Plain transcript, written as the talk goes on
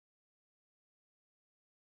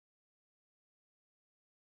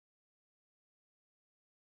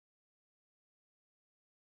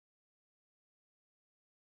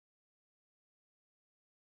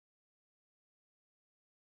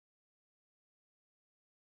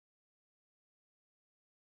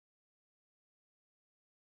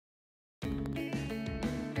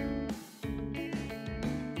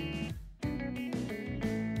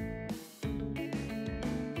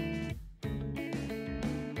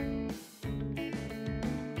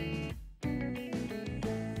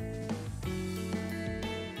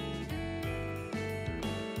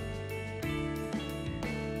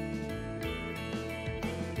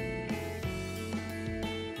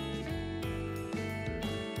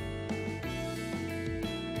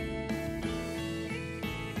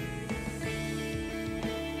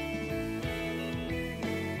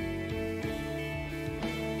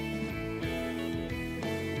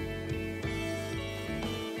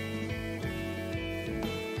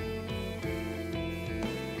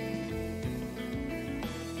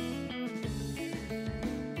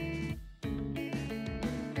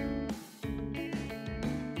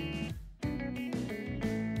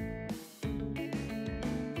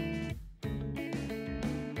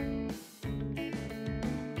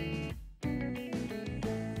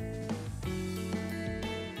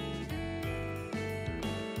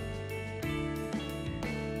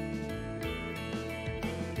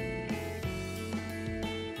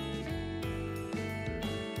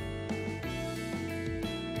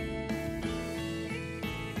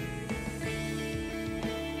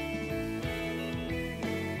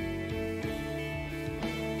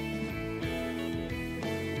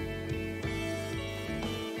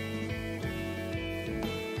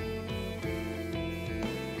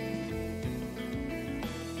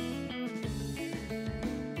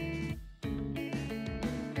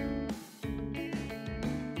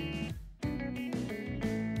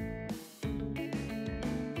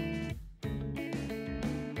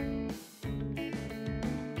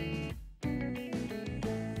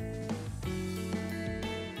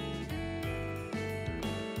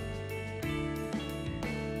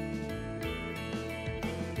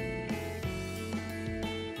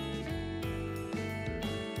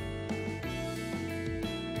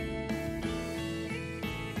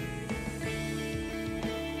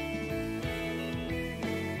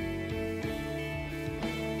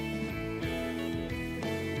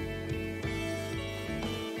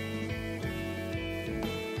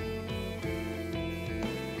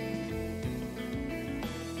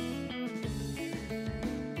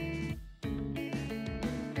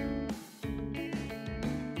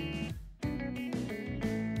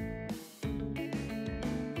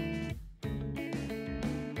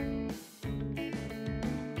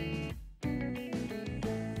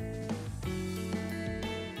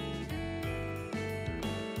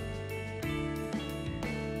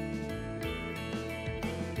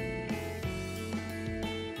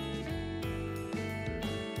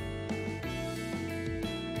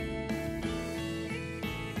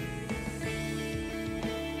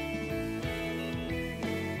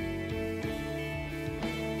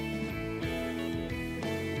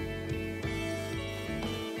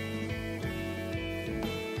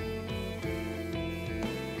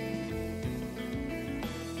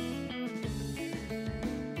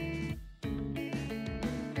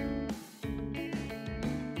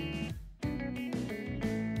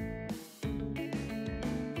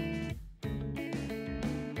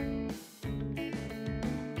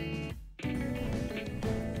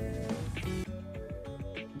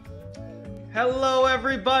Hello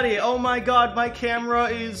everybody! Oh my god, my camera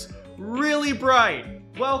is really bright!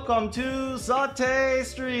 Welcome to Sauté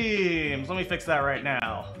Streams! Let me fix that right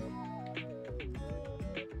now.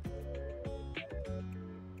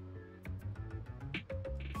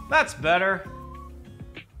 That's better.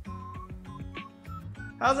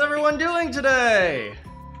 How's everyone doing today?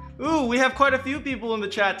 Ooh, we have quite a few people in the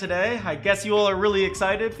chat today. I guess you all are really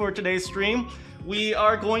excited for today's stream. We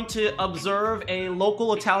are going to observe a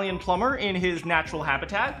local Italian plumber in his natural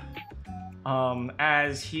habitat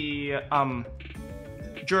as he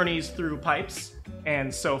journeys through pipes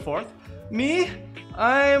and so forth. Me,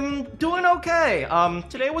 I'm doing okay.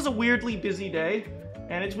 Today was a weirdly busy day,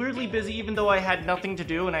 and it's weirdly busy even though I had nothing to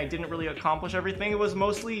do and I didn't really accomplish everything. It was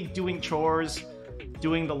mostly doing chores,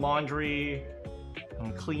 doing the laundry,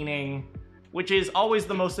 cleaning, which is always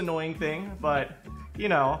the most annoying thing, but you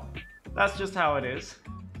know, that's just how it is.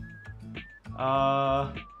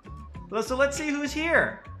 So let's see who's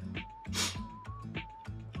here.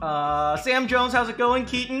 Sam Jones, how's it going?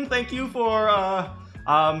 Keaton, thank you for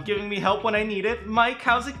giving me help when I need it. Mike,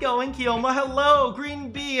 how's it going? Kioma, hello.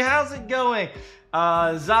 Green Bee, how's it going?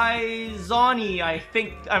 Zaizani, I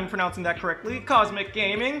think I'm pronouncing that correctly. Cosmic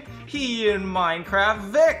Gaming, he in Minecraft.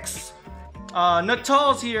 Vix,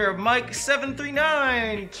 Natal's here.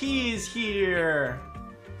 Mike739, Keys here.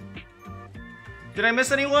 Did I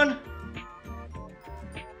miss anyone?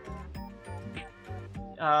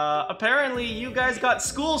 Apparently you guys got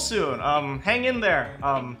school soon. Hang in there.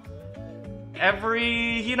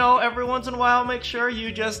 Every once in a while, make sure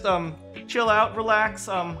you just, chill out, relax,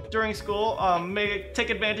 during school. Take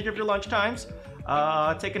advantage of your lunch times.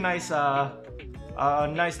 Take a nice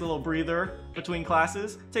little breather between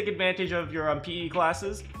classes. Take advantage of your, PE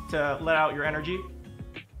classes to let out your energy.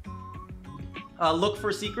 Look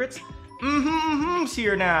for secrets. M's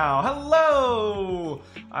here now. Hello!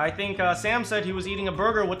 I think Sam said he was eating a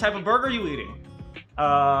burger. What type of burger are you eating?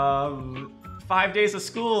 5 days of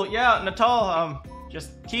school. Yeah, Natal,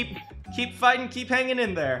 just keep fighting, keep hanging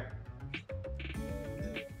in there.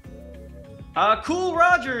 Cool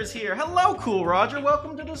Roger's here. Hello, Cool Roger.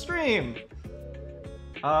 Welcome to the stream.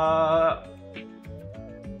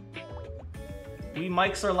 We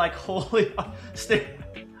mics are like holy.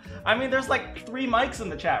 I mean, there's like 3 mics in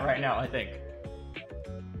the chat right now, I think.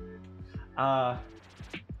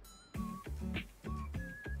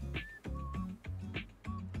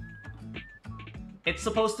 It's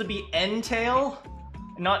supposed to be Entail,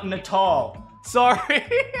 not Natal. Sorry.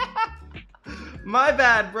 My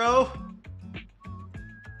bad, bro.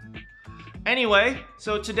 Anyway,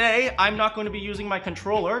 so today I'm not going to be using my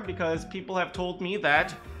controller because people have told me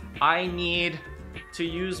that I need to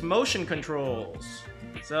use motion controls.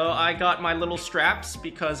 So I got my little straps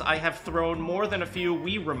because I have thrown more than a few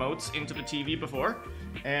Wii remotes into the TV before,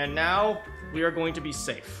 and now we are going to be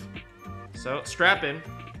safe. So strap in.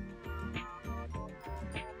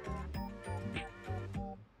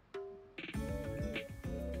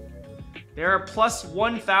 There are plus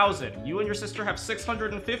 1,000. You and your sister have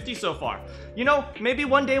 650 so far. You know, maybe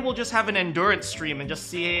one day we'll just have an endurance stream and just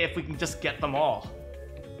see if we can just get them all.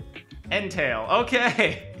 Entail,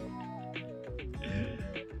 okay.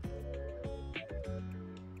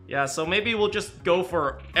 Yeah, so maybe we'll just go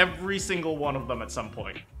for every single one of them at some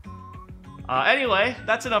point. Anyway,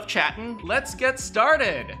 that's enough chatting. Let's get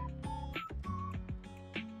started.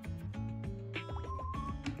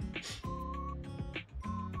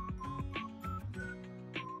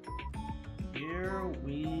 Here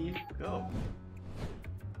we go.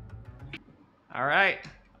 All right,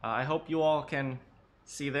 I hope you all can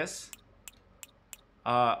see this.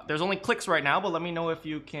 There's only clicks right now, but let me know if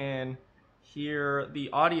you can hear the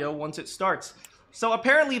audio once it starts. So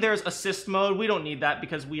apparently there's assist mode. We don't need that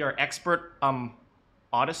because we are expert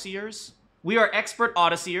Odysseyers. We are expert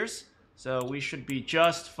Odysseyers, so we should be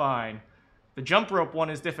just fine. The jump rope one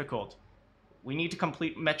is difficult. We need to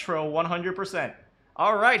complete Metro 100%.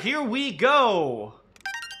 All right, here we go.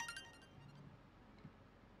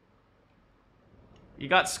 You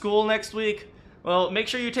got school next week? Well, make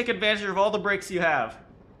sure you take advantage of all the breaks you have.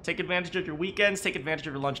 Take advantage of your weekends, take advantage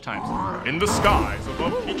of your lunch times. In the skies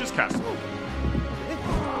above Peach's castle.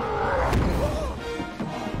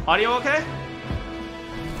 Audio okay?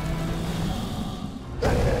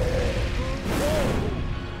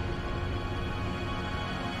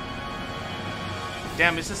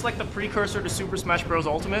 Damn, is this like the precursor to Super Smash Bros.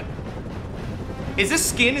 Ultimate? Is this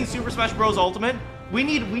skin in Super Smash Bros. Ultimate? We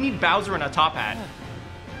need Bowser in a top hat.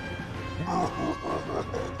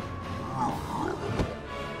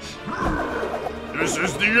 This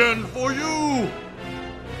is the end for you!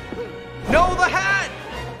 No, the hat!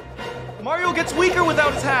 Mario gets weaker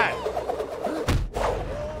without his hat!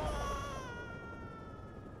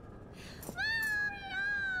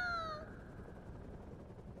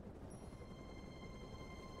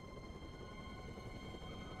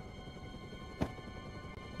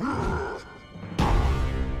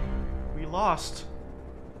 lost.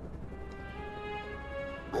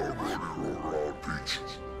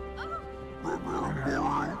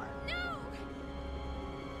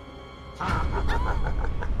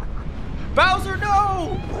 Bowser,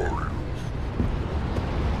 no!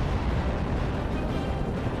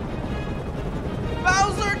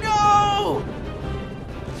 Bowser, no!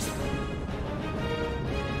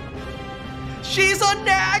 She's a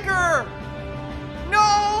nagger!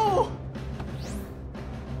 No!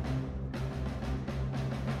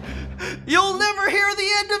 You'll never hear the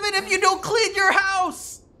end of it if you don't clean your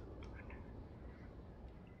house!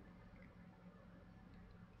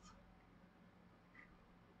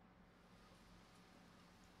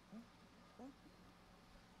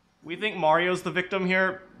 We think Mario's the victim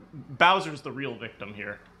here. Bowser's the real victim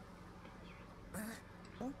here.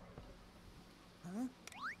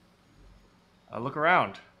 Look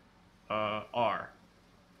around. R.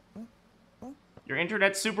 Your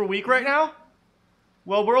internet's super weak right now?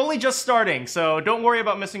 Well, we're only just starting, so don't worry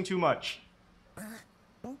about missing too much.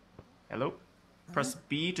 Hello? Press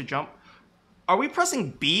B to jump. Are we pressing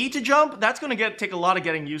B to jump? That's gonna take a lot of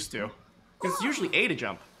getting used to. Because it's usually A to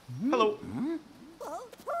jump. Hello.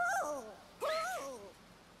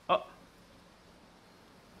 Oh.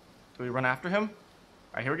 Do we run after him?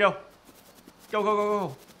 Alright, here we go. Go, go, go,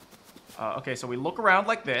 go. Okay, so we look around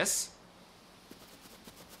like this.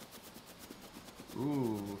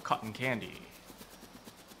 Ooh, cotton candy.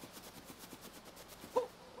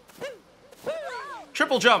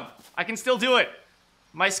 Triple jump! I can still do it!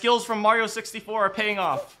 My skills from Mario 64 are paying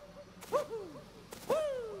off.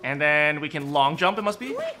 And then we can long jump, it must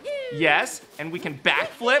be? Yes, and we can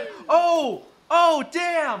backflip. Oh! Oh,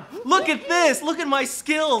 damn! Look at this! Look at my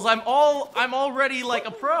skills! I'm already like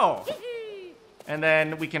a pro. And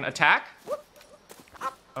then we can attack.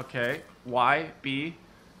 Okay, Y, B.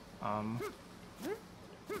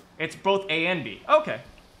 It's both A and B. Okay.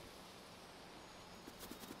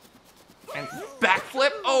 And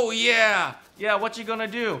backflip. Oh yeah. Yeah, what you gonna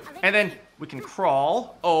do? And then we can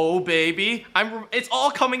crawl. Oh baby. It's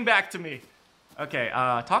all coming back to me. Okay,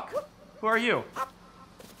 talk. Who are you?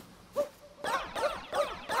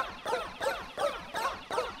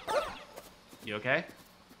 You okay?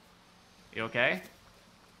 You okay?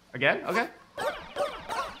 Again? Okay.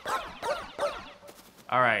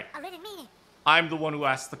 All right. I'm the one who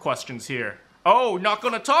asks the questions here. Oh, not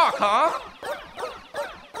gonna talk, huh?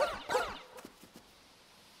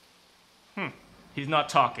 He's not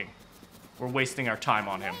talking. We're wasting our time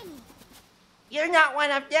on him. You're not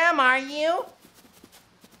one of them, are you?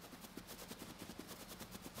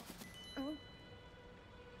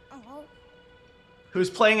 Who's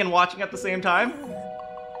playing and watching at the same time?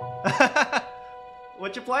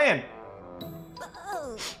 What you playing?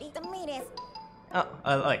 Oh,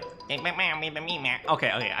 like.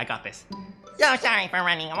 Okay, I got this. So sorry for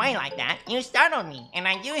running away like that. You startled me, and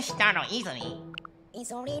I do startle easily.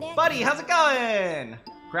 Buddy, how's it going?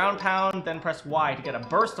 Ground pound, then press Y to get a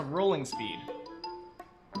burst of rolling speed.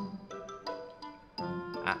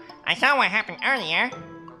 I saw what happened earlier.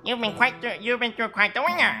 You've been through quite the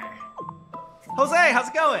winter. Jose, how's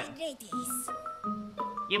it going?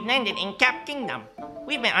 You've landed in Cap Kingdom.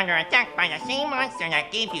 We've been under attack by the same monster that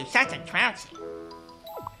gave you such a trouncing.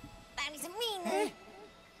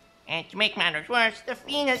 And to make matters worse, the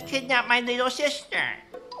fiend has kidnapped my little sister.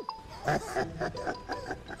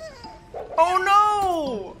 Oh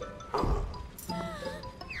no!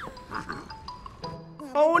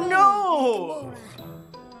 Oh no!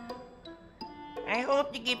 I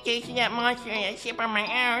hope to keep chasing that monster in a ship on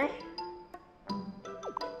my own.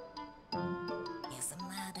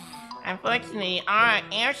 Unfortunately, our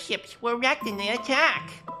airships were wrecked in the attack.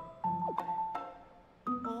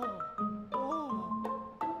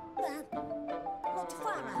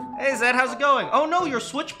 Hey Zed, how's it going? Oh no, your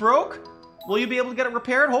switch broke? Will you be able to get it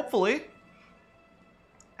repaired, hopefully?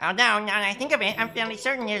 Although, now that I think of it, I'm fairly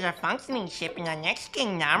certain there's a functioning ship in the next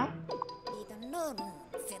kingdom.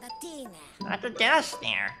 Not a dust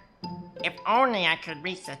there. If only I could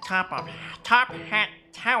reach the top Hat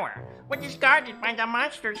Tower, which is guarded by the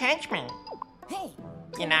monster's henchmen.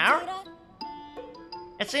 You know?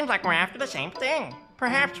 It seems like we're after the same thing.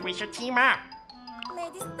 Perhaps we should team up.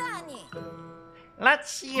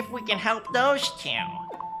 Let's see if we can help those two.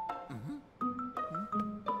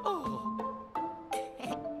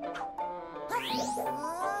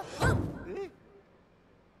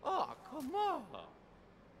 Oh, come on.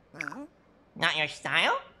 Not your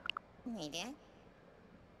style?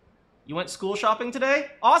 You went school shopping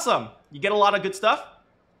today? Awesome! You get a lot of good stuff?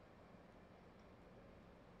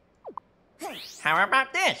 How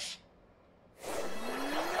about this?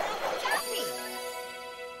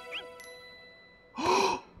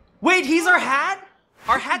 Wait, he's our hat?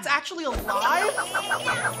 Our hat's actually alive?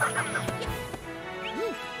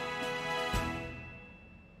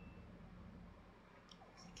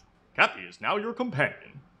 Cappy is now your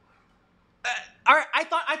companion. I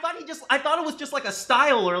thought it was just like a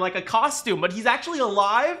style or like a costume, but he's actually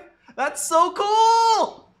alive? That's so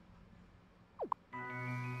cool!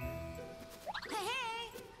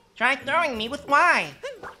 Try throwing me with Y.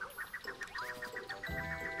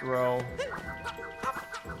 Throw.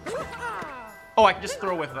 Oh, I can just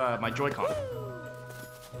throw with my Joy-Con.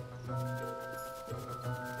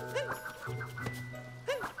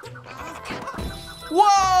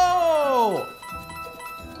 Whoa!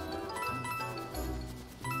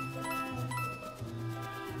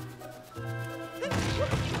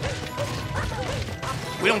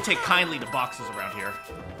 We don't take kindly to boxes around here.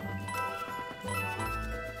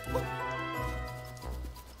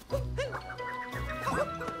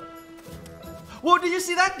 Whoa, did you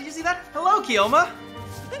see that? Did you see that? Hello, Kioma.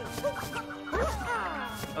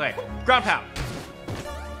 Okay, ground pound.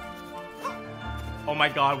 Oh my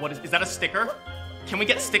god, what is that a sticker? Can we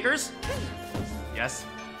get stickers? Yes.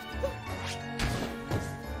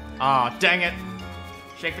 Ah, dang it.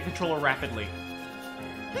 Shake the controller rapidly.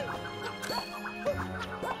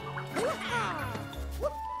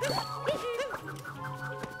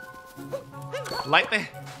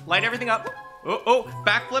 Light everything up. Oh,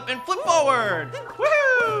 backflip and flip forward.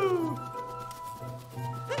 Woohoo!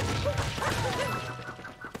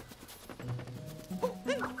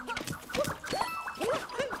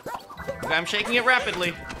 Okay, I'm shaking it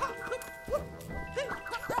rapidly.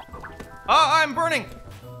 Oh, I'm burning.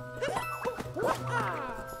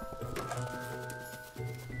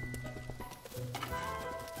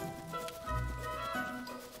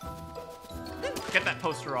 Get that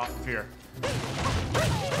poster off of here.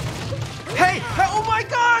 Hey, oh my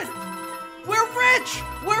god! We're rich!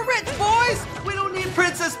 We're rich, boys! We don't need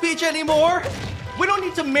Princess Peach anymore! We don't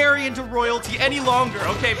need to marry into royalty any longer,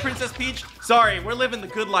 okay, Princess Peach? Sorry, we're living the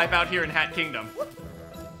good life out here in Hat Kingdom.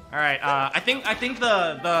 Alright, I think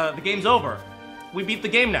the game's over. We beat the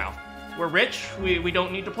game now. We're rich, we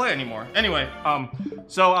don't need to play anymore. Anyway,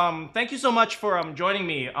 thank you so much for joining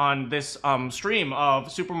me on this stream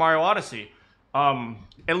of Super Mario Odyssey.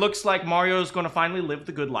 It looks like Mario's gonna finally live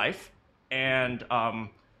the good life, and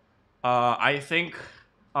I think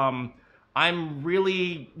I'm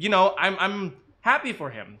really, I'm happy for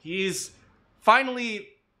him. He's finally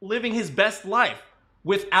living his best life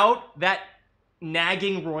without that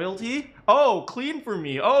nagging royalty. Oh, clean for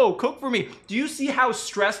me. Oh, cook for me. Do you see how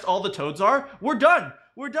stressed all the toads are? We're done.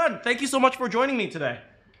 We're done. Thank you so much for joining me today.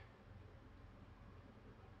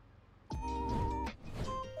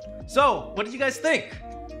 So, what did you guys think?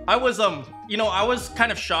 I was, I was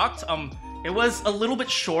kind of shocked. It was a little bit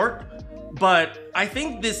short, but I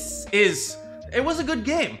think it was a good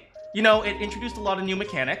game. It introduced a lot of new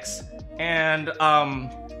mechanics, and,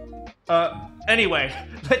 anyway,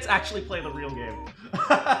 let's actually play the real game.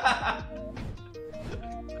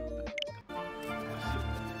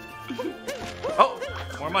 Oh,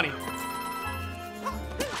 more money.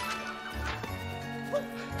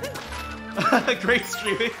 Great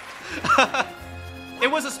streaming. It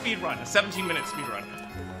was a speed run, a 17-minute speed run.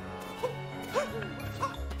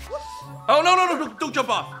 Oh, no, don't jump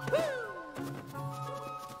off.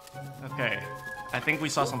 Okay, I think we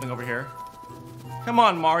saw something over here. Come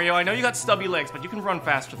on, Mario, I know you got stubby legs, but you can run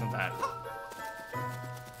faster than that.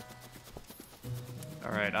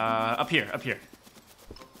 All right, up here.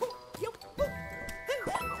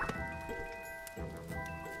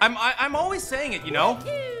 I'm always saying it,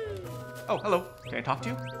 Oh, hello. Can I talk to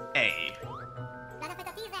you? Hey.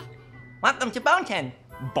 Welcome to Boneton.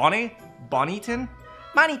 Bonnieton?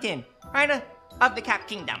 Bonnieton, right of the Cap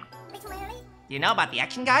Kingdom. Do you know about the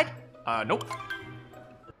action guide? Nope.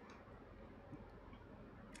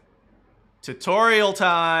 Tutorial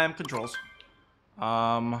time. Controls.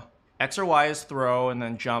 X or Y is throw, and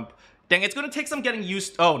then jump. Dang, it's gonna take some getting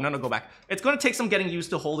used. Oh, no, go back. It's gonna take some getting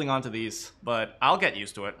used to holding onto these, but I'll get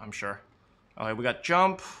used to it, I'm sure. Okay, we got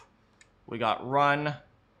jump. We got run.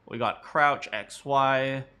 We got crouch, X,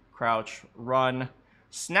 Y. Crouch, run.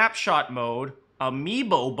 Snapshot mode.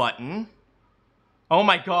 Amiibo button. Oh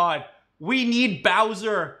my god. We need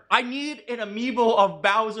Bowser. I need an amiibo of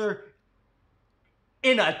Bowser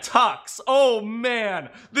in a tux. Oh man.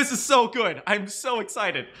 This is so good. I'm so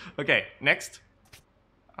excited. Okay, next.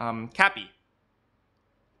 Cappy.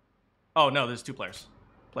 Oh no, there's 2 players.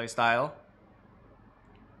 Play style.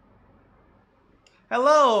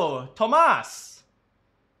 Hello, Tomas.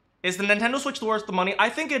 Is the Nintendo Switch worth the money? I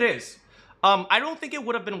think it is. I don't think it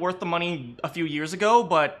would have been worth the money a few years ago,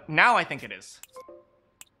 but now I think it is.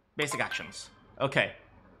 Basic actions. Okay.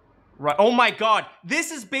 Right. Oh my god.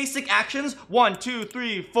 This is basic actions. 1, 2,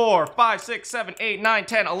 3, 4, 5, 6, 7, 8, 9,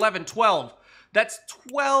 10, 11, 12. That's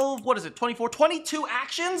 12, what is it, 24, 22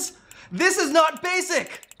 actions? This is not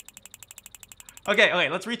basic! Okay,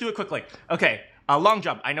 let's read through it quickly. Okay, long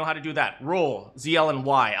jump, I know how to do that. Roll, ZL and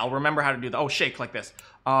Y, I'll remember how to do that. Oh, shake like this.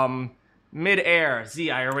 Mid-air, Z,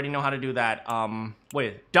 I already know how to do that.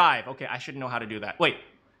 Wait, dive, okay, I should know how to do that. Wait,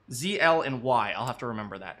 ZL and Y, I'll have to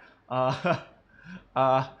remember that.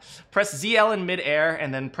 Press ZL in mid-air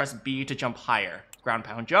and then press B to jump higher. Ground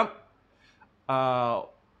pound jump.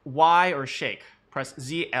 Y or shake. Press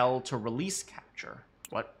ZL to release capture.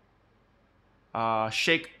 What?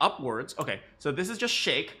 Shake upwards. Okay, so this is just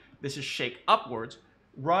shake. This is shake upwards.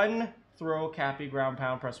 Run, throw, cappy, ground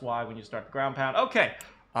pound. Press Y when you start the ground pound. Okay.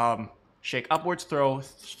 Shake upwards, throw,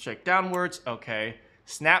 shake downwards. Okay.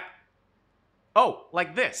 Snap. Oh,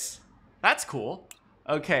 like this. That's cool.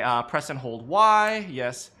 Okay, press and hold Y.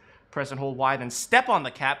 Yes. Press and hold Y, then step on the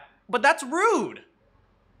cap. But that's rude.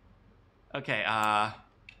 Okay,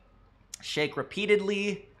 shake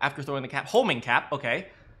repeatedly after throwing the cap. Homing cap, okay.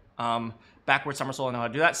 Backward somersault, I know how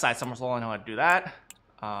to do that. Side somersault, I know how to do that.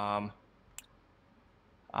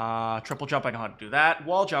 Triple jump, I know how to do that.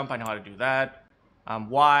 Wall jump, I know how to do that.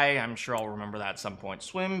 Y, I'm sure I'll remember that at some point.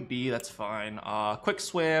 Swim, B, that's fine. Quick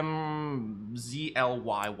swim, Z, L,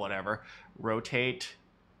 Y, whatever. Rotate.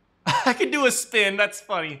 I can do a spin, that's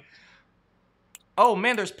funny. Oh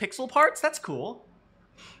man, there's pixel parts? That's cool.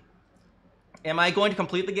 Am I going to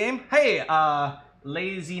complete the game? Hey,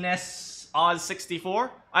 Laziness Oz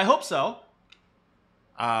 64. I hope so.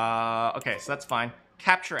 Okay, so that's fine.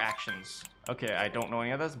 Capture actions. Okay, I don't know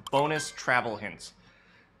any of this. Bonus travel hints.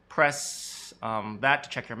 Press that to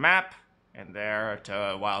check your map. And there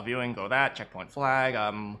to while viewing, go that. Checkpoint flag.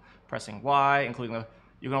 Pressing Y, including the...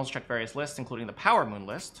 You can also check various lists, including the Power Moon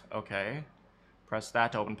list. Okay. Press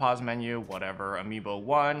that to open pause menu. Whatever Amiibo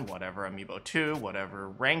 1, whatever Amiibo 2, whatever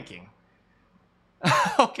ranking.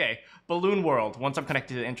 Okay, Balloon World. Once I'm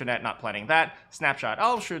connected to the internet, not planning that. Snapshot.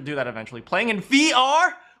 I'll sure do that eventually. Playing in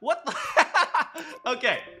VR? What the?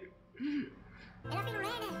 Okay.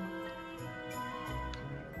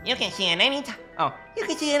 You can see it anytime. Oh, you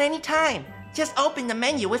can see it anytime. Just open the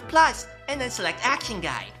menu with plus and then select Action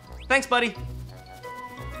Guide. Thanks, buddy.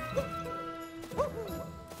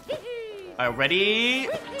 Alright, ready?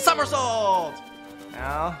 Somersault!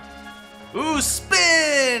 Now. Ooh,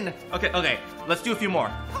 spin! Okay, let's do a few more.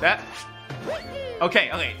 That.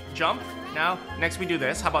 Okay, jump. Now, next we do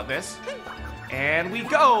this. How about this? And we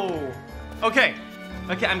go! Okay,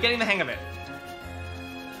 I'm getting the hang of it.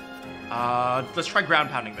 Let's try ground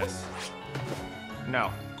pounding this. No.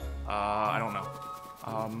 I don't know.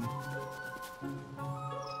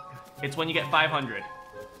 It's when you get 500.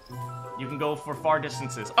 You can go for far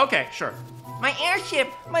distances. Okay, sure. My airship!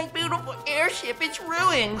 My beautiful airship! It's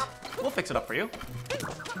ruined! We'll fix it up for you.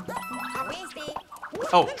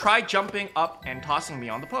 Oh, try jumping up and tossing me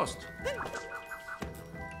on the post.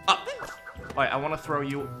 Up. Alright, I want to throw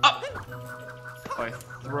you up. Alright,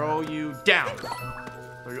 throw you down.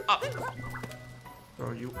 Throw you up.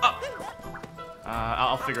 Throw you up.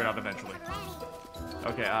 I'll figure it out eventually.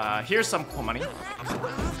 Okay, here's some cool money.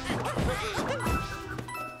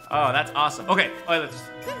 Oh, that's awesome. Okay, let's...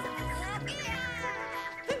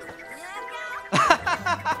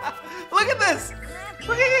 Look at this!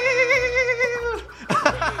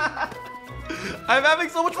 I'm having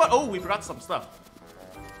so much fun. Oh, we forgot some stuff.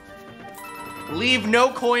 Leave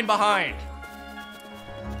no coin behind.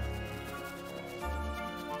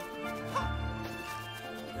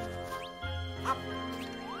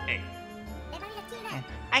 Hey.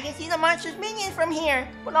 I can see the monster's minions from here,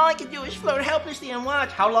 but all I can do is float helplessly and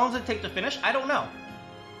watch. How long does it take to finish? I don't know.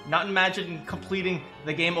 Not imagine completing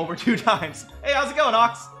the game over 2 times. Hey, how's it going,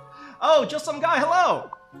 Ox? Oh, just some guy, hello!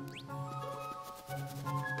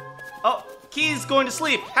 Oh, Key's going to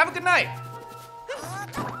sleep. Have a good night.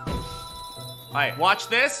 Alright, watch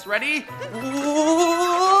this. Ready?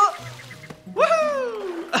 Woohoo!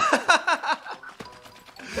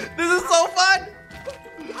 This is so fun!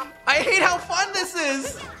 I hate how fun this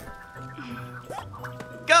is!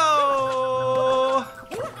 Go!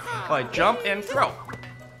 Alright, jump and throw.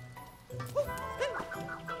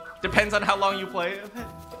 Depends on how long you play.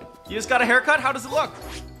 You just got a haircut? How does it look?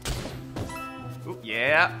 Ooh,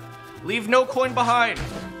 yeah. Leave no coin behind.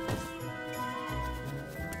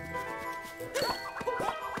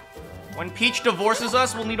 When Peach divorces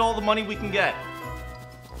us, we'll need all the money we can get.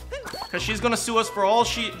 Because she's gonna sue us for all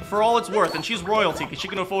it's worth, and she's royalty because she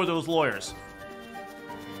can afford those lawyers.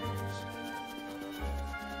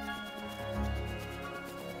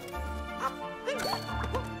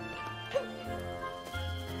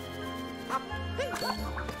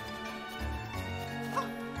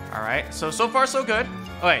 All right, so far so good.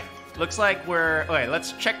 Oh, wait, looks like we're, okay,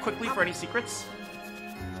 let's check quickly for any secrets.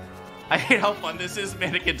 I hate how fun this is,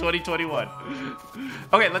 Manakyn 2021.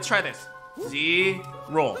 Okay, let's try this. Z,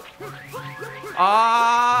 roll.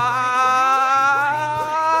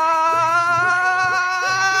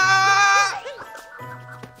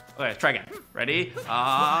 Okay, try again. Ready?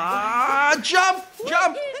 Jump!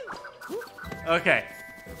 Jump! Okay,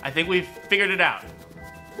 I think we've figured it out.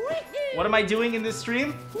 What am I doing in this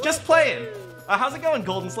stream? Just playing. How's it going,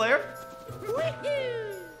 Golden Slayer?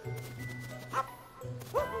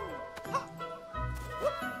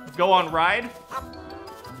 Go on ride?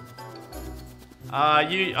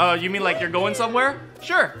 You mean like you're going somewhere?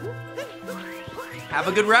 Sure. Have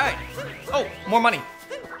a good ride. Oh, more money.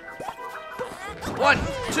 1,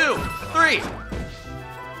 2, 3.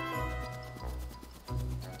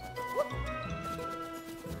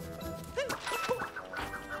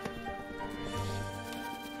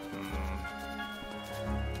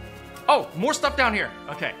 Oh, more stuff down here.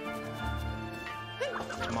 Okay.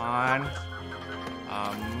 Come on.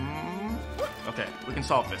 Okay, we can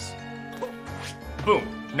solve this. Boom.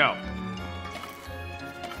 No.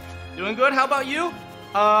 Doing good. How about you?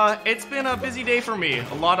 It's been a busy day for me.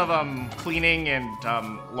 A lot of cleaning and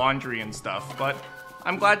laundry and stuff, but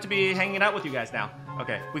I'm glad to be hanging out with you guys now.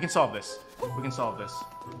 Okay, we can solve this. We can solve this.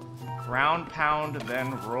 Ground pound,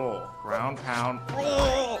 then roll. Ground pound,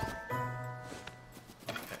 roll.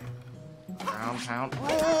 Okay. Ground pound,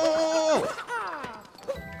 roll.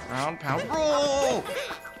 Ground pound, roll.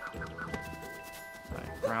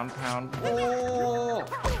 Right, ground pound, roll.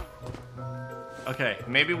 Okay,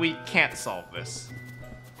 maybe we can't solve this.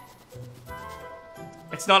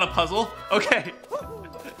 It's not a puzzle? Okay.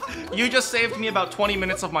 You just saved me about 20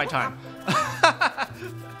 minutes of my time.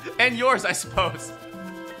 And yours, I suppose.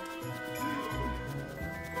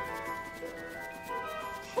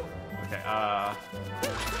 Okay,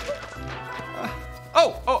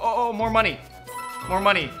 Oh, more money. More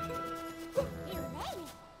money.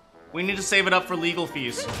 We need to save it up for legal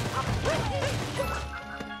fees.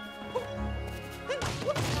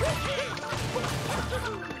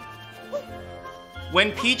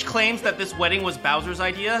 When Peach claims that this wedding was Bowser's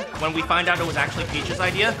idea, when we find out it was actually Peach's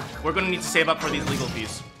idea, we're gonna need to save up for these legal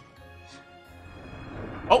fees.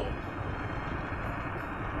 Oh!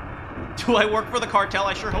 Do I work for the cartel?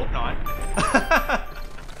 I sure hope not.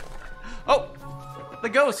 Oh! The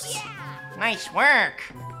ghosts! Nice work.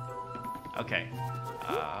 Okay.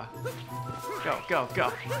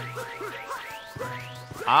 Go.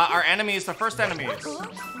 Our enemies, the first enemies.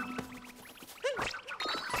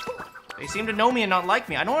 They seem to know me and not like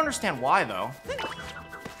me. I don't understand why, though.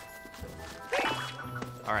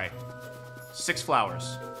 All right. 6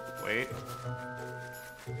 flowers. Wait.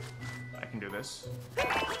 I can do this.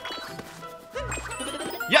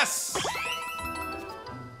 Yes!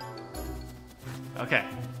 Okay.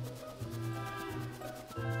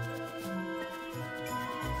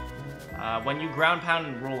 When you ground pound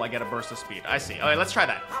and roll, I get a burst of speed. I see. Okay, let's try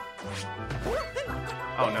that.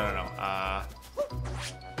 Oh, no.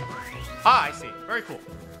 I see. Very cool.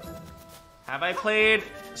 Have I played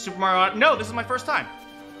Super Mario Odyssey? No, this is my first time.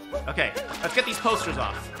 Okay, let's get these posters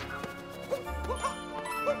off.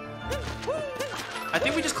 I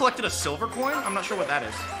think we just collected a silver coin. I'm not sure what that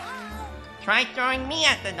is. Try throwing me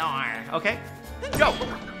at the door. Okay, go.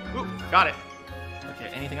 Ooh, got it. Okay,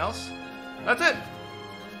 anything else? That's it.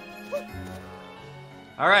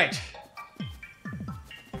 All right.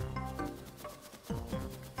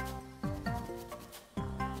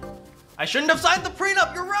 I shouldn't have signed the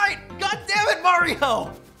prenup, you're right! God damn it,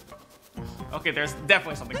 Mario! Okay, there's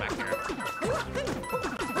definitely something back here.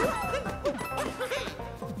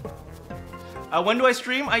 When do I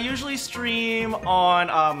stream? I usually stream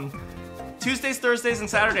on Tuesdays, Thursdays, and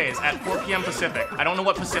Saturdays at 4 p.m. Pacific. I don't know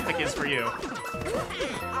what Pacific is for you.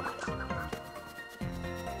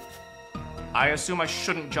 I assume I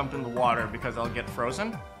shouldn't jump in the water because I'll get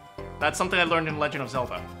frozen. That's something I learned in Legend of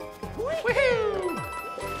Zelda. Woohoo!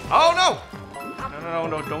 Oh no!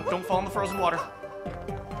 No, don't fall in the frozen water.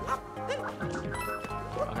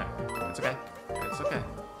 Okay, it's okay. It's okay.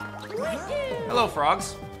 Hello,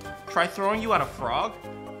 frogs. Try throwing you at a frog?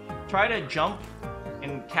 Try to jump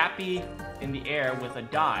and Cappy in the air with a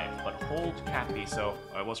dive, but hold Cappy, so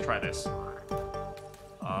let's try this.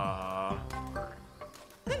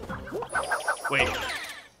 Wait.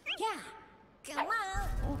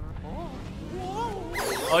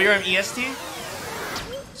 Oh, you're an EST?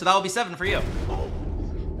 So that will be 7 for you. Oh.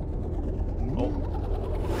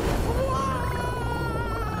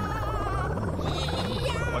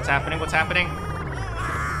 What's happening? What's happening?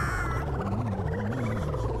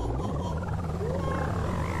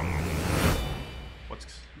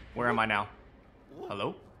 Where am I now?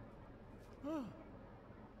 Hello?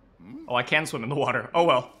 Oh, I can swim in the water. Oh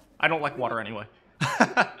well. I don't like water anyway.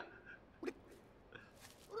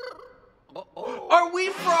 Are we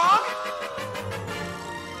frog?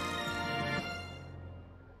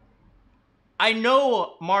 I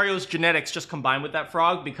know Mario's genetics just combined with that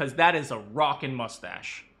frog because that is a rockin'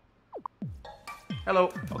 mustache.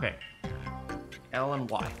 Hello. Okay. L and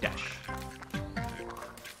Y dash.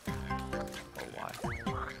 Oh, Y.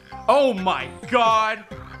 Oh my god!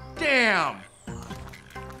 Damn!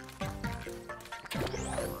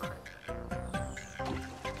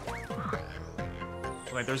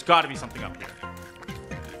 Okay, there's gotta be something up here.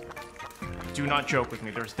 Do not joke with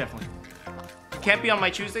me, there's definitely... Can't be on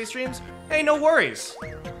my Tuesday streams? Hey, no worries.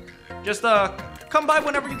 Just, come by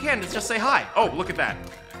whenever you can, just say hi. Oh, look at that.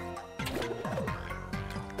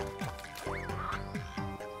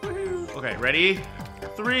 Okay, ready?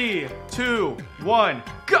 3, 2, 1,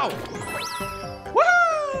 go! Woo!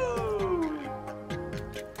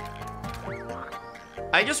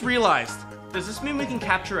 I just realized, does this mean we can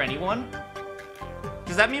capture anyone?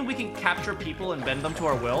 Does that mean we can capture people and bend them to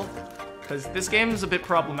our will? Because this game is a bit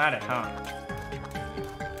problematic, huh?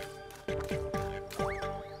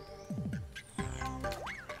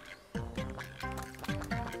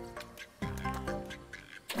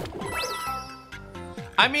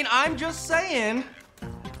 I mean, I'm just saying,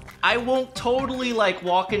 I won't totally, like,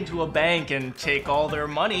 walk into a bank and take all their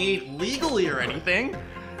money legally or anything.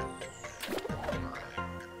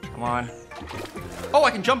 Come on. Oh,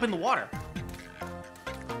 I can jump in the water.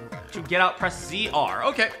 To get out, press ZR.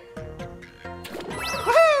 Okay.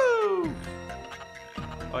 Woohoo!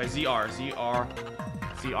 Oh, ZR.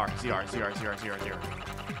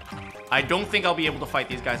 I don't think I'll be able to fight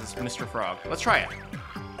these guys as Mr. Frog. Let's try it.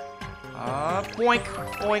 Boink,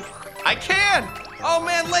 boink. I can! Oh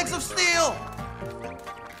man, legs of steel!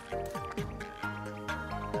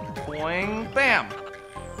 Boing, bam.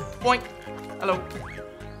 Boink. Hello.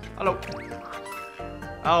 Hello.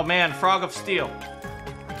 Oh man, frog of steel.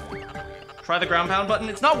 Try the ground pound button.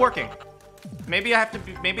 It's not working. Maybe I have to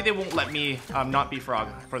be, maybe they won't let me not be frog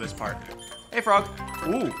for this part. Hey frog.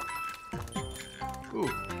 Ooh. Ooh.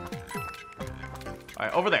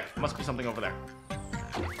 Alright, over there. Must be something over there.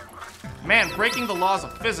 Man, breaking the laws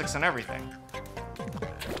of physics and everything.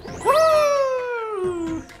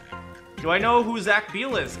 Woo! Do I know who Zach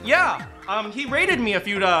Beal is? Yeah, he raided me a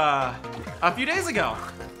few days ago.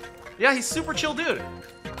 Yeah, he's super chill dude.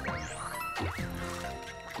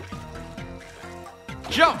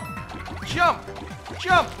 Jump! Jump!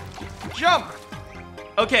 Jump! Jump!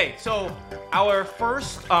 Okay, so our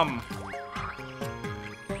first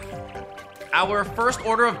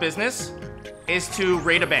order of business is to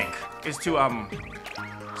raid a bank. Is to,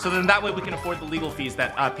 so then that way we can afford the legal fees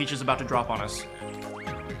that Peach is about to drop on us.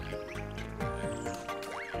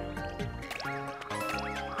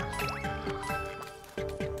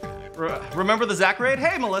 Remember the Zach raid?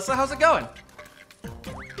 Hey, Melissa, how's it going?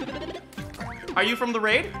 Are you from the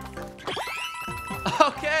raid?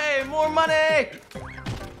 Okay, more money!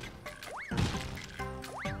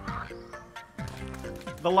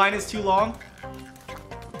 The line is too long?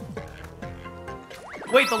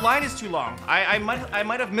 Wait, the line is too long. I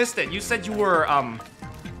might have missed it. You said you were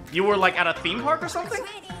like at a theme park or something?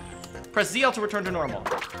 Press ZL to return to normal.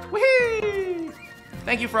 Whee!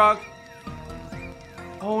 Thank you, Frog.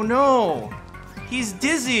 Oh no! He's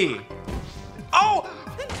dizzy! Oh!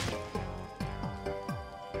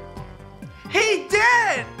 He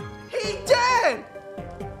dead! He dead!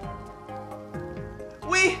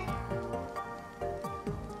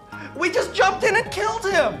 We just jumped in and killed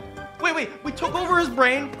him! Wait, we took over his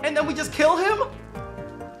brain and then we just kill him?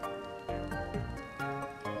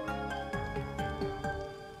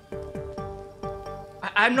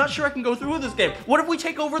 I'm not sure I can go through with this game. What if we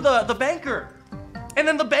take over the banker? And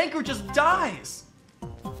then the banker just dies?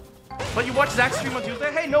 But you watch Zach's stream on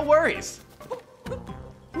Tuesday? Hey, no worries.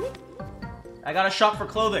 I got a shop for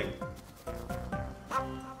clothing.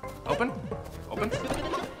 Open? Open?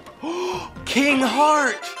 King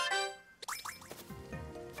Heart!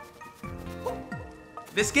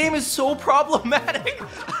 This game is so problematic.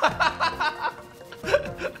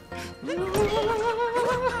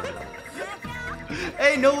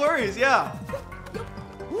 Hey, no worries, yeah.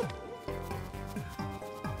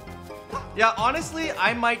 Yeah, honestly,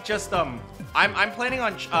 I might just, I'm planning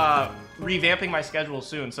on, revamping my schedule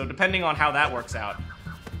soon, so depending on how that works out.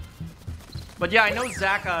 But yeah, I know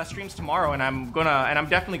Zach, streams tomorrow, and I'm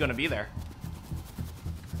definitely gonna be there.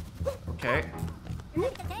 Okay.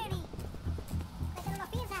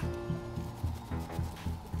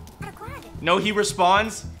 No, he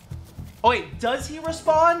respawns? Oh wait, does he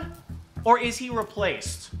respawn? Or is he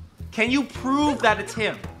replaced? Can you prove that it's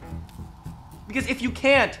him? Because if you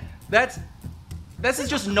can't, this is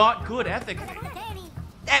just not good ethically.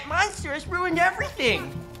 That monster has ruined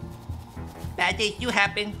everything. Bad days do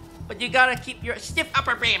happen, but you gotta keep your stiff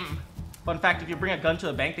upper rim. Fun fact, if you bring a gun to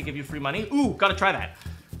the bank, they give you free money. Ooh, gotta try that.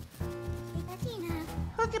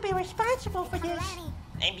 Who could be responsible for this?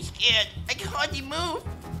 I'm scared. I can hardly move.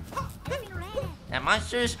 That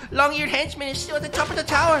monster's long-eared henchman is still at the top of the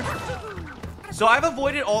tower. So I've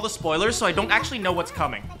avoided all the spoilers, so I don't actually know what's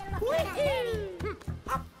coming.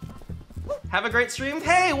 Have a great stream.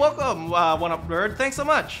 Hey, welcome, One Up Nerd. Thanks so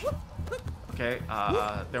much. Okay,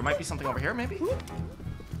 there might be something over here, maybe?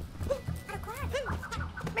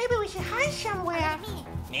 Maybe we should hide somewhere.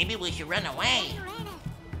 Maybe we should run away.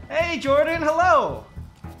 Hey, Jordan, hello.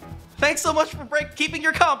 Thanks so much for keeping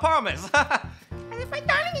your promise. And if my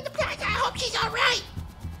darling in the plaza, I hope she's all right.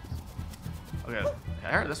 Okay,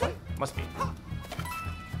 here, this way? Must be.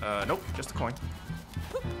 Nope, just a coin.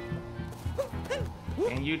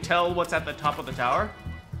 Can you tell what's at the top of the tower?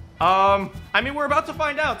 I mean, we're about to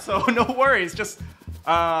find out, so no worries. Just,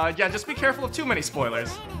 yeah, just be careful of too many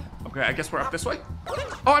spoilers. Okay, I guess we're up this way.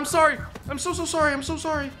 Oh, I'm sorry. I'm so sorry. I'm so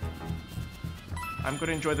sorry. I'm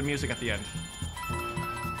gonna enjoy the music at the end.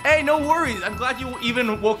 Hey, no worries. I'm glad you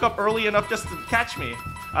even woke up early enough just to catch me.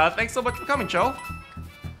 Thanks so much for coming, Joe.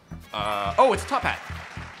 Oh, it's a top hat.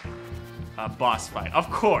 A boss fight. Of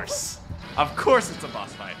course. Of course it's a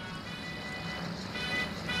boss fight.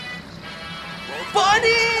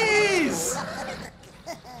 Bunnies!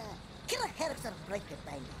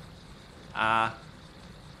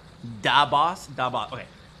 Da boss? Okay.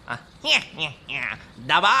 The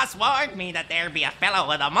boss warned me that there'd be a fellow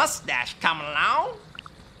with a mustache coming along.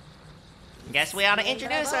 Guess we ought to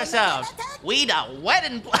introduce ourselves. We the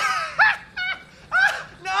wedding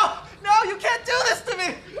No, you can't do this to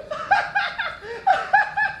me!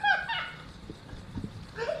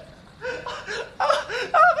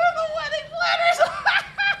 Oh, they're the wedding planners!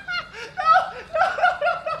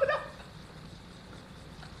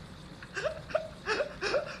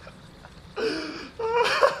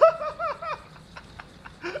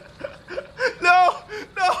 No,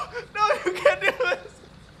 you can't do this!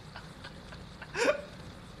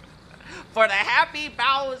 for the happy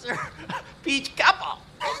Bowser Peach couple.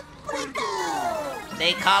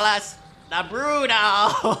 They call us the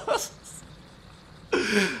Brutos.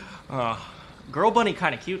 Girl Bunny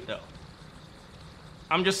kind of cute though.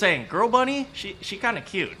 I'm just saying, Girl Bunny, she kind of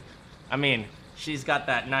cute. I mean, she's got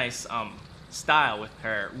that nice style with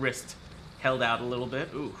her wrist held out a little bit.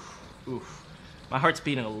 Oof. My heart's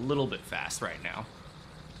beating a little bit fast right now.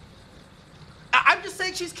 I'm just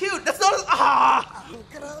saying she's cute. That's not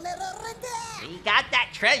We got that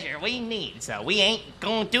treasure we need, so we ain't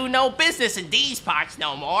gonna do no business in these parts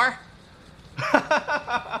no more.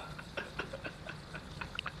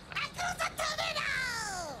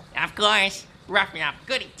 Of course, roughing up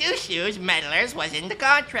goody two-shoes meddlers was in the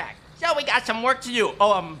contract, so we got some work to do.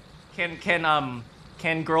 Oh,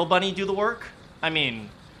 can Girl Bunny do the work? I mean,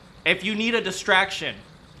 if you need a distraction,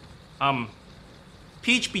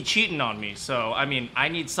 Peach be cheating on me, so, I mean, I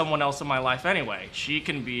need someone else in my life anyway. She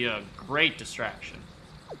can be a great distraction.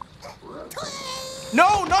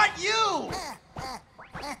 No, not you!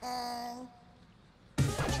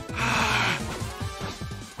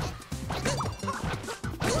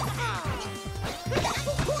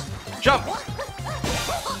 Jump!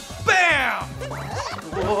 Bam!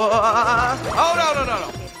 Oh,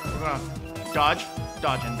 no. Dodge.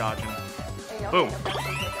 Dodging. Boom.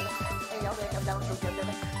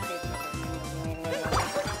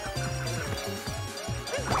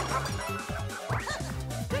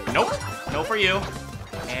 Nope. No for you.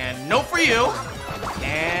 And no for you.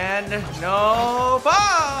 And no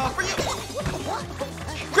for you.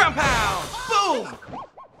 Ground pound. Boom.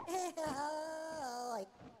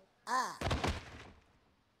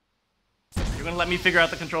 You're gonna let me figure out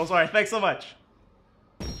the controls? All right, thanks so much.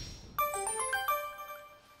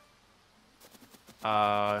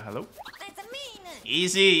 Hello?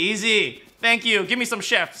 Easy. Thank you. Give me some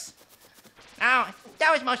chefs. Oh,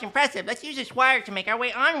 that was most impressive. Let's use this wire to make our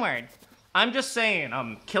way onward. I'm just saying,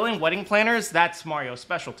 killing wedding planners, that's Mario's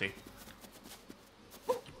specialty.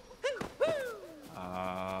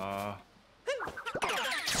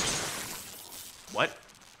 What?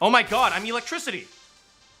 Oh my god, I'm electricity!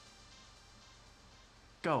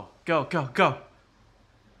 Go.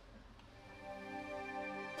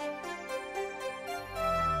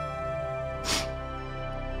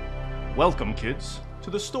 Welcome, kids, to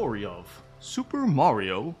the story of Super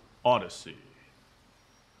Mario Odyssey.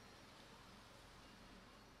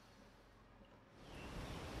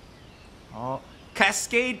 Oh,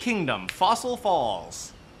 Cascade Kingdom, Fossil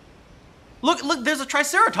Falls. Look, there's a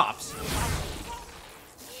Triceratops.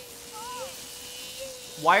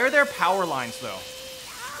 Why are there power lines, though?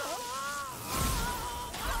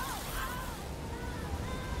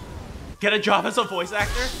 Get a job as a voice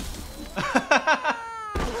actor?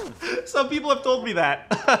 Some people have told me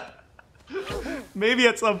that. Maybe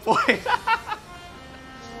at some point.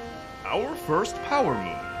 Our first power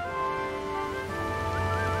move.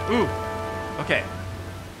 Ooh. Okay.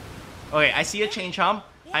 Okay, I see a change hop.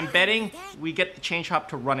 I'm betting we get the change hop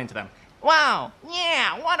to run into them. Wow,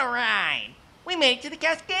 yeah, what a ride. We made it to the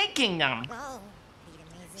Cascade Kingdom.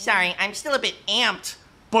 Sorry, I'm still a bit amped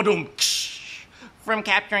Ba-dum. from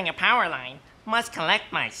capturing a power line. Must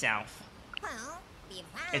collect myself.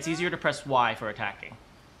 It's easier to press Y for attacking.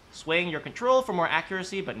 Swaying your control for more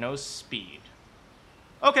accuracy, but no speed.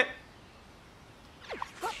 Okay.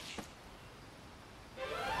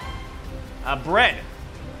 Bread.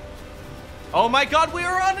 Oh my god, we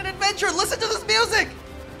are on an adventure! Listen to this music!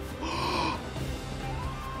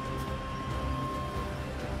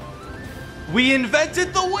 We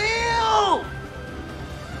invented the wheel!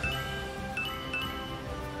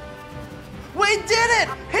 We did it!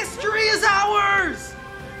 History is ours!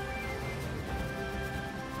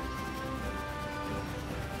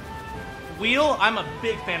 Wheel, I'm a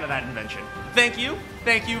big fan of that invention. Thank you.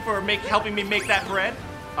 Thank you for helping me make that bread.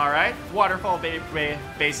 All right, waterfall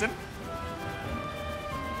basin.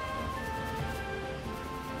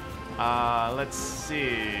 Let's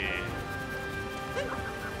see.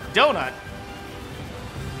 Donut.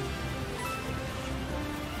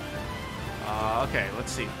 Okay,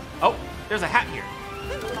 let's see. Oh, there's a hat here.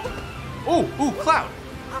 Ooh, cloud.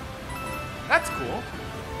 That's cool.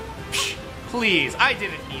 Psh, please, I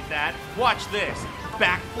didn't need that. Watch this.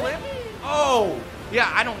 Backflip. Oh, yeah,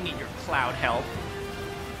 I don't need your cloud help.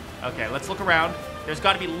 Okay, let's look around. There's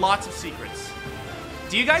got to be lots of secrets.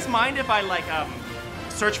 Do you guys mind if I, like,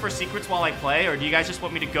 search for secrets while I play, or do you guys just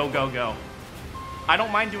want me to go, go, go? I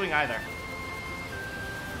don't mind doing either.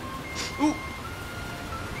 Ooh.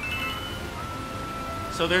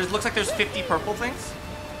 So looks like there's 50 purple things.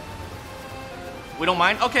 We don't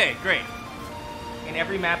mind? Okay, great. In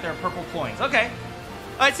every map, there are purple coins. Okay.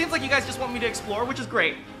 It seems like you guys just want me to explore, which is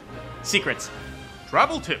great. Secrets.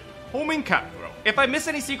 Travel tip, homing cap throw. If I miss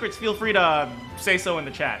any secrets, feel free to say so in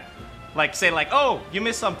the chat. Like, say like, oh, you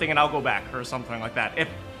missed something and I'll go back, or something like that.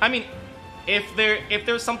 If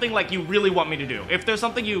there's something like you really want me to do. If there's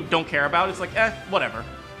something you don't care about, it's like, whatever.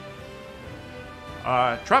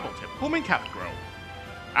 Travel tip, homing cap throw.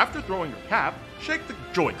 After throwing your cap, shake the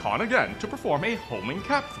Joy-Con again to perform a homing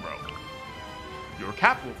cap throw. Your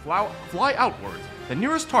cap will fly outwards, the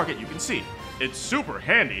nearest target you can see. It's super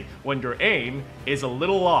handy when your aim is a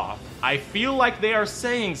little off. I feel like they are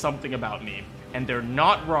saying something about me, and they're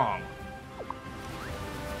not wrong.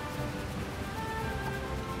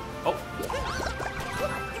 Oh.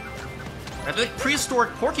 Are they like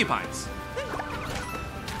prehistoric porcupines?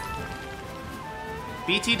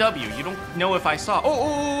 BTW, you don't know if I saw.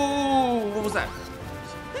 Oh, what was that?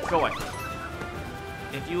 Go away.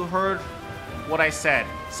 If you heard what I said,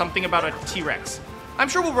 something about a T-Rex. I'm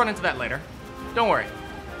sure we'll run into that later. Don't worry.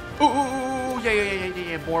 Ooh,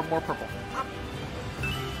 yeah, more purple.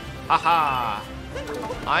 Haha.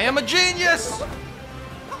 I am a genius!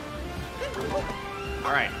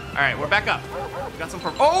 Alright, we're back up. We got some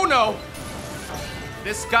purple. Oh no!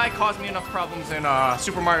 This guy caused me enough problems in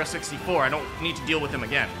Super Mario 64. I don't need to deal with him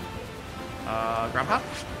again. Ground pound?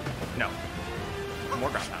 No. More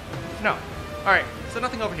ground pound? No. Alright, so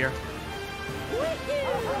nothing over here.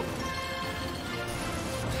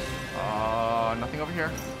 Nothing over here.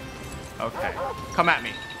 Okay, come at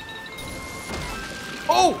me.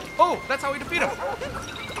 Oh, that's how we defeat him.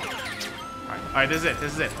 All right, this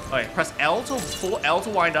is it. All right, press L to full L to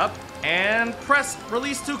wind up, and press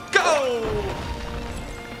release to go.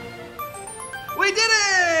 We did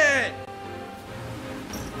it!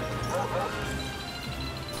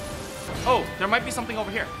 Oh, there might be something over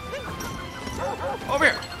here. Over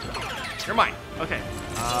here. You're mine. Okay.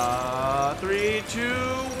 3, 2,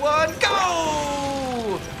 1,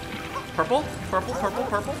 go! Purple.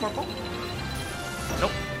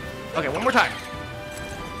 Nope. Okay, one more time.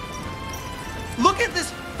 Look at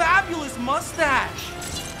this fabulous mustache!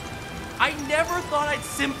 I never thought I'd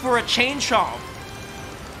simp for a chain chomp,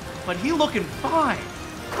 but he looking fine.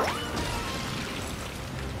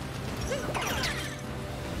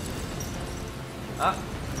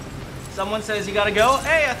 Someone says you gotta go.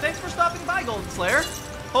 Hey, thanks for stopping by, Golden Slayer.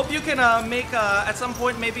 Hope you can make at some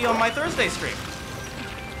point maybe on my Thursday stream.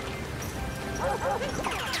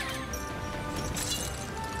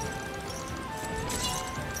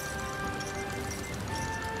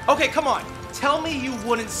 Okay, come on. Tell me you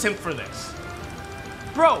wouldn't simp for this.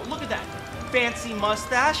 Bro, look at that. Fancy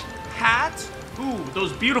mustache, hat. Ooh,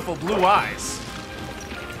 those beautiful blue eyes.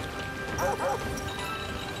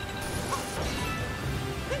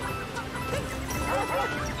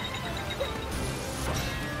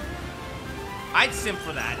 I'd simp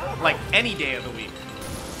for that, like any day of the week.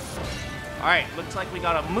 All right, looks like we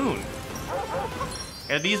got a moon.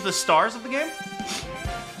 Are these the stars of the game?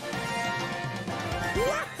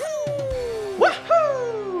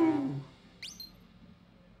 Woohoo!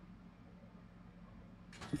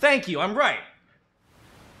 Thank you, I'm right.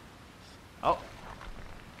 Oh.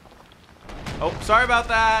 Oh, sorry about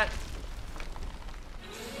that.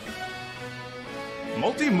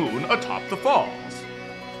 Multi-moon atop the falls.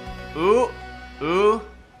 Ooh, ooh.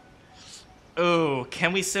 Ooh,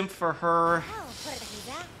 can we simp for her?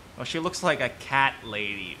 Oh, she looks like a cat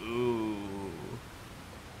lady. Ooh.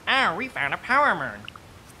 Oh, we found a power moon.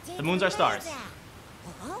 The moons are stars.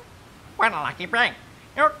 What a lucky break.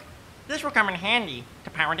 Look, this will come in handy to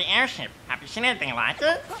power the airship. Have you seen anything like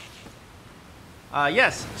it?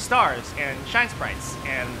 Yes, stars and shine sprites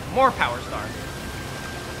and more power stars.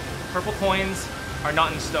 Purple coins are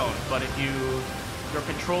not in stone, but if your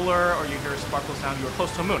controller or you hear a sparkle sound, you are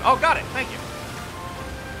close to a moon. Oh, got it. Thank you.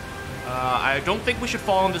 I don't think we should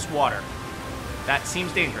fall in this water. That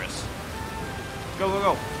seems dangerous. Go, go,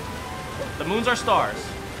 go. The moons are stars.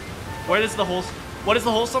 What is the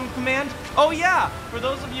wholesome command? Oh yeah, for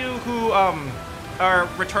those of you who are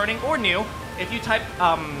returning or new, if you type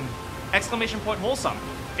exclamation point wholesome,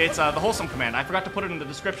 it's the wholesome command. I forgot to put it in the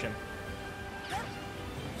description.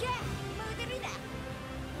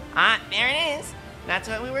 Ah, there it is. That's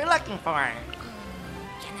what we were looking for.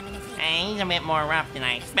 He's a bit more rough than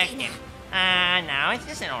I expected. No, it's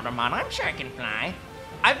just an older model. I'm sure it can fly.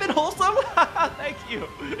 I've been wholesome? Thank you.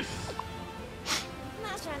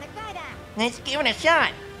 Let's give it a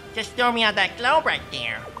shot. Just throw me out that globe right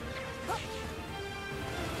there.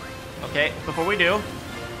 Okay, before we do,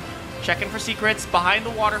 checking for secrets. Behind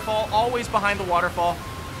the waterfall. Always behind the waterfall.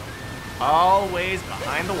 Always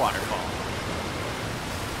behind the waterfall.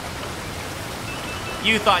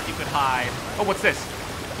 You thought you could hide. Oh, what's this?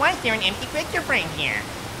 Why is there an empty picture frame here?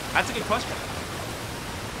 That's a good question.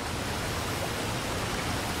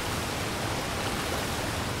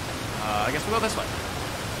 I guess we'll go this way.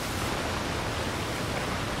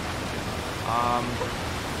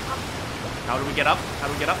 How do we get up? How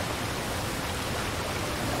do we get up?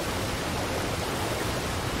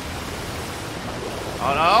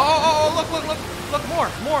 Oh no! Oh, look, look, look, look! More!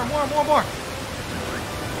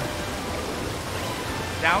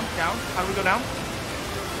 Down, down. How do we go down?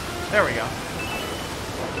 There we go.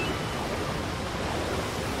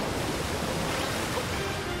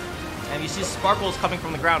 And you see sparkles coming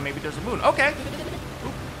from the ground. Maybe there's a moon. Okay.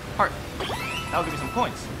 Ooh, heart. That'll give you some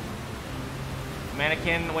coins.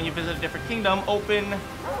 Manakyn, when you visit a different kingdom, open,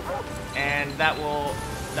 and that will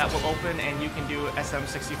open, and you can do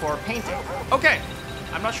SM64 painting. Okay.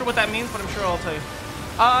 I'm not sure what that means, but I'm sure I'll tell you.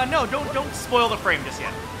 No, don't spoil the frame just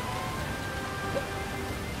yet.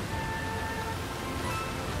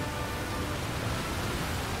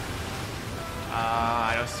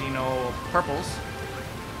 I don't see no purples.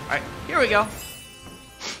 All right, here we go.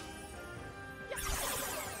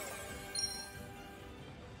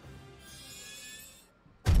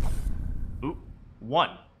 Ooh, 1.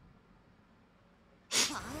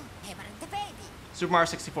 Super Mario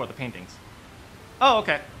 64, the paintings. Oh,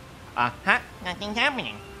 okay. Nothing's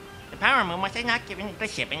happening. The power moon must have not given the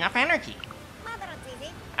ship enough energy.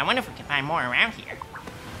 I wonder if we can find more around here.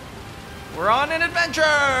 We're on an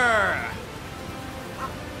adventure!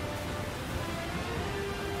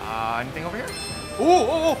 Anything over here?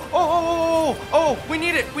 Oh, we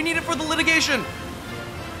need it! We need it for the litigation!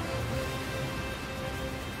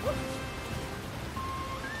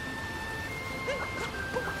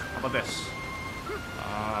 How about this?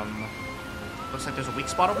 Looks like there's a weak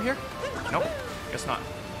spot over here? Nope, guess not.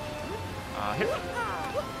 Here.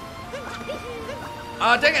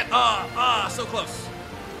 Dang it! So close.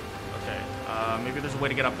 Okay, maybe there's a way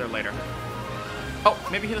to get up there later. Oh,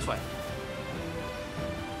 maybe here this way.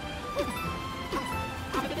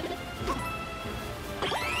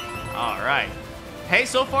 Alright. Hey,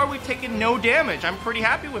 so far we've taken no damage. I'm pretty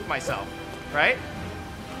happy with myself, right?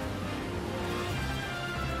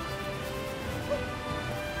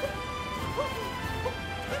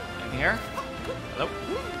 In here? Hello?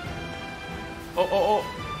 Oh.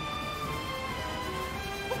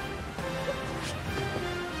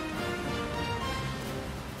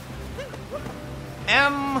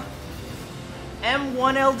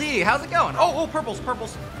 M1LD, how's it going? Oh, purples.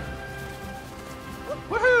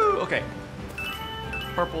 Woohoo! Okay.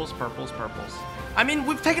 Purples, purples, purples. I mean,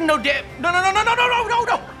 we've taken no damage. No, no, no, no, no, no, no, no,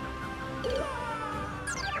 no!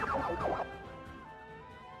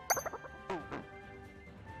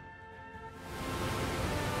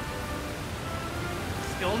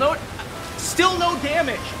 Still no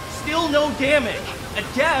damage. Still no damage. A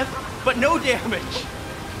death, but no damage.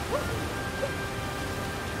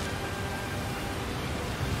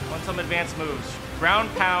 Want some advanced moves.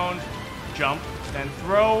 Ground pound, jump, then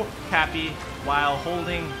throw Cappy while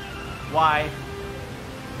holding Y.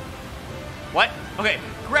 What? Okay.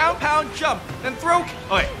 Ground pound, jump, then throw.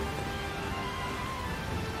 Okay.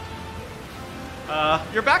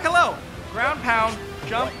 You're back hello. Ground pound,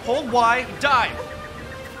 jump, hold Y, dive.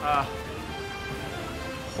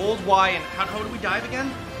 Hold Y and how do we dive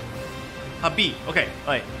again? B. Okay.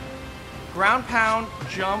 Wait. Ground pound,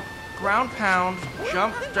 jump, ground pound,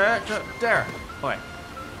 jump, there. Okay.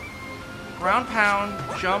 Ground pound,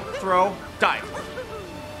 jump, throw, dive.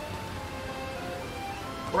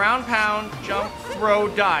 Ground pound, jump, throw,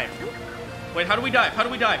 dive. Wait, how do we dive? How do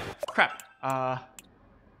we dive? Crap.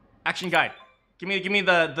 Action guide. Give me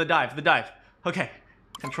the dive. Okay.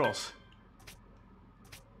 Controls.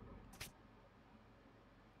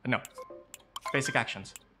 No. Basic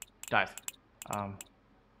actions. Dive.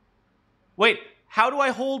 Wait, how do I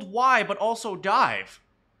hold Y but also dive?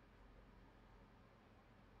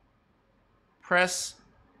 Press.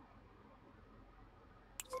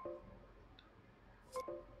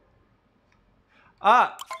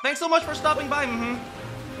 Thanks so much for stopping by.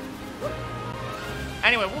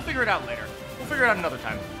 Anyway, we'll figure it out later. We'll figure it out another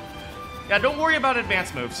time. Yeah, don't worry about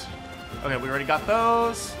advanced moves. Okay, we already got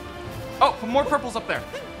those. Oh, more purples up there.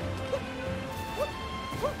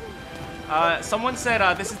 Someone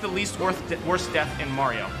said this is the least worst death in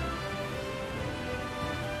Mario.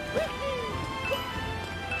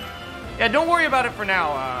 Yeah, don't worry about it for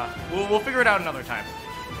now. We'll figure it out another time.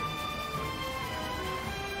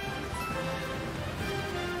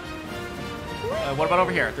 What about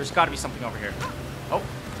over here? There's got to be something over here. Oh,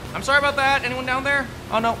 I'm sorry about that. Anyone down there?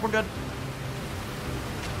 Oh no, we're good.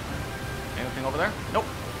 Anything over there? Nope.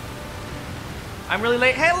 I'm really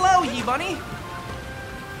late. Hello, Ye Bunny.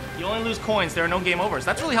 You only lose coins. There are no game overs.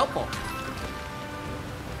 That's really helpful.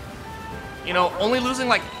 You know, only losing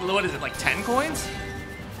like, what is it, like 10 coins?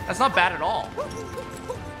 That's not bad at all.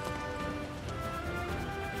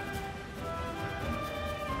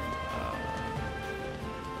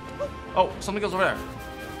 Oh, something goes over there.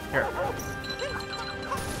 Here.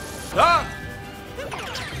 Ah!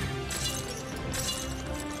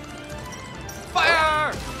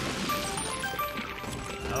 Fire!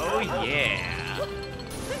 Oh, yeah.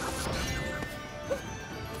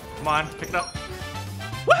 Come on, pick it up.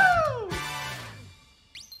 Woohoo!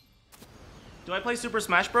 Do I play Super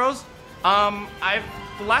Smash Bros?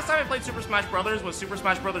 The last time I played Super Smash Brothers was Super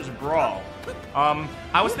Smash Brothers Brawl.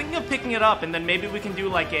 I was thinking of picking it up and then maybe we can do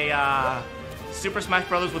like a Super Smash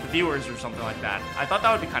Brothers with viewers or something like that. I thought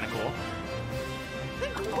that would be kind of cool.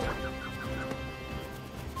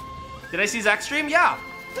 Did I see Zach's stream? Yeah.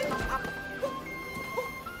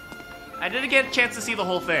 I didn't get a chance to see the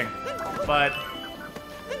whole thing, but...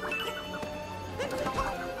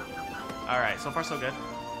 Alright, so far so good.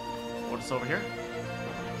 What's over here?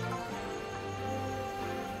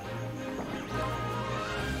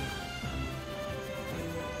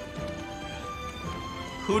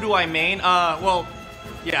 Who do I main? Well,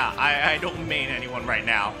 yeah, I don't main anyone right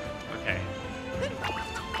now. Okay.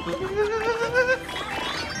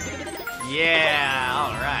 Yeah,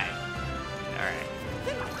 alright.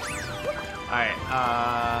 Alright,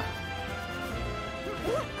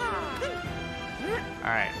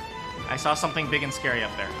 alright. I saw something big and scary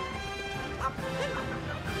up there.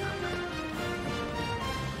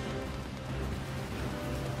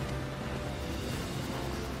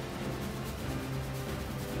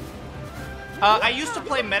 I used to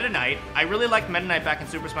play Meta Knight. I really liked Meta Knight back in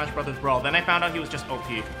Super Smash Bros. Brawl. Then I found out he was just OP.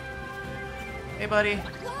 Hey, buddy.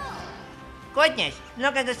 Goodness,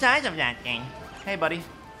 look at the size of that thing. Hey, buddy.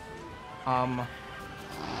 Have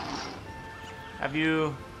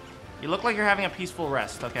you... You look like you're having a peaceful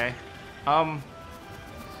rest, okay? Do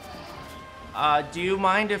you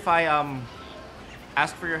mind if I,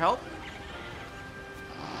 ask for your help?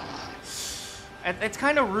 It's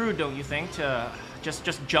kind of rude, don't you think, to just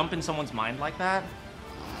jump in someone's mind like that?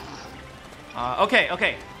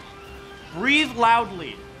 Okay. Breathe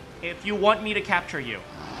loudly if you want me to capture you.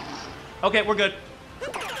 Okay, we're good.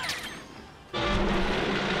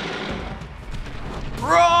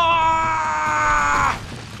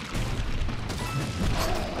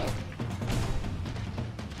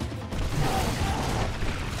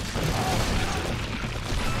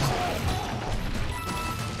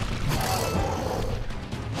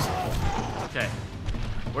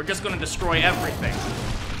 We're just gonna destroy everything.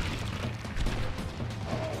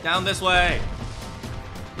 Down this way.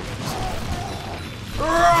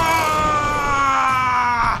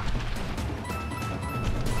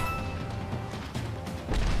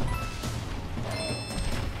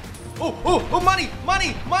 Oh, money,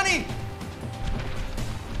 money, money!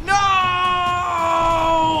 No!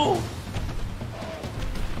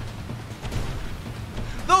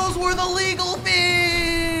 Those were the legal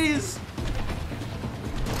fees!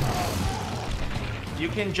 You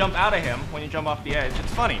can jump out of him when you jump off the edge.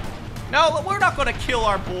 It's funny. No, we're not gonna kill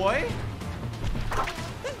our boy.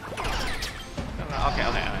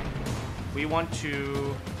 Okay. We want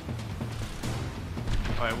to...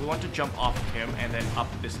 Alright, we want to jump off of him and then up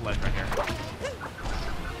this ledge right here.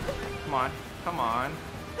 Come on. Come on.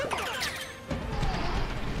 Okay.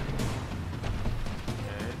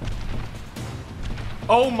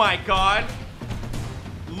 Oh my god!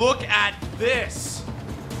 Look at this!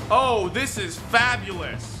 Oh, this is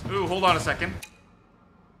fabulous! Ooh, hold on a second.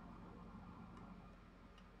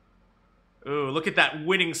 Ooh, look at that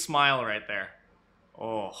winning smile right there.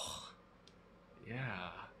 Oh. Yeah.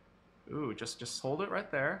 Ooh, just hold it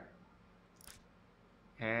right there.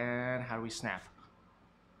 And how do we snap?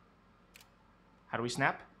 How do we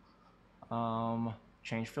snap?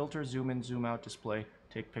 Change filter, zoom in, zoom out, display,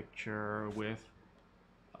 take picture with,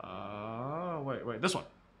 wait, this one.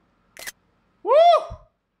 Woo!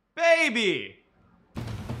 Baby!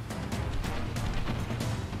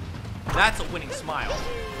 That's a winning smile.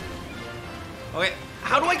 Okay,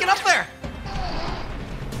 how do I get up there?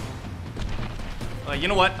 You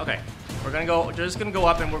know what? Okay, we're just gonna go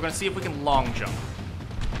up and we're gonna see if we can long jump.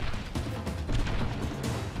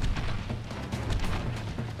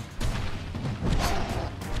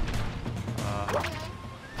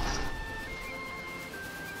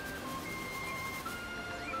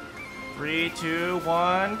 Three, two,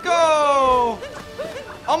 one, go!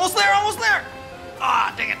 Almost there, almost there!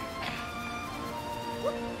 Ah, dang it.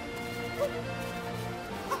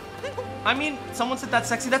 I mean, someone said that's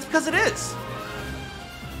sexy, that's because it is.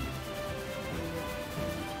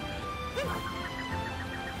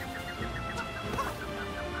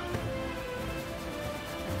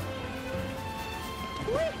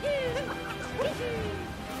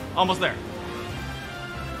 Almost there.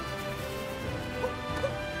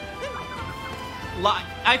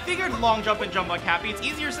 I figured long jump and jump like happy. It's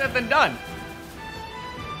easier said than done.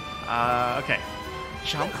 Okay.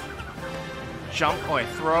 Jump. Jump. Oh, wait.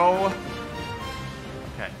 Throw.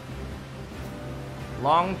 Okay.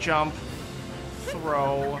 Long jump.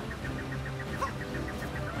 Throw.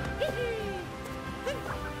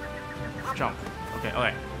 Jump. Okay,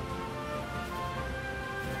 okay.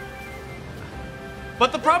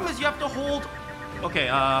 But the problem is you have to hold... Okay,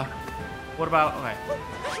 what about... Okay.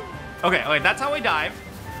 Okay, that's how I dive.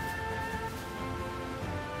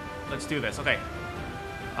 Let's do this, okay.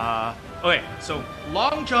 Okay, so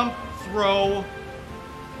long jump, throw,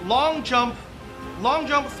 long jump,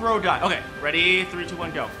 throw, dive. Okay, ready? 3, 2,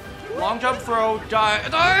 1, go. Long jump, throw,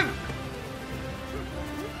 dive.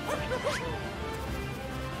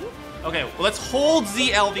 Okay, well, let's hold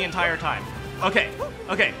ZL the entire time. Okay,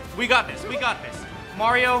 we got this,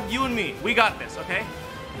 Mario, you and me, we got this, okay?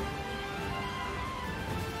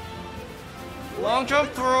 Long jump,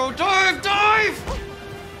 throw, dive, dive!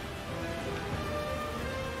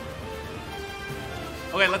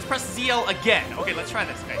 Okay, let's press ZL again. Okay, let's try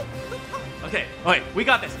this, okay, we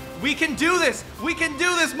got this. We can do this,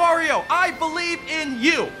 Mario! I believe in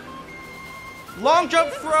you! Long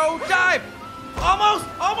jump, throw, dive!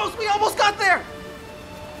 Almost, we almost got there!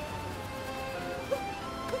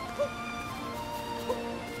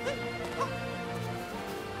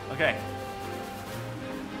 Okay.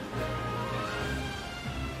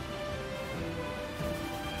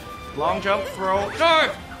 Long jump, throw,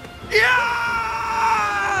 dive! Yes!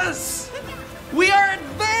 We are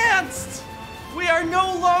advanced! We are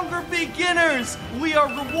no longer beginners! We are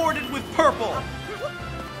rewarded with purple!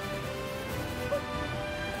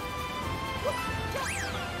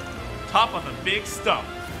 Top of the big stump.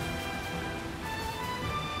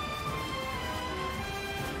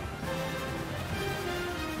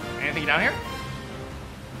 Anything down here?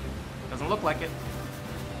 Doesn't look like it.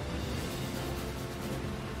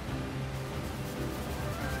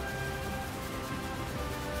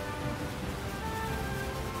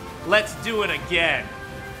 Let's do it again.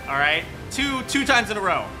 All right, two times in a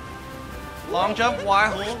row. Long jump, Y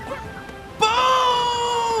hold.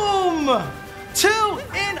 Boom! 2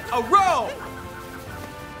 in a row.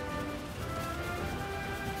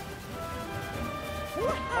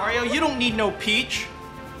 Mario, you don't need no Peach.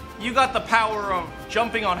 You got the power of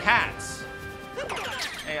jumping on hats.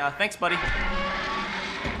 Hey, thanks, buddy.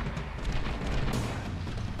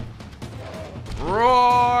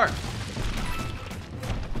 Roar!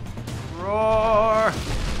 Roar!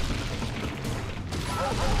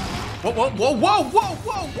 Whoa, whoa, whoa, whoa, whoa,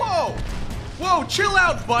 whoa, whoa! Whoa, chill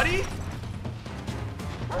out, buddy!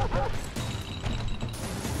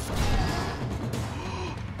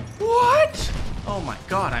 What? Oh my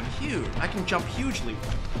god, I'm huge. I can jump hugely.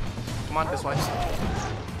 Come on, this way.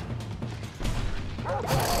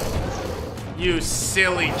 You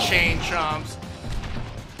silly chain chomps.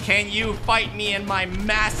 Can you fight me in my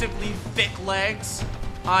massively thick legs?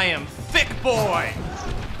 I am Thick Boy,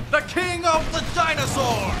 the king of the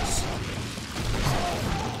dinosaurs!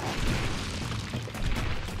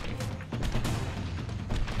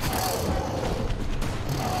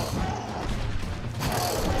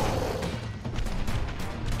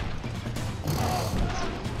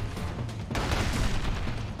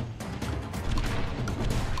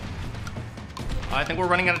 I think we're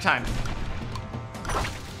running out of time.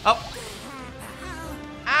 Oh.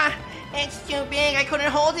 Ah, it's too big. I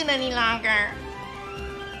couldn't hold it any longer.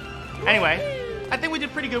 Anyway, I think we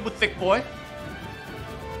did pretty good with Thick Boy.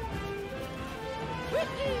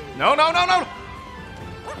 No, no, no, no!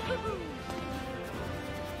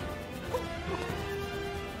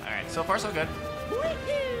 Alright, so far so good.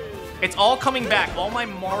 It's all coming back. All my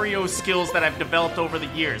Mario skills that I've developed over the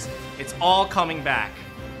years. It's all coming back.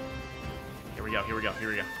 Here we go, here we go, here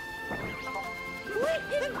we go.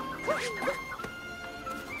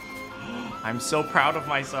 I'm so proud of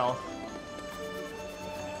myself.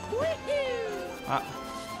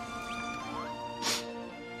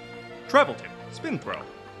 Travel tip, spin throw.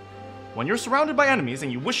 When you're surrounded by enemies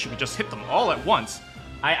and you wish you could just hit them all at once,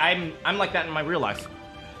 I'm like that in my real life.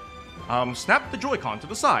 Snap the Joy-Con to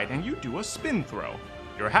the side and you do a spin throw.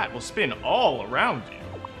 Your hat will spin all around you.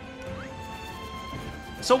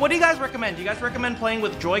 So what do you guys recommend? Do you guys recommend playing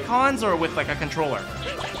with Joy-Cons or with like a controller?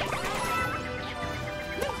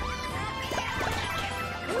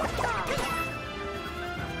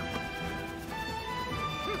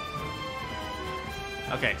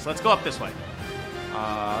 Okay, so let's go up this way.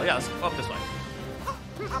 Yeah, let's go up this way.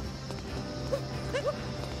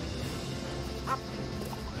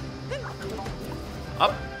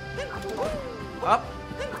 Up. Up.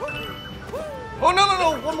 Oh, no, no,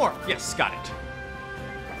 no, one more. Yes, got it.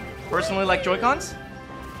 Personally like Joy-Cons?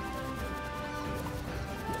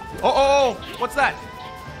 Oh, oh, oh, what's that?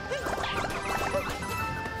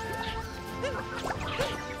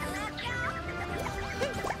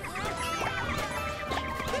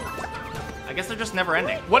 I guess they're just never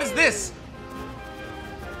ending. What is this?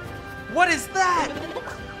 What is that?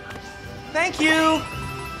 Thank you.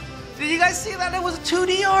 Did you guys see that? It was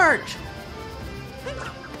 2D art.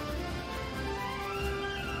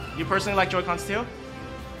 You personally like Joy-Cons too?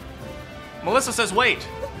 Melissa says wait.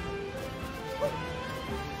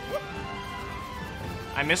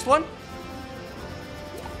 I missed one?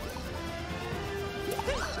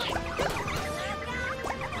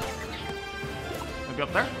 Maybe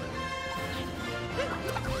up there?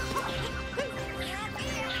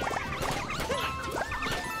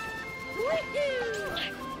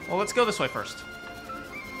 Well, let's go this way first.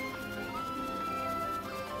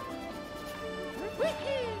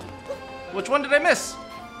 Which one did I miss?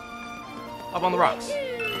 Up on the rocks.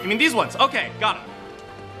 You mean these ones? Okay, got them.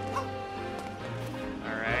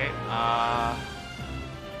 Alright,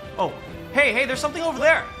 oh, hey, hey, there's something over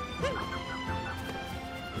there.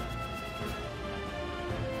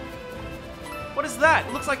 What is that?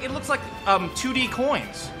 It looks like 2D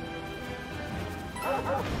coins.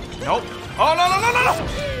 Nope. Oh, no, no, no, no, no!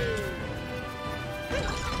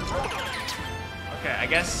 Okay, I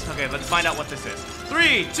guess. Okay, let's find out what this is.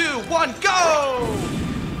 3, 2, 1, go!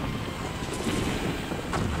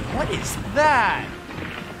 What is that?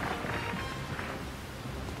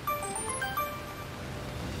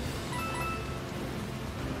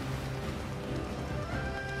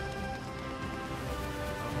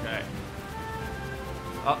 Okay.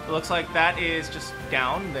 Oh, it looks like that is just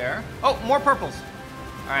down there. Oh, more purples.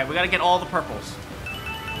 All right, we gotta get all the purples.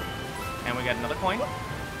 And we got another coin.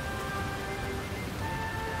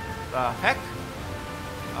 The heck?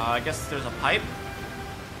 I guess there's a pipe.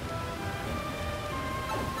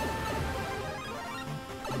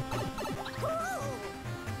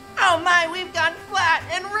 Oh my, we've gone flat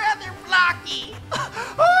and rather blocky.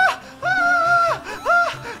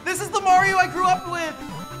 This is the Mario I grew up with.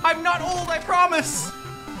 I'm not old, I promise.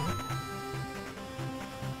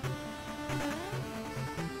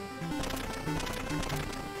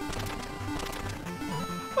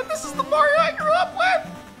 But this is the Mario I grew up with.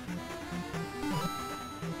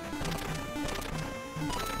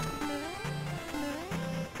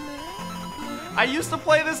 I used to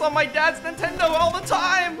play this on my dad's Nintendo all the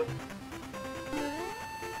time.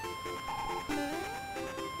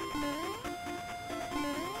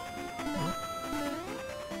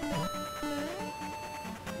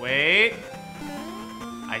 Wait.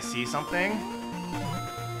 I see something.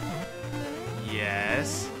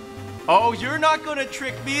 Yes. Oh, you're not gonna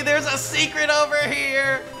trick me. There's a secret over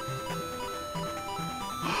here.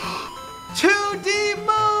 2D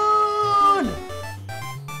moon!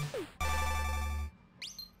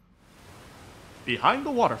 Behind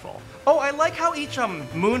the waterfall. Oh, I like how each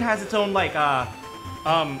moon has its own like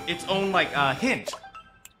hint.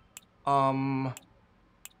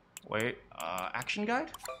 Wait, action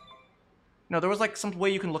guide? No, there was like some way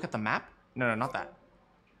you can look at the map. No, not that.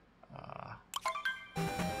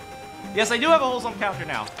 Yes, I do have a wholesome counter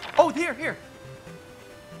now. Oh, here.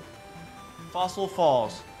 Fossil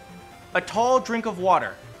Falls. A tall drink of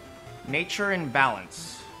water. Nature in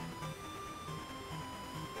balance.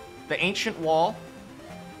 The ancient wall.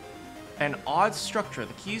 An odd structure.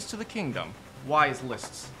 The keys to the kingdom. Wise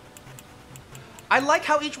lists. I like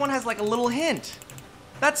how each one has like a little hint.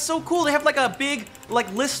 That's so cool. They have like a big like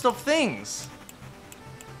list of things.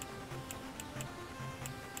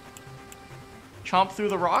 Chomp through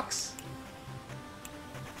the rocks.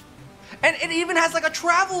 And it even has like a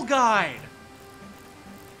travel guide.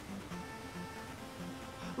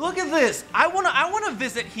 Look at this. I wanna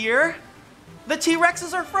visit here. The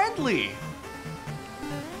T-Rexes are friendly.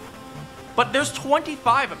 But there's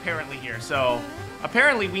 25 apparently here, so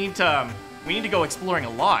apparently we need to go exploring a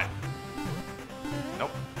lot.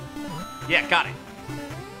 Nope. Yeah, got it.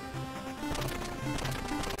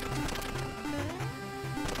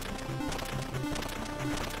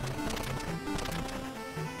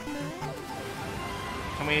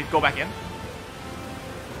 Can we go back in?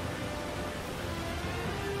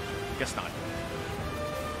 Guess not.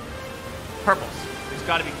 Purples. There's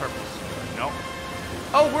gotta be purples. No.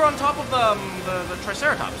 Oh, we're on top of the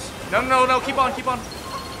Triceratops. No, keep on.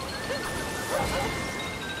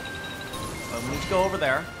 We need to go over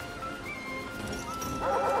there.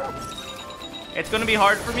 It's gonna be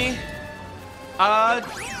hard for me.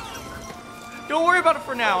 Don't worry about it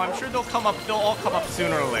for now. I'm sure they'll all come up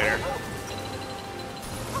sooner or later.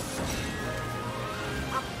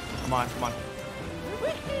 Come on.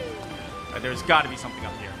 There's gotta be something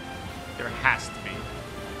up here. There has to be.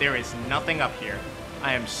 There is nothing up here.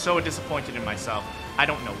 I am so disappointed in myself. I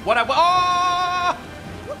don't know what oh!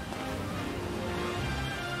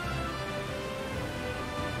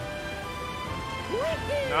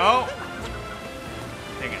 No.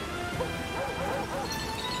 Dang it.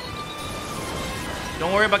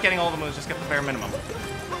 Don't worry about getting all the moves, just get the bare minimum.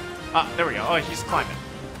 There we go. Oh, he's climbing.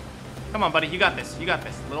 Come on, buddy, you got this.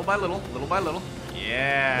 Little by little.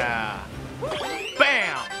 Yeah.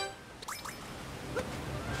 Bam!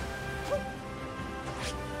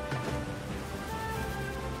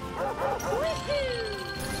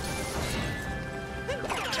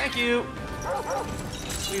 Thank you.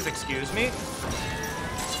 Please excuse me.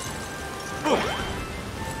 Boom.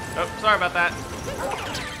 Oh, sorry about that.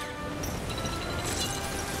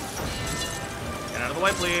 Get out of the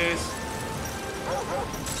way, please.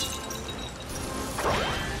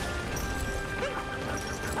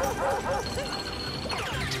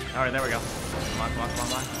 Alright, there we go. Come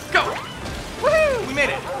on. Go! Woohoo! We made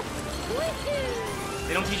it!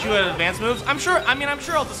 They don't teach you advanced moves? I'm sure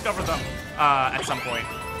I'll discover them at some point.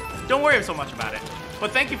 Don't worry so much about it.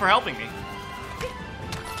 But thank you for helping me.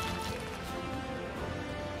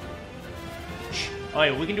 Oh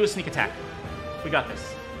yeah, we can do a sneak attack. We got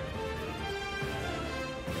this.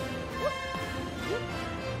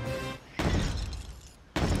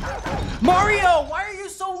 Mario, why are you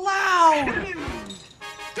so loud?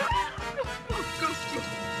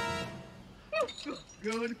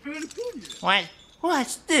 What?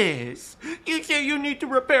 What's this? You say you need to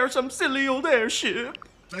repair some silly old airship.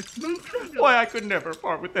 Why, I could never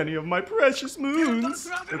part with any of my precious moons.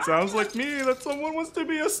 It sounds like me that someone wants to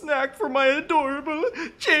be a snack for my adorable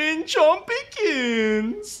chain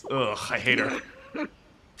chompykins. Ugh, I hate her.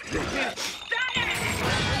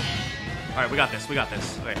 Alright, we got this.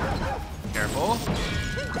 Okay. Careful.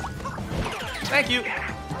 Thank you.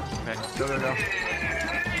 Okay, go.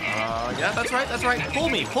 Yeah, that's right. Pull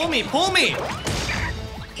me.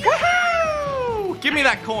 Woohoo! Give me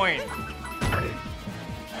that coin.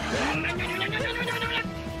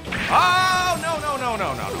 Oh, no.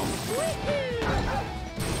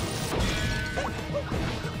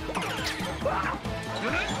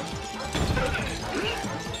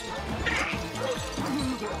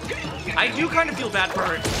 I do kind of feel bad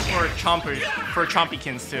for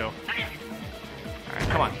chompykins too. Alright,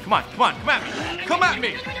 come come on, come on, come on, come at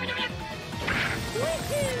me! Come at me!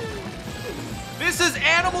 This is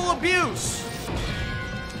animal abuse!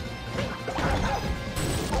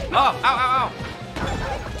 Oh, ow, ow, ow!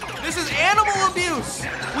 This is animal abuse!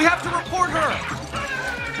 We have to report her!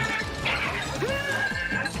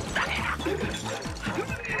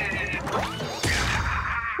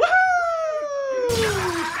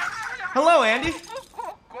 Woohoo! Hello, Andy.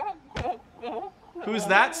 Who's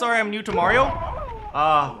that? Sorry, I'm new to Mario.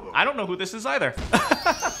 I don't know who this is either.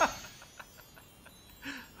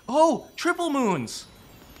 Oh, triple moons.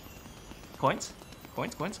 Coins?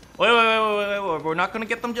 Coins, coins. Wait, wait, wait, wait, wait, wait. We're not gonna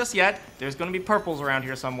get them just yet. There's gonna be purples around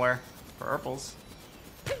here somewhere. Purples.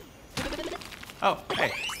 Oh,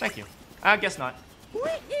 hey, thank you. I guess not.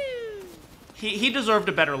 He deserved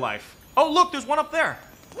a better life. Oh, look, there's one up there.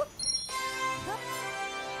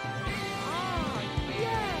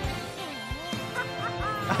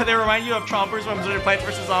 They remind you of chompers from Plants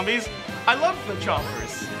vs. Zombies. I love the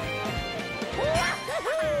chompers.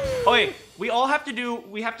 Oh wait, we have to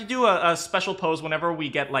do a special pose whenever we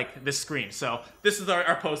get like this screen. So this is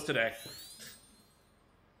our pose today.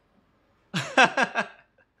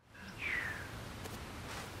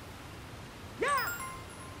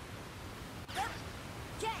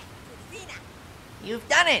 You've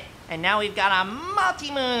done it! And now we've got a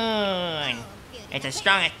multi-moon! It's as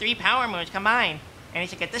strong as 3 power moons combined. And it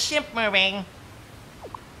should get the simp moving.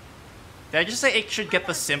 Did I just say it should get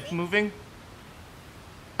the simp moving?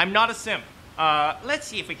 I'm not a simp. Let's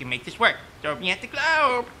see if we can make this work. Throw me at the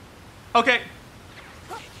globe! Okay.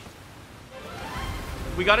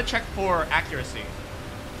 We gotta check for accuracy.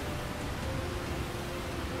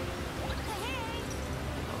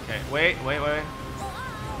 Okay, wait.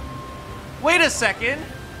 Wait a second!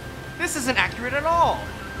 This isn't accurate at all!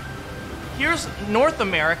 Here's North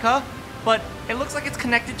America, but it looks like it's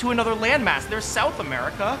connected to another landmass. There's South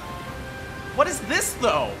America. What is this,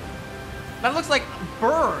 though? That looks like a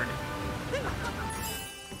bird.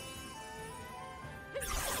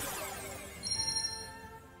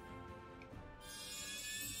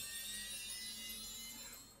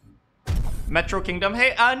 Metro Kingdom.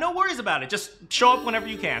 Hey, no worries about it. Just show up whenever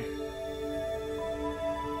you can.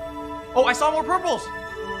 Oh, I saw more purples!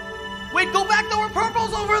 Wait, go back! There were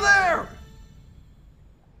purples over there!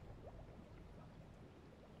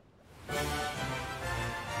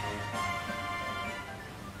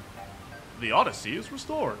 The Odyssey is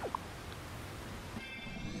restored.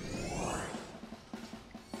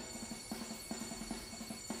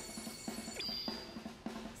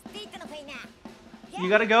 You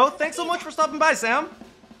gotta go? Thanks so much for stopping by, Sam.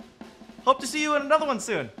 Hope to see you in another one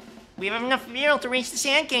soon. We have enough fuel to reach the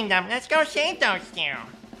Sand Kingdom. Let's go save those two.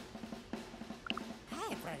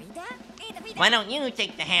 Why don't you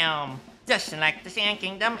take the helm? Just select the Sand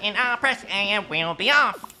Kingdom and I'll press A and we'll be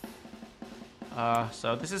off.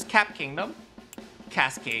 So this is Cap Kingdom.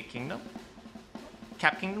 Cascade Kingdom.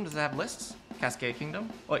 Cap Kingdom, does it have lists? Cascade Kingdom?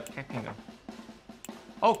 Wait, Cap Kingdom.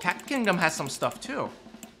 Oh, Cap Kingdom has some stuff too.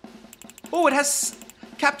 Oh, it has...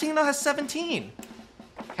 Cap Kingdom has 17.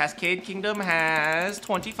 Cascade Kingdom has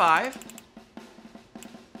 25.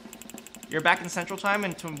 You're back in Central Time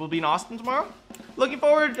and we'll be in Austin tomorrow? Looking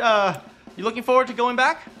forward, you looking forward to going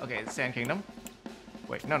back? Okay, Sand Kingdom.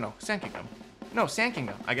 Wait, no, Sand Kingdom. No, Sand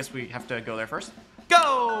Kingdom. I guess we have to go there first.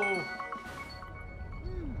 Go!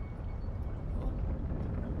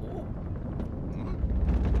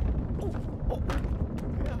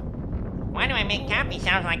 Why do I make Cappy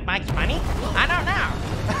sound like Bugs Bunny? I don't know.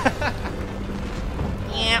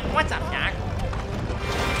 Yeah, what's up, Doc?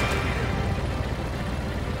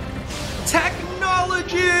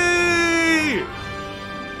 Technology!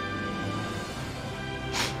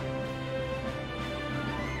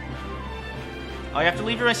 Oh, you have to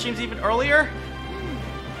leave your streams even earlier?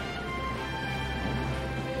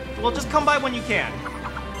 Well, just come by when you can.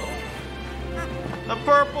 The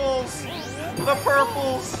purples! The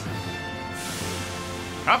purples!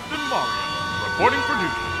 Captain Mario, reporting for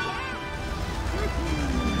duty.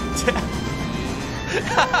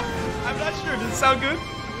 I'm not sure. Does it sound good?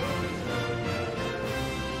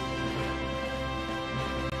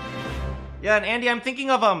 Yeah, and Andy, I'm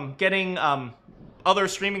thinking of getting other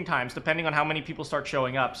streaming times depending on how many people start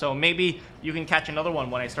showing up. So maybe you can catch another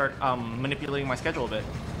one when I start manipulating my schedule a bit.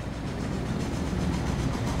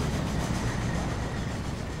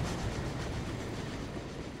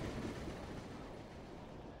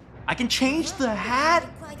 I can change the hat?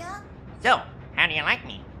 So, how do you like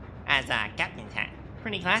me? As a captain's hat.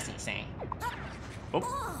 Pretty classy, say.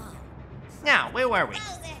 Oh. Now, where were we?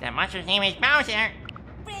 That monster's name is Bowser.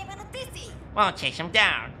 We'll chase him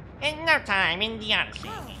down. In no time in the Odyssey.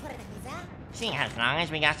 Seeing as long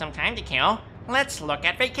as we got some time to kill, let's look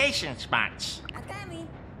at vacation spots.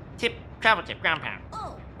 Travel tip, ground pound.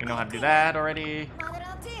 You know how to do that already.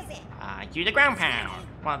 Do the ground pound.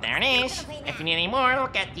 Well, there it is. If you need any more,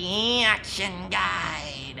 look at the action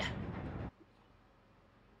guide.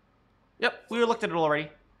 Yep, we looked at it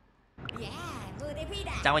already.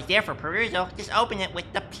 It's always there for perusal. Just open it with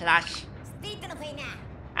the plus.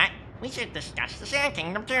 We should discuss the Sand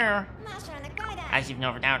Kingdom too. As you've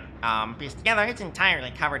no doubt pieced together, it's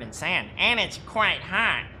entirely covered in sand, and it's quite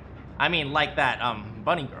hot. I mean, like that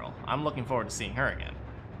bunny girl. I'm looking forward to seeing her again.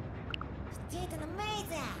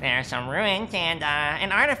 There are some ruins and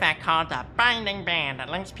an artifact called the Binding Band that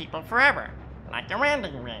links people forever, like the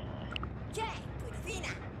Rending Ring.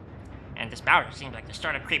 And this Bowser seems like the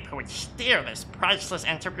sort of creep who would steer this priceless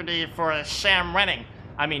antiquity for a sham wedding.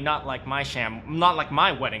 I mean, not like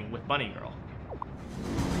my wedding with Bunny Girl.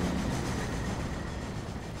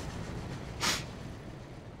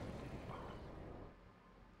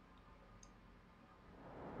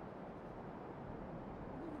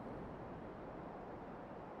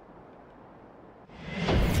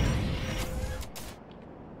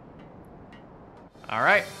 All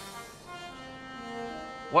right.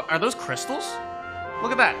 What are those crystals?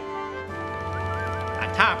 Look at that.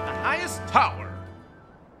 Atop the highest tower.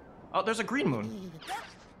 Oh, there's a green moon.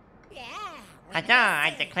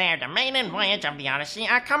 I declare the maiden voyage of the Odyssey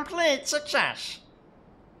a complete success.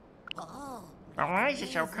 But why is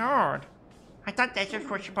it so cold? I thought deserts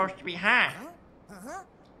were supposed to be hot.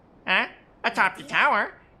 Huh? Atop the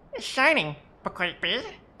tower? It's shining, but could it be?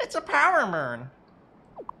 It's a power moon.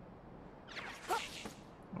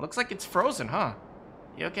 Looks like it's frozen, huh?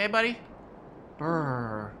 You okay, buddy?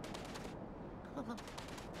 Brrr.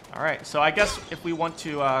 All right, so I guess if we want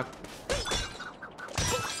to,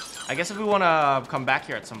 come back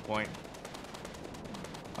here at some point.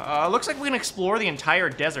 Looks like we can explore the entire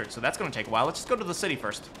desert, so that's gonna take a while. Let's just go to the city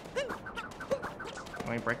first. Let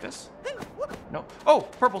me break this. No. Oh,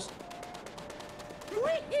 purples.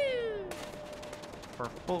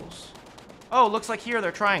 Purples. Oh, looks like here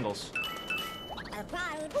they're triangles.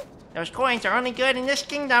 Those coins are only good in this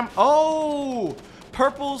kingdom. Oh,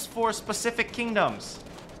 purples for specific kingdoms.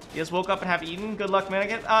 You just woke up and have eaten. Good luck,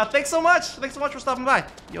 Manakyn. Thanks so much. Thanks so much for stopping by.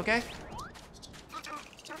 You okay?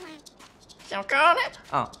 So cold?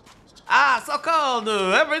 Oh. Ah, so cold.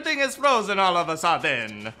 Everything is frozen all of a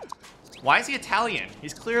sudden. Why is he Italian?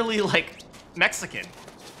 He's clearly, like, Mexican.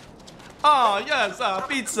 Oh, yes,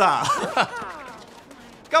 pizza.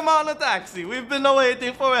 Come on, a taxi. We've been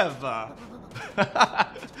waiting forever.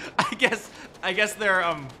 I guess they're,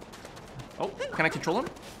 oh, can I control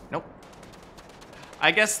them? Nope. I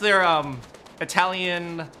guess they're,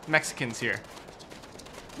 Italian Mexicans here.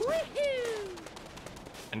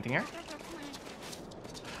 Anything here?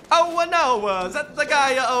 Oh, no, that's the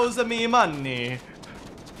guy who owes me money.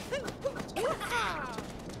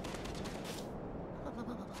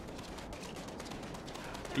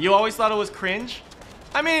 You always thought it was cringe?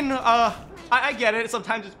 I mean, I get it.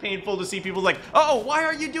 Sometimes it's painful to see people like, oh, why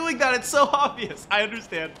are you doing that? It's so obvious. I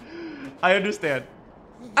understand. I understand.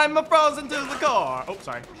 I'm frozen to the core. Oh,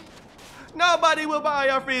 sorry. Nobody will buy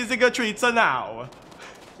our freezing treats now.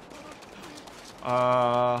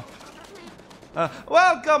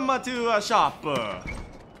 Welcome to a shop.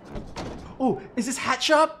 Oh, is this hat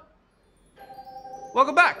shop?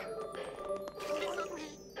 Welcome back.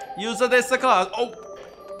 Use this class. Oh.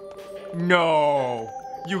 No.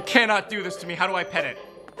 You cannot do this to me. How do I pet it?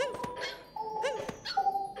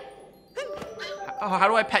 Oh, how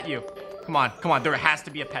do I pet you? Come on, come on. There has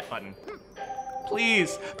to be a pet button.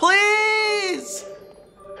 Please, please!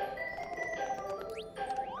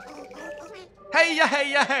 Hey-ya,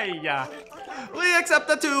 hey-ya, hey-ya. We accept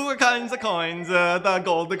the two kinds of coins, the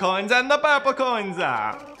gold coins and the purple coins.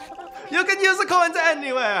 You can use the coins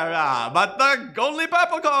anywhere, but the only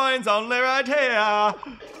purple coins only right here.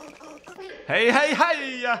 Hey, hey,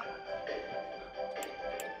 hey!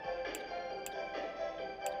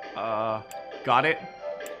 Got it.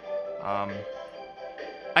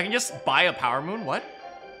 I can just buy a power moon? What?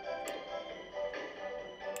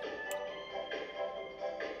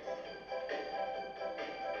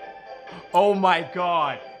 Oh my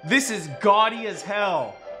god. This is gaudy as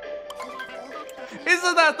hell.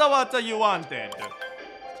 Isn't that what you wanted?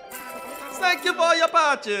 Thank you for your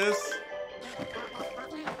purchase.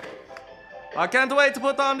 I can't wait to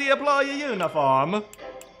put on the employee uniform.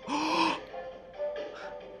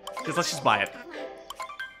 Let's just buy it.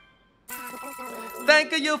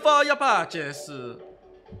 Thank you for your purchase.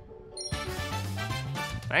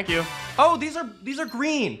 Thank you. Oh, these are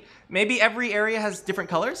green. Maybe every area has different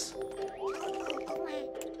colors?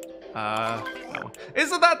 that one.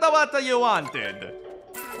 Isn't that what you wanted?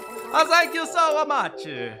 Thank you so much.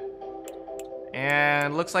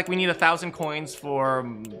 And looks like we need 1,000 coins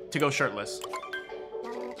to go shirtless.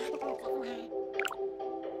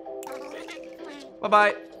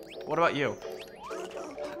 Bye-bye. What about you?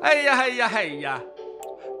 Hey.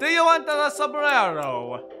 Do you want the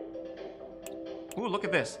sombrero? Ooh, look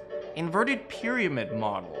at this. Inverted pyramid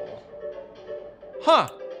model. Huh.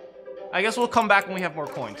 I guess we'll come back when we have more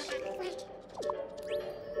coins.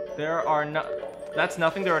 There are that's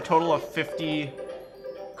nothing. There are a total of 50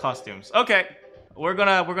 costumes. Okay. We're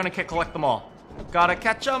gonna collect them all. Gotta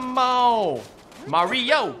catch 'em all.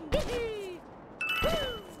 Mario.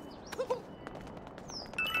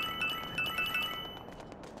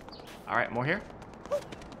 All right, more here.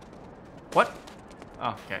 What?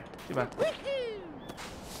 Oh, okay. Too bad.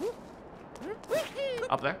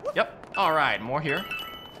 Up there. Yep. All right, more here.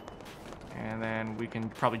 And then we can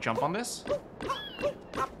probably jump on this.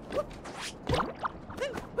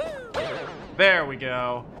 There we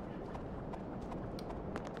go.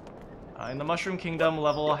 In the Mushroom Kingdom,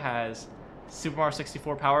 level has Super Mario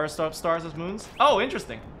 64 power stars as moons. Oh,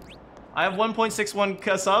 interesting. I have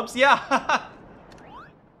 1.61 subs. Yeah.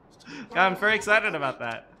 I'm very excited about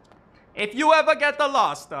that. If you ever get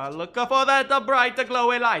lost, look for that bright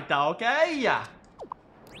glowy light, okay? Yeah.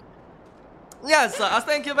 Yes,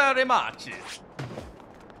 thank you very much.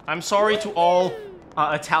 I'm sorry to all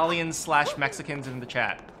Italians/Mexicans in the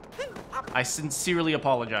chat. I sincerely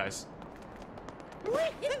apologize.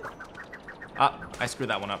 I screwed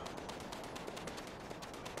that one up.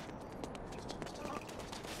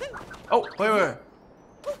 Oh, wait.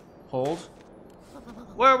 Hold.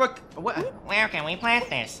 Where can we plant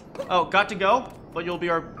this? Oh, got to go, but you'll be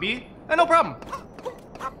our B? No problem.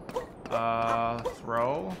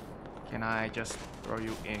 Throw. Can I just throw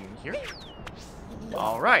you in here?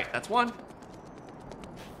 All right, that's one.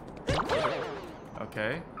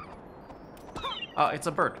 Okay. It's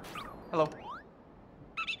a bird. Hello.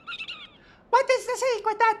 What is the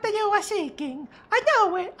secret that you are seeking? I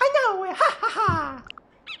know it, ha ha ha!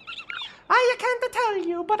 I can't tell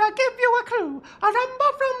you, but I'll give you a clue. A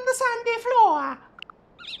rumble from the sandy floor.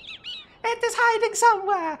 It is hiding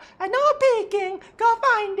somewhere, and no peeking. Go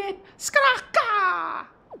find it. Skraka!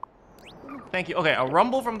 Thank you. Okay, a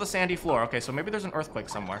rumble from the sandy floor. Okay, so maybe there's an earthquake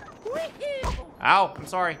somewhere. Ow, I'm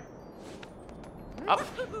sorry. Up.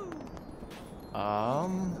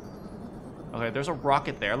 Okay, there's a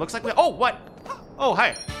rocket there. Looks like oh, what? Oh,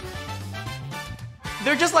 hi.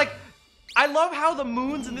 They're just like, I love how the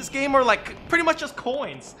moons in this game are like pretty much just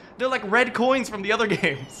coins. They're like red coins from the other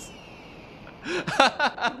games.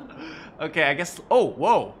 Okay, I guess, oh,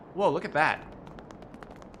 whoa, look at that.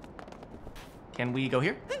 Can we go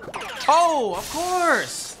here? Oh, of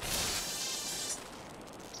course.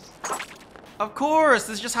 Of course,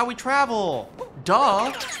 this is just how we travel.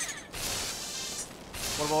 Duh.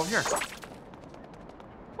 What about over here?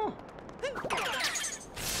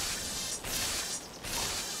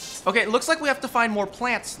 Okay, it looks like we have to find more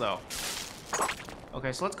plants, though.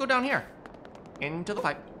 Okay, so let's go down here. Into the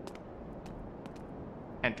pipe.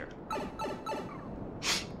 Enter.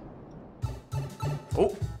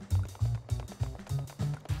 Oh.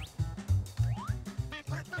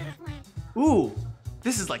 Ooh,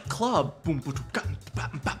 this is like club.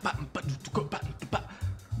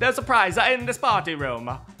 There's a prize in this party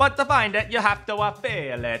room, but to find it, you have to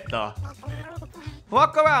feel it.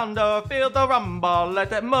 Walk around, feel the rumble,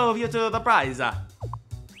 let it move you to the prize.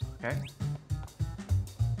 Okay.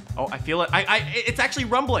 Oh, I feel it. It's actually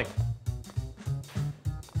rumbling.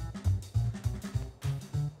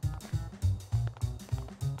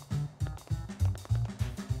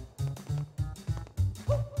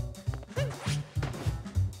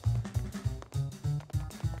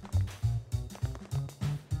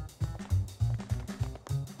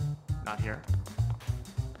 Not here.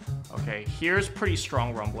 Okay, here's pretty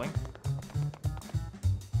strong rumbling.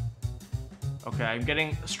 Okay, I'm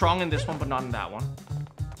getting strong in this one, but not in that one.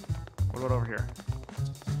 What about over here?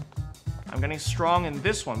 I'm getting strong in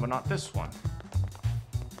this one, but not this one.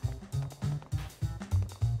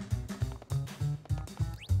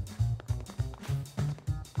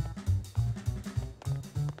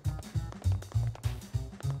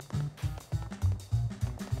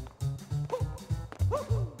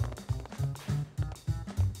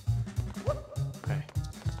 Okay.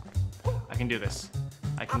 I can do this.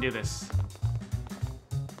 I can do this.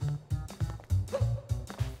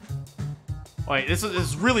 Wait, this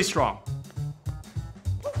is really strong.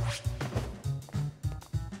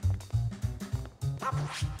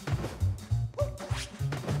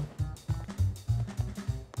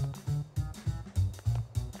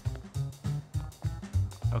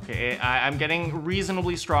 Okay, I'm getting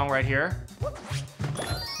reasonably strong right here.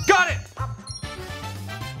 Got it!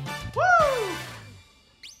 Woo!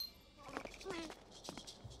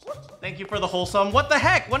 Thank you for the wholesome. What the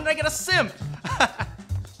heck? When did I get a simp?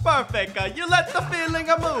 Perfect. You let the feeling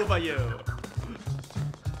move you.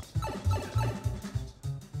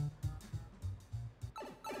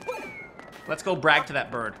 Let's go brag to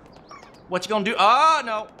that bird. What you gonna do? Oh,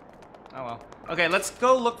 no. Oh, well. Okay, let's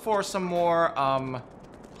go look for some more,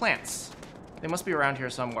 plants. They must be around here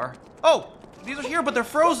somewhere. Oh, these are here, but they're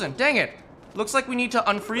frozen. Dang it. Looks like we need to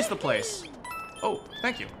unfreeze the place. Oh,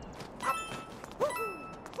 thank you.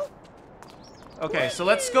 Okay, so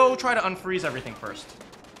let's go try to unfreeze everything first.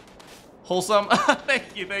 Wholesome.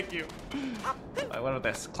 Thank you, thank you. What about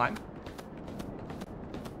this? Climb?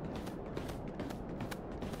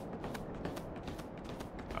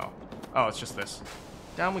 Oh, it's just this.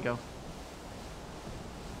 Down we go.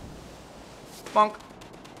 Bonk.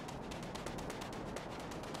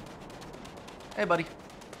 Hey, buddy.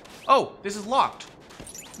 Oh, this is locked.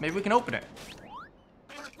 Maybe we can open it.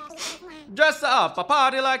 Dress up, a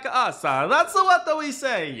party like us. That's what we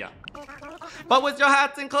say. But with your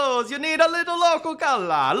hats and clothes, you need a little local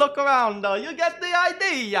color. Look around, you get the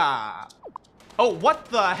idea. Oh, what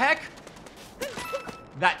the heck?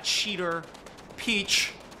 That cheater,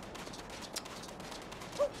 Peach.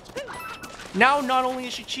 Now, not only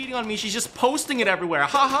is she cheating on me, she's just posting it everywhere.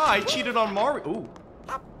 Haha, I cheated on Mario. Ooh.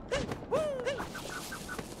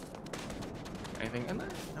 Anything in there?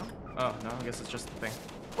 No? Oh, no, I guess it's just the thing.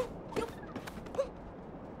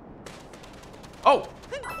 Oh!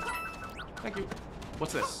 Thank you.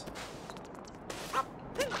 What's this?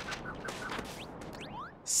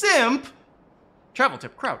 Simp? Travel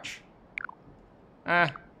tip, crouch. Yeah.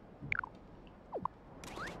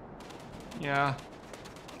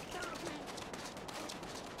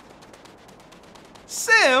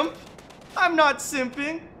 Simp? I'm not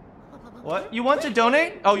simping. What? You want to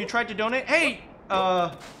donate? Oh, you tried to donate? Hey,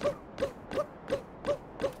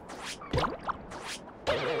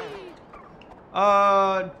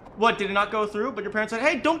 what, did it not go through? But your parents said,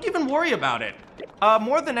 hey, don't even worry about it.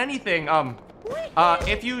 More than anything,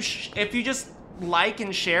 if you just like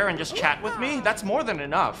and share and just chat with me, that's more than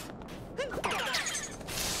enough.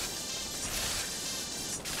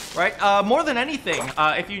 Right? More than anything,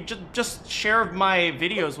 if you just share my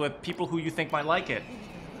videos with people who you think might like it.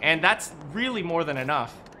 And that's really more than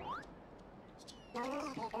enough.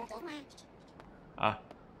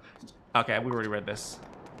 Okay, we already read this.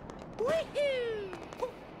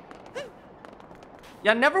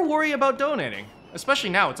 Yeah, never worry about donating. Especially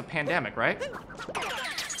now, it's a pandemic, right?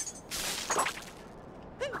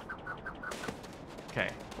 Okay,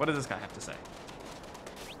 what does this guy have to say?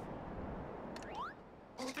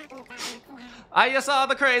 I saw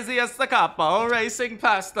the craziest couple racing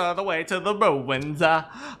past the way to the ruins.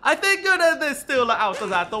 I figured they're still out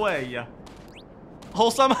that way.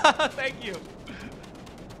 Wholesome? Thank you.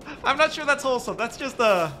 I'm not sure that's wholesome. That's just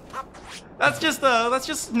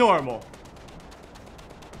normal.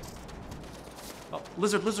 Oh,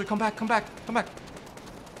 lizard, come back.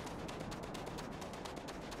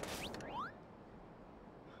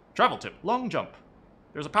 Travel tip, long jump.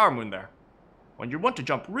 There's a power moon there. When you want to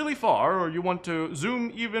jump really far, or you want to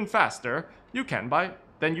zoom even faster, you can by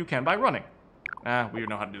running. We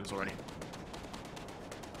know how to do this already.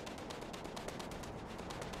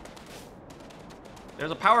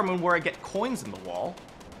 There's a power moon where I get coins in the wall.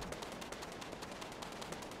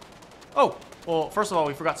 Oh, well, first of all,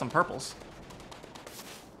 we forgot some purples.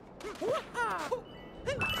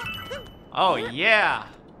 Oh, yeah.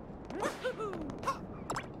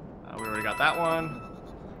 We already got that one.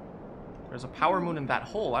 There's a power moon in that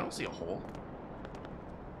hole. I don't see a hole.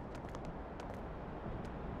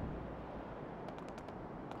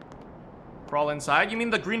 Crawl inside? You mean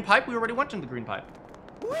the green pipe? We already went in the green pipe.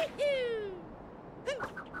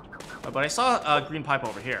 Oh, but I saw a green pipe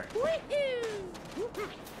over here.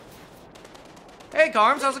 Hey,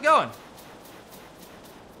 Carms, how's it going?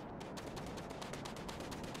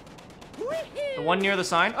 The one near the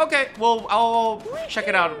sign? Okay, well, I'll check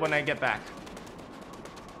it out when I get back.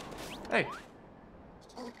 Hey.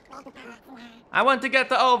 I want to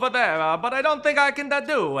get over there, but I don't think I can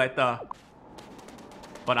do it. But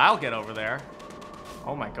I'll get over there.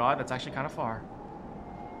 Oh my god, that's actually kind of far.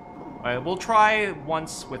 Alright, we'll try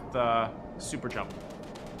once with the super jump.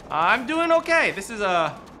 I'm doing okay. This is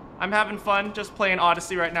I'm having fun just playing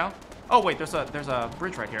Odyssey right now. Oh wait, there's a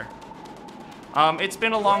bridge right here. It's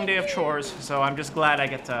been a long day of chores, so I'm just glad I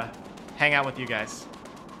get to hang out with you guys.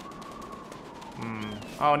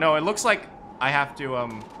 Oh no, it looks like I have to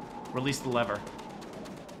release the lever.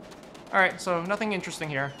 Alright, so nothing interesting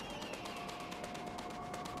here.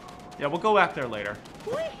 Yeah, we'll go back there later.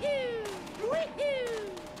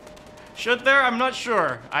 Should there? I'm not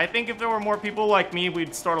sure. I think if there were more people like me,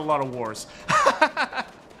 we'd start a lot of wars.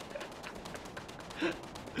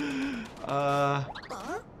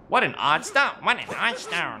 What an odd stone. What an odd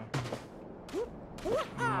stone.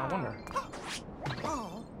 I wonder.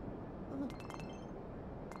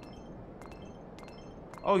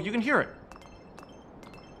 Oh, you can hear it.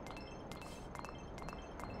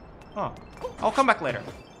 Huh. I'll come back later.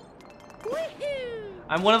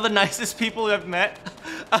 I'm one of the nicest people I've met.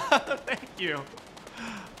 Thank you.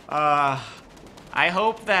 I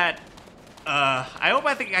hope that,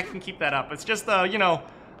 I think I can keep that up. It's just, you know,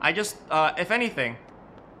 I just, if anything.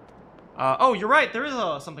 Oh, you're right. There is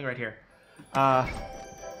something right here. Oh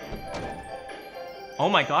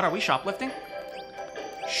my god, are we shoplifting?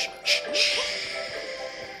 Shh, shh, shh.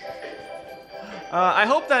 I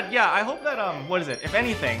hope that, what is it? If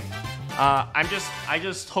anything, I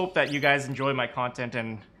just hope that you guys enjoy my content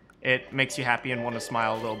and it makes you happy and want to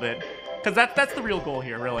smile a little bit. Because that's the real goal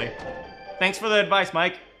here, really. Thanks for the advice,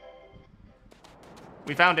 Mike.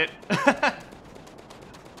 We found it.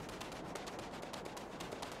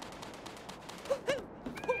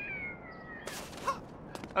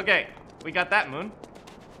 Okay, we got that moon.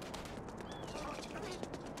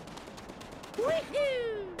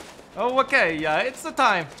 Oh, okay, yeah, it's the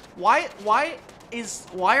time. Why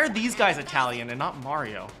are these guys Italian and not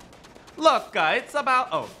Mario? Look, it's about,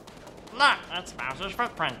 oh. Look, that's Bowser's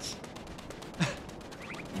footprints.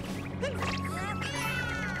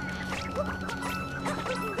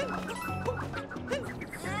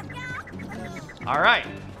 All right,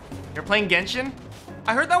 you're playing Genshin?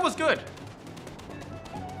 I heard that was good.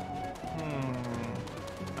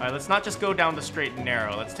 All right, let's not just go down the straight and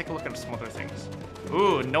narrow. Let's take a look at some other things.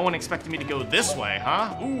 Ooh, no one expected me to go this way,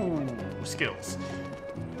 huh? Ooh, skills.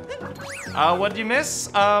 What did you miss?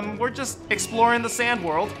 We're just exploring the sand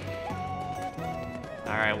world.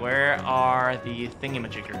 All right, where are the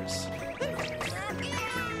thingamajiggers?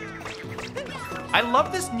 I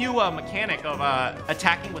love this new mechanic of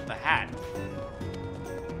attacking with the hat.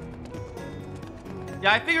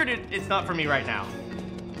 Yeah, I figured it's not for me right now.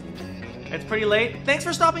 It's pretty late. Thanks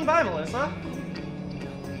for stopping by, Melissa.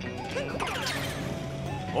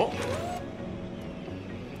 Oh.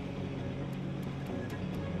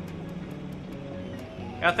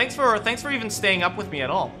 Yeah, thanks for even staying up with me at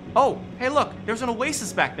all. Oh, hey look, there's an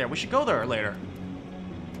oasis back there. We should go there later.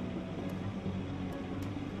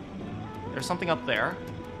 There's something up there.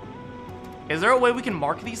 Is there a way we can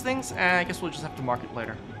mark these things? I guess we'll just have to mark it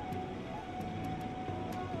later.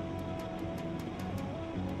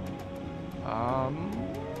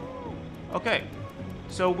 Okay.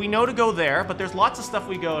 So we know to go there, but there's lots of stuff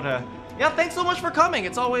we go to. Yeah, thanks so much for coming.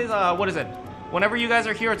 It's always, what is it? Whenever you guys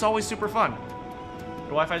are here, it's always super fun.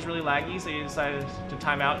 Your Wi-Fi's really laggy, so you decided to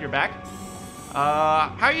time out. You're back.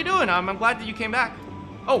 How are you doing? I'm glad that you came back.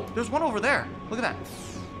 Oh, there's one over there. Look at that.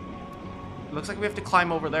 It looks like we have to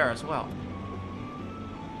climb over there as well.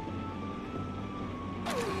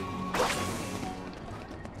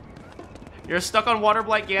 You're stuck on water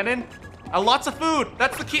blight, Ganon? Lots of food.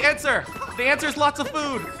 That's the key answer. The answer is lots of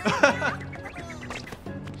food.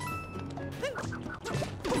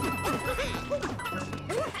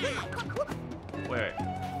 Wait.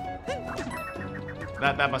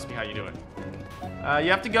 That must be how you do it.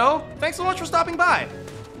 You have to go? Thanks so much for stopping by.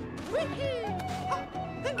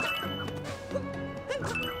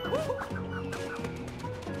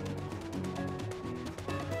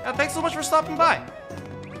 Yeah, thanks so much for stopping by.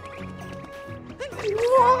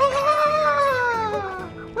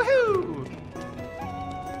 Woohoo!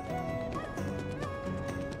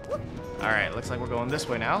 Alright, looks like we're going this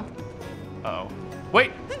way now. Uh-oh.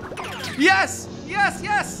 Wait! Yes! Yes,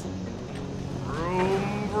 yes!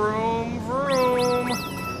 Vroom, vroom, vroom.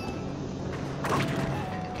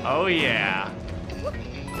 Oh, yeah.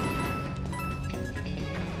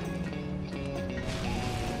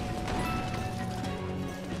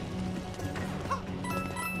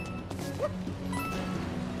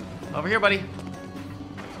 Over here, buddy.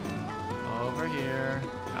 Over here.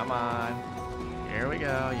 Come on. Here we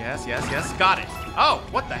go. Yes, yes, yes. Got it. Oh,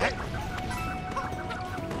 what the heck?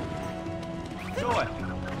 Go away.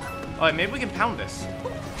 Oh, wait, maybe we can pound this.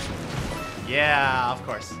 Yeah, of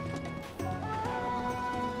course.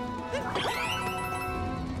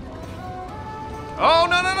 Oh,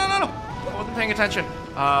 no, no, no, no, no. I wasn't paying attention.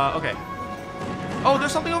 Okay. Oh,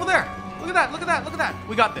 there's something over there. Look at that, look at that, look at that.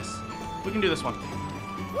 We got this. We can do this one.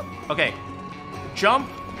 Okay. Jump,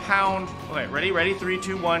 pound. Okay, ready, ready? 3,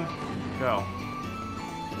 2, 1, go.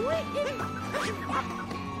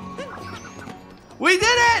 We did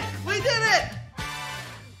it! We did it!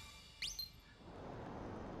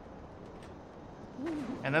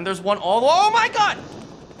 And then there's one all. Oh my god!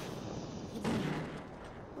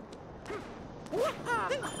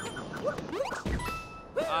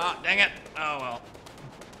 Ah, dang it. Oh well.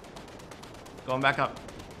 Going back up.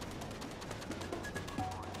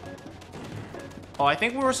 Oh, I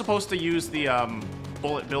think we were supposed to use the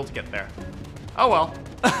bullet bill to get there. Oh well.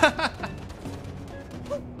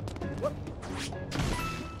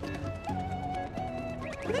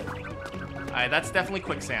 Alright, that's definitely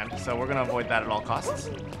quicksand, so we're gonna avoid that at all costs.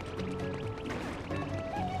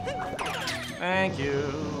 Thank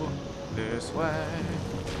you. This way.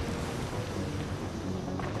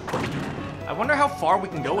 I wonder how far we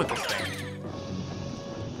can go with this thing.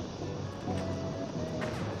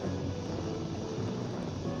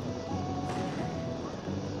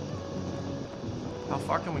 How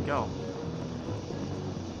far can we go?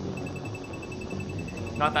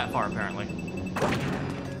 Not that far, apparently.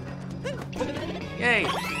 Yay!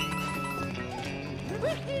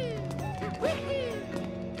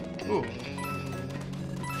 Ooh.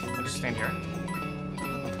 I'll just stand here.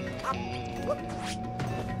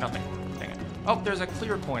 Nothing. Dang it. Oh, there's a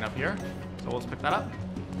clear coin up here. So we'll just pick that up.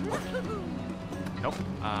 Nope.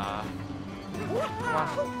 Come on.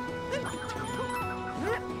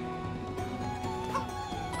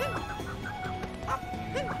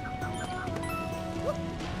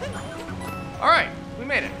 Alright, we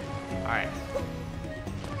made it. Alright.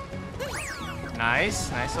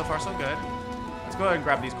 Nice, nice, so far so good. Let's go ahead and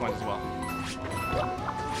grab these coins as well.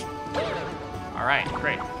 Alright,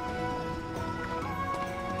 great.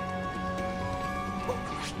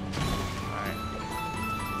 Alright.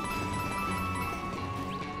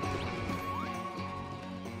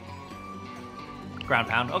 Ground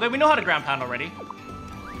pound. Okay, we know how to ground pound already.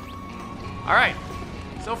 Alright.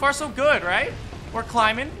 So far so good, right? We're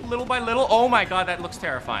climbing little by little. Oh my god, that looks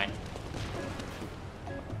terrifying.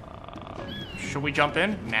 Should we jump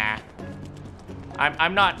in? Nah.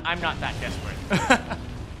 I'm not that desperate.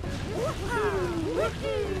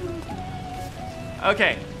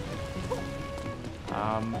 Okay.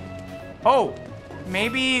 Oh,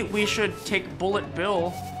 maybe we should take Bullet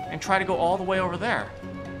Bill and try to go all the way over there.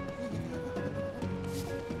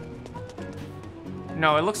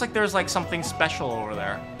 No, it looks like there's like something special over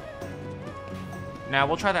there. Now,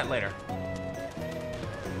 we'll try that later.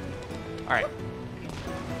 Alright.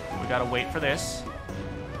 We gotta wait for this.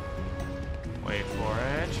 Wait for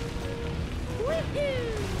it.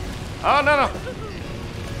 Oh, no, no!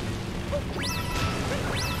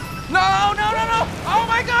 No, no, no, no! Oh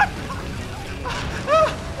my god!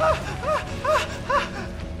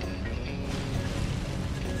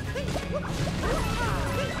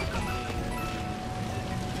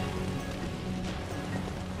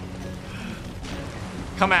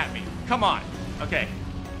 Come at me. Come on. Okay.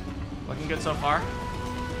 Looking good so far.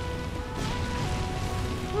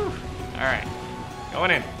 All right.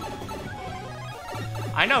 Going in.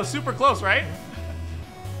 I know, super close, right?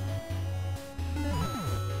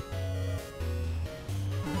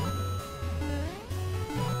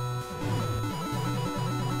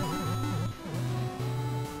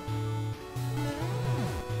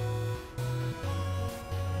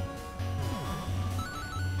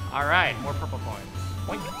 All right, more purple coins.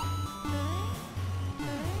 Boink.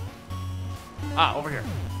 Ah, over here.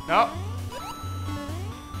 No.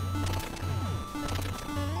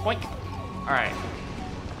 Boink. All right.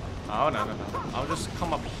 Oh, no, no, no. I'll just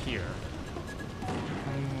come up here.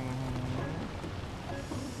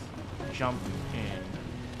 Jump in.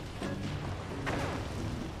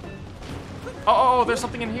 Oh, there's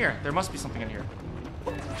something in here. There must be something in here.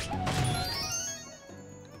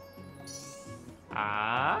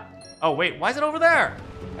 Ah. Oh, wait, why is it over there?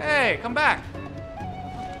 Hey, come back.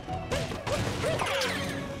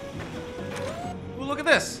 Ooh, look at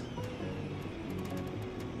this.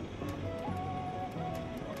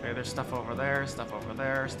 Okay, there's stuff over there, stuff over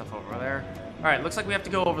there, stuff over there. All right, looks like we have to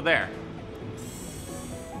go over there.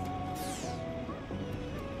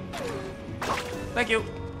 Thank you.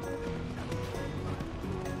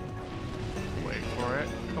 Wait for it.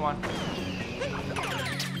 Come on.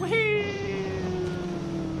 Whee!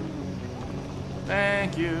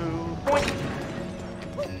 Thank you. Boink.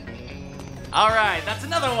 All right, that's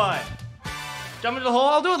another one. Jump into the hole.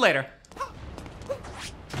 I'll do it later.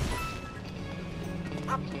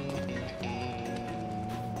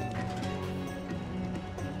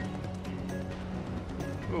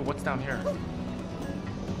 Ooh, what's down here?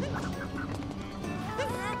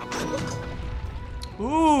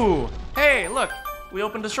 Ooh, hey, look, we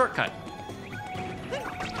opened a shortcut.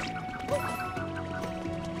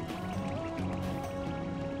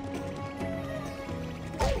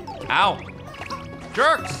 Ow.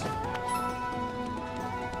 Jerks!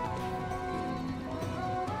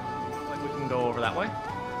 Like we can go over that way.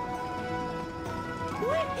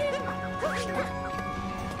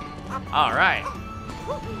 All right.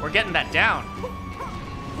 We're getting that down.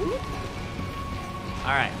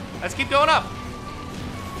 All right. Let's keep going up.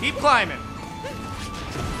 Keep climbing.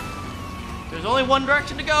 There's only one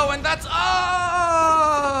direction to go, and that's up!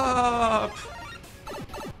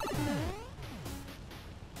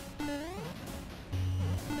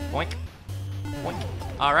 Boink. Boink.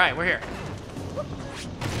 All right, we're here.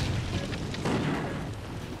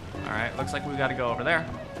 All right, looks like we gotta go over there.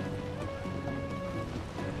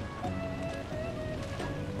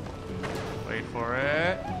 Wait for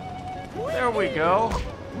it. There we go.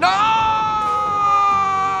 No!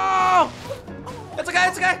 It's okay,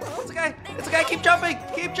 it's okay, it's okay, it's okay. Keep jumping,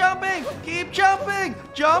 keep jumping, keep jumping.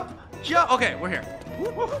 Jump, jump. Okay, we're here.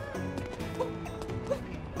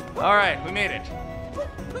 All right, we made it.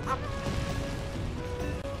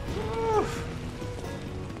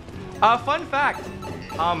 Fun fact.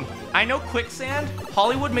 I know quicksand.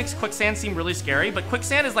 Hollywood makes quicksand seem really scary, but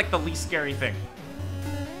quicksand is like the least scary thing.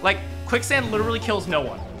 Like, quicksand literally kills no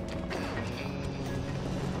one.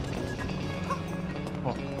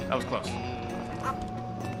 Oh, that was close.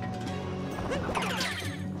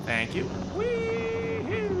 Thank you.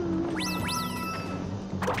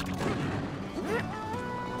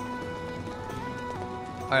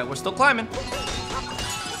 All right, we're still climbing.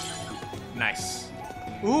 Nice.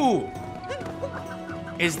 Ooh.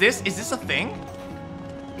 Is this a thing?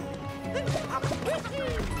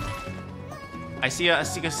 I see a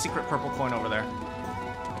secret purple coin over there.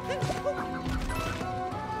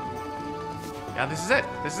 Yeah, this is it.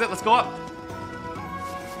 This is it. Let's go up.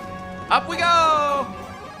 Up we go!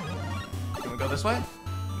 Can we go this way?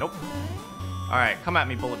 Nope. All right, come at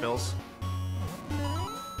me, bullet bills.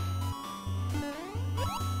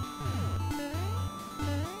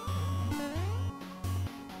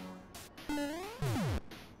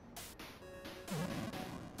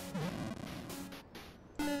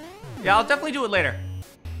 Yeah, I'll definitely do it later.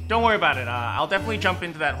 Don't worry about it. I'll definitely jump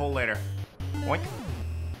into that hole later. Boink.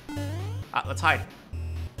 Let's hide.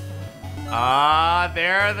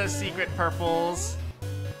 There are the secret purples.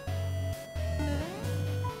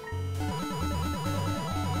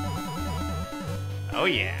 Oh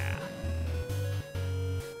yeah.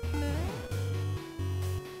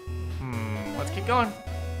 Let's keep going.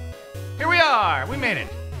 Here we are. We made it.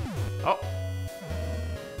 Oh.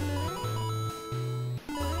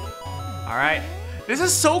 All right. This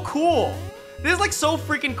is so cool. This is like so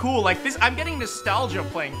freaking cool. Like this, I'm getting nostalgia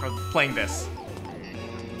playing this.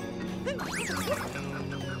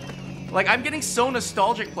 Like I'm getting so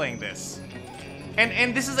nostalgic playing this.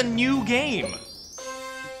 And this is a new game.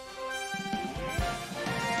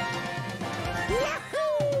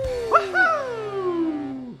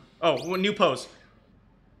 Woohoo! Oh, new pose.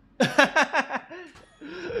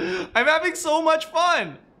 I'm having so much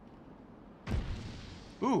fun.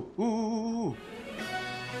 Ooh, ooh, ooh, ooh.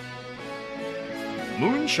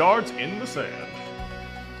 Moon shards in the sand.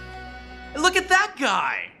 Look at that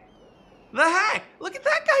guy. The heck? Look at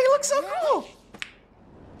that guy. He looks so cool.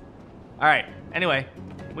 All right. Anyway,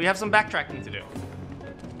 we have some backtracking to do.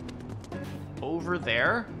 Over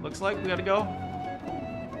there, looks like we gotta go.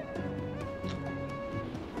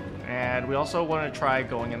 And we also want to try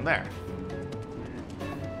going in there.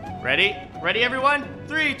 Ready? Ready, everyone?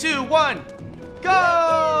 3, 2, 1. Go!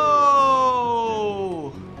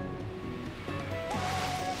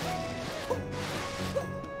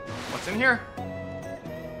 What's in here?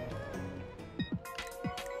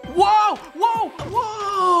 Whoa! Whoa!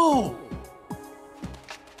 Whoa!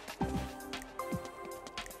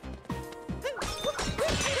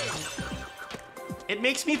 It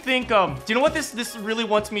makes me think, do you know what this really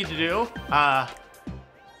wants me to do? Hold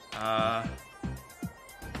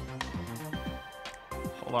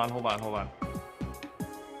on.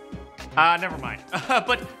 Never mind.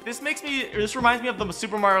 But this reminds me of the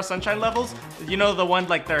Super Mario Sunshine levels. You know, the one,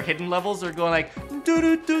 like, they're hidden levels. They're going like,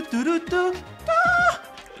 do-do-do-do-do-do.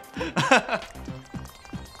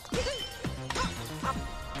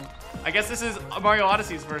 I guess this is Mario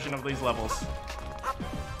Odyssey's version of these levels.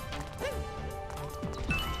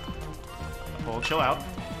 Well, chill out.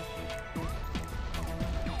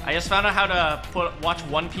 I just found out how to watch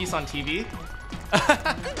One Piece on TV.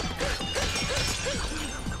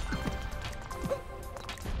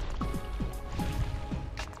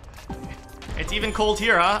 It's even cold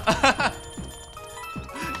here, huh?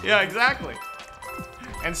 Yeah, exactly.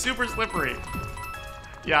 And super slippery.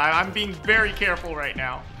 Yeah, I'm being very careful right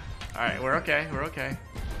now. All right, we're okay, we're okay.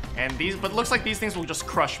 And these, but it looks like these things will just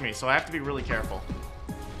crush me, so I have to be really careful.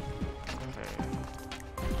 Okay.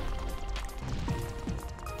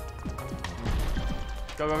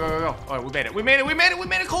 Go, go, go, go, go. All right, we made it. We made it. We made it. We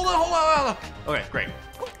made it. Hold on, hold on, hold on. Okay, great.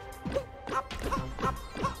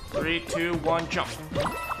 3, 2, 1, jump.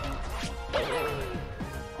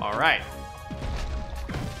 All right.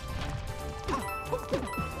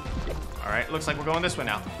 All right, looks like we're going this way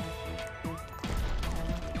now.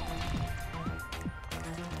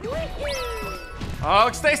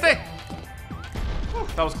 Oh, stay, stay. Whew,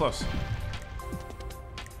 that was close.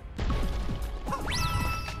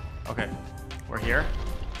 Okay, we're here.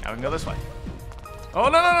 Now we can go this way. Oh,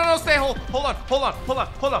 no, no, no, no, stay, hold on, hold on, hold on,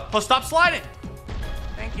 hold on. Oh, stop sliding.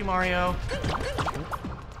 Thank you, Mario.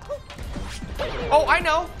 Oh, I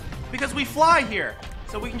know, because we fly here,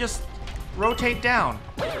 so we can just rotate down.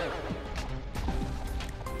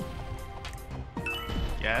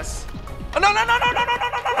 Yes. Oh, no, no, no, no, no, no, no,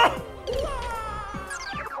 no, no, no!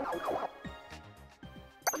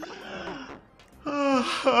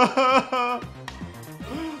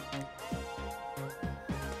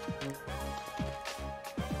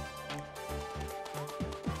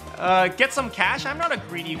 Get some cash? I'm not a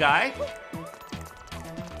greedy guy.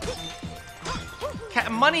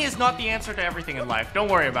 Money is not the answer to everything in life. Don't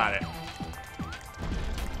worry about it.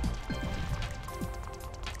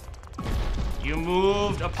 You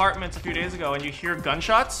moved apartments a few days ago and you hear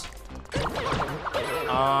gunshots?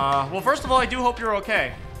 Well, first of all, I do hope you're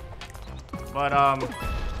okay. But,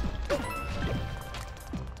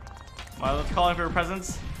 well, let's call in for your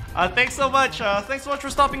presence. Thanks so much. Thanks so much for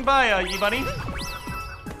stopping by, Yee-Bunny.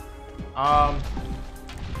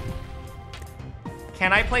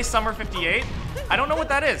 Can I play Summer 58? I don't know what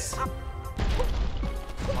that is. Come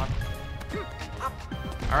on.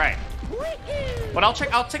 All right. But I'll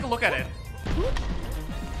take a look at it.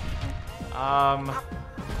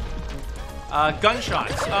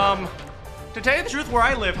 Gunshots. To tell you the truth, where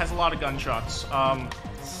I live has a lot of gunshots.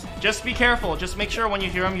 Just be careful. Just make sure when you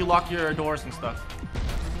hear them, you lock your doors and stuff.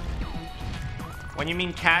 When you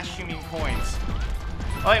mean cash, you mean coins.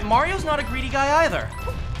 Alright, Mario's not a greedy guy either.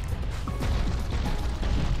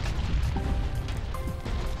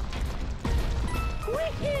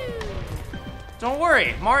 Don't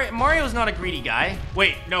worry, Mario's not a greedy guy.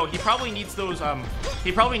 Wait, no, he probably needs those.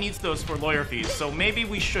 He probably needs those for lawyer fees. So maybe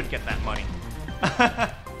we should get that money.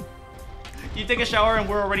 You take a shower and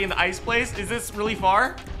we're already in the ice place. Is this really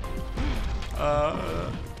far?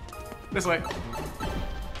 This way.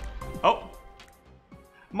 Oh,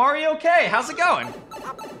 Mario K, how's it going?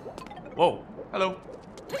 Whoa, hello.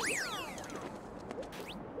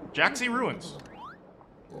 Jaxie Ruins.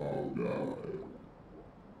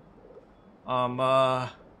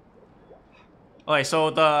 Okay, so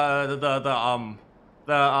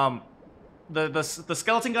the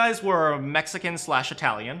skeleton guys were Mexican /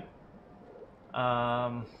 Italian.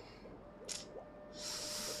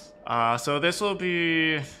 So this will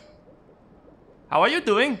be. How are you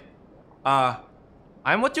doing?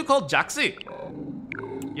 I'm what you call Jaxie.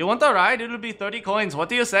 You want a ride? It'll be 30 coins. What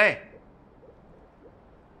do you say?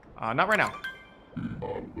 Not right now.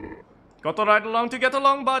 Got to ride along to get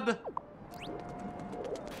along, bud.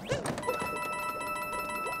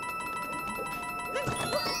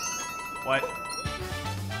 What?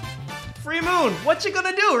 Free moon. What you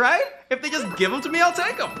gonna do, right? If they just give them to me, I'll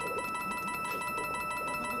take them.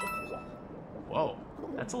 Whoa,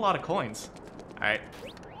 that's a lot of coins. All right.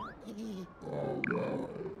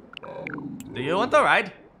 Do you want to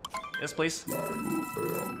ride? Yes, please.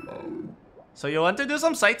 So you want to do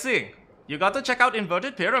some sightseeing? You got to check out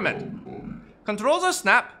Inverted Pyramid. Controls are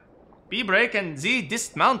snap. B brake and Z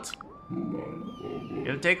dismount.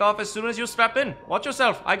 You'll take off as soon as you strap in. Watch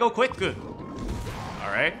yourself. I go quick. Good.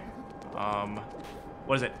 All right.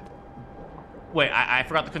 What is it? Wait, I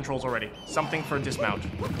forgot the controls already. Something for dismount.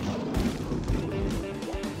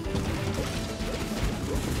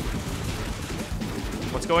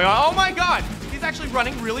 What's going on? Oh my god! He's actually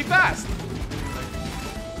running really fast.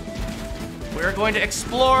 We're going to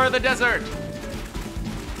explore the desert.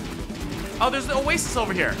 Oh, there's the oasis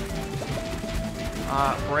over here.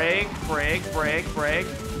 Brake, brake, brake, brake.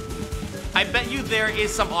 I bet you there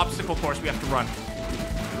is some obstacle course we have to run.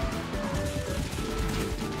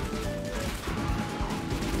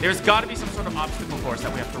 There's got to be some sort of obstacle course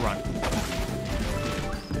that we have to run.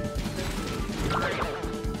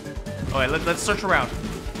 Alright, let's search around.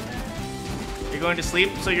 You're going to sleep,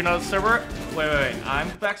 so you're not a server? Wait. I'm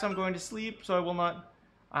back, so I'm going to sleep, so I will not...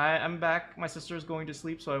 I'm back. My sister is going to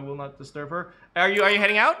sleep, so I will not disturb her. Are you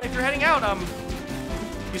heading out? If you're heading out,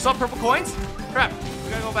 you saw purple coins? Crap, we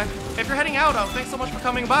gotta go back. If you're heading out, thanks so much for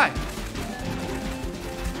coming by.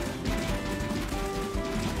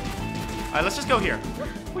 Alright, let's just go here.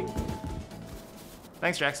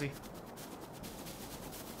 Thanks, Jaxie.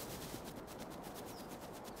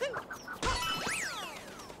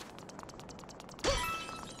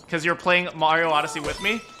 Because you're playing Mario Odyssey with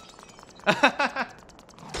me?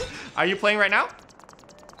 Are you playing right now?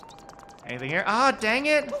 Anything here? Ah, dang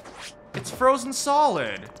it! It's frozen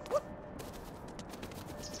solid.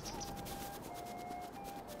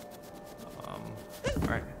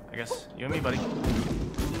 Alright, I guess you and me, buddy.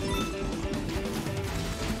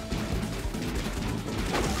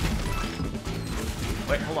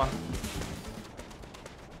 Wait, hold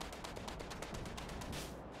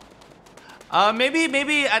on.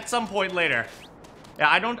 Maybe at some point later. Yeah,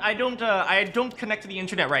 I don't connect to the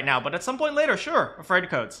internet right now, but at some point later, sure. Afraid of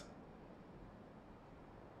codes.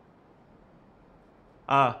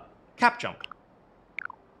 Cap jump.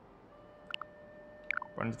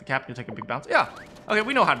 Run into the cap, you take a big bounce. Yeah. Okay,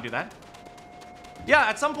 we know how to do that. Yeah,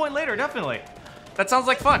 at some point later, definitely. That sounds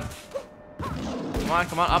like fun.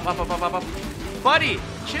 Come on, up. Buddy,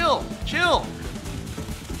 chill.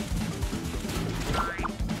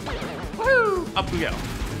 Woo! Up we go.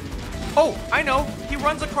 Oh, I know. He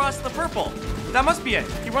runs across the purple. That must be it.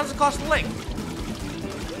 He runs across the lake.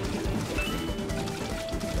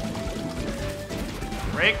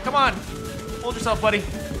 Break, come on. Hold yourself, buddy.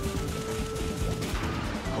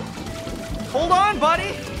 Hold on,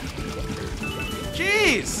 buddy.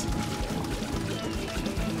 Jeez.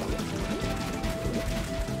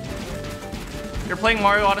 You're playing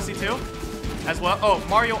Mario Odyssey too? As well? Oh,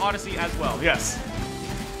 Mario Odyssey as well, yes.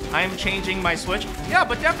 I am changing my Switch. Yeah,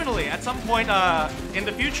 but definitely at some point in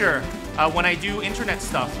the future, when I do internet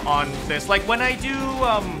stuff on this, like when I do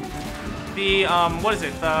what is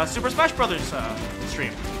it? The Super Smash Brothers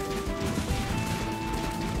stream.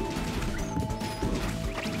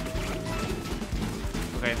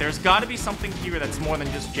 Okay, there's got to be something here that's more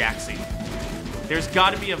than just Jaxie. There's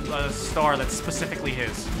got to be a star that's specifically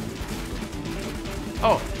his.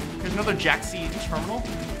 Oh, here's another Jaxie terminal.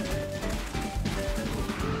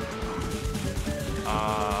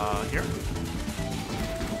 Here.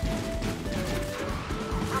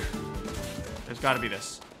 There's got to be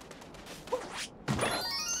this.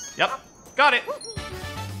 Yep, got it.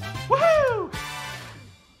 Woohoo!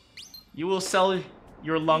 You will sell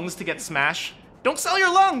your lungs to get Smash. Don't sell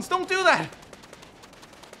your lungs! Don't do that!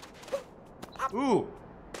 Ooh,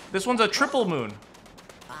 this one's a triple moon.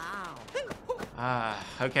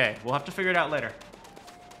 Okay, we'll have to figure it out later.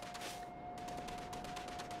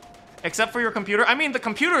 Except for your computer. I mean, the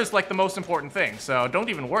computer is like the most important thing, so don't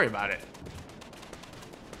even worry about it.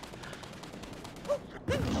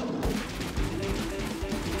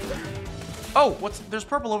 Oh, there's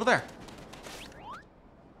purple over there.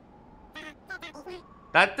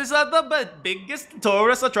 That is the biggest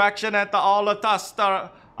tourist attraction at the all of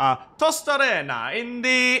Tostarena in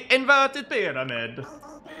the inverted pyramid.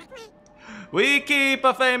 We keep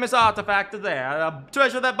a famous artifact there, a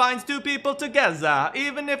treasure that binds two people together,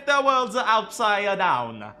 even if their worlds are upside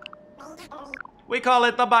down. We call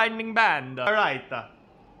it the binding band. Alright.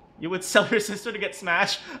 You would sell your sister to get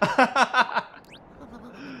Smash?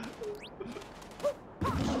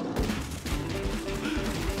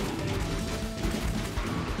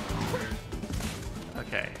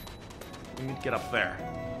 Okay. We need to get up there.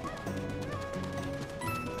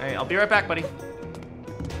 Hey, I'll be right back, buddy.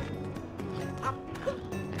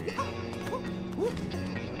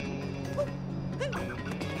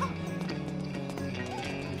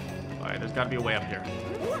 Alright, there's gotta be a way up here.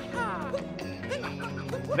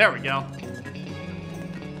 There we go.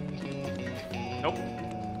 Nope.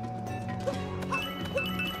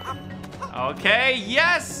 Okay,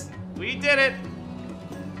 yes! We did it!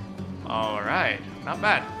 Alright, not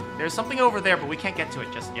bad. There's something over there, but we can't get to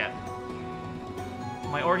it just yet.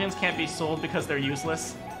 My organs can't be sold because they're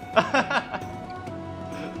useless.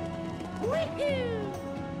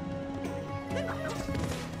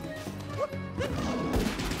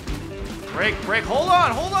 Break, hold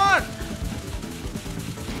on!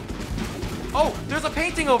 Oh, there's a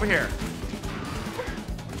painting over here.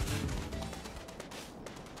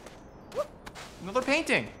 Another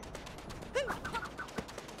painting.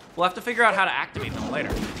 We'll have to figure out how to activate them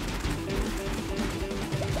later.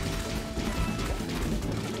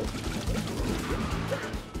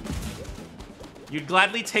 You'd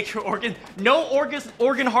gladly take your organ. No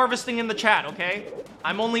organ harvesting in the chat, okay?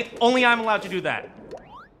 Only I'm allowed to do that.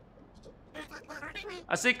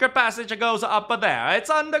 A secret passage goes up there. It's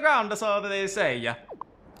underground, so they say.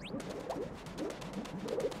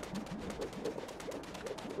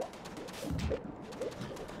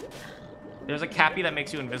 There's a cappy that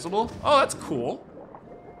makes you invisible. Oh, that's cool.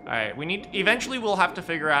 Alright, eventually we'll have to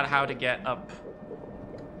figure out how to get up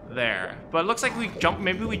there. But it looks like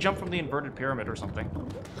maybe we jump from the inverted pyramid or something.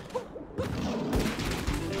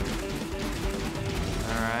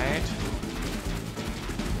 Alright.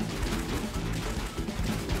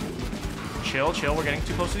 Chill, chill, we're getting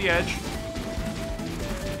too close to the edge.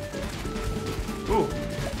 Ooh.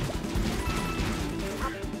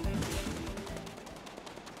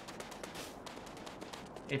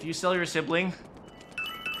 If you sell your sibling,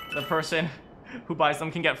 the person who buys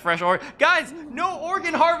them can get fresh organ. Guys, no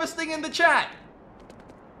organ harvesting in the chat!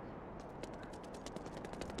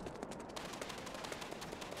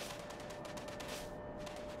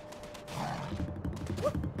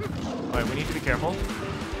 Alright, we need to be careful.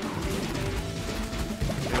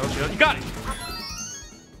 Shield, shield. You got it!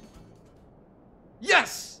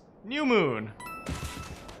 Yes! New moon.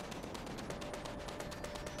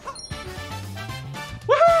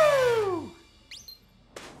 Woohoo!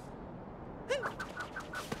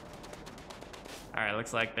 Alright,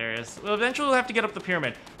 looks like there is. Well, eventually we'll have to get up the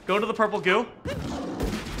pyramid. Go to the purple goo.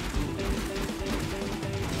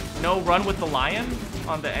 No, run with the lion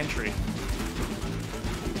on the entry.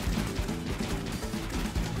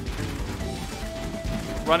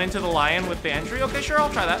 Run into the lion with the entry? Okay, sure,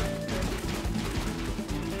 I'll try that.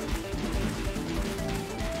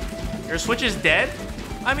 Your Switch is dead?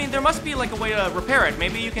 I mean, there must be like a way to repair it.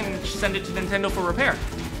 Maybe you can send it to Nintendo for repair.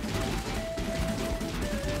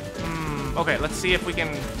 Okay, let's see if we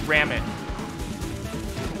can ram it.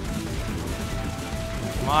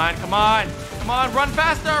 Come on, come on. Come on, run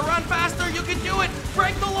faster, you can do it!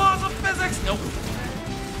 Break the laws of physics! Nope.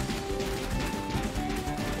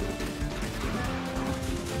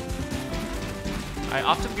 Alright,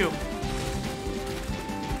 off to the goo.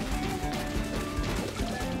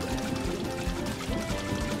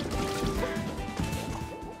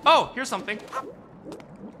 Oh, here's something.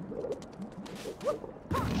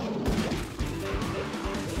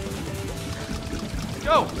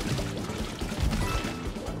 Go!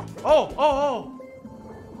 Oh, oh, oh!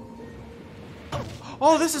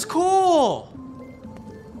 Oh, this is cool!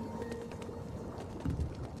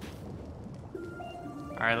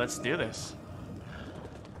 Alright, let's do this.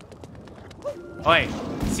 Oh, wait.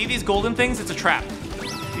 See these golden things? It's a trap.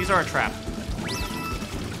 These are a trap.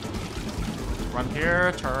 Run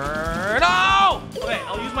here, turn. No! Okay,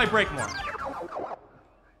 I'll use my brake more.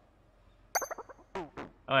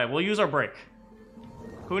 Alright, we'll use our brake.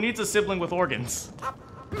 Who needs a sibling with organs?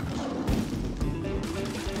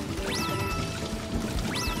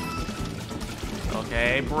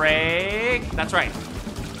 Okay, brake. That's right.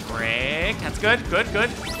 Brake. That's good, good, good.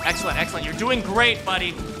 Excellent, excellent. You're doing great,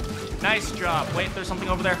 buddy. Nice job. Wait, there's something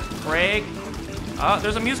over there. Brake. Oh,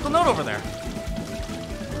 there's a musical note over there.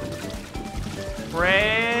 Brake.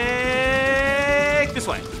 This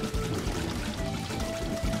way.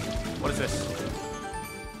 What is this?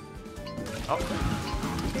 Oh.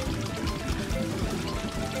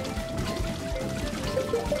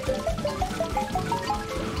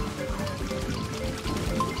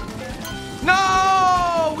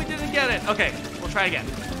 No! We didn't get it. Okay, we'll try again.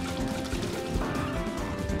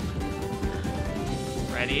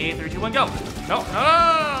 Ready? 3, 2, 1, go. No, no,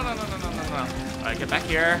 no, no, no, no, no, no, no. All right, get back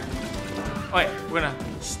here. Oh, wait, we're gonna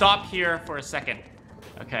stop here for a second.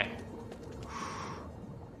 Okay.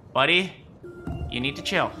 Buddy, you need to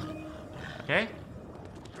chill. Okay?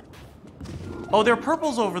 Oh, there are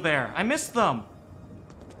purples over there. I missed them.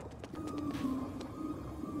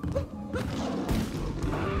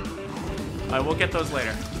 All right, we'll get those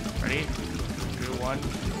later. Ready? 2, 1.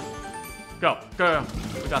 Go, go, go.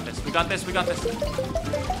 We got this, we got this, we got this.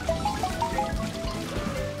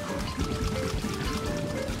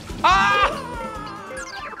 Ah!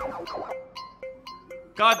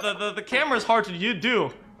 God, the camera's hard to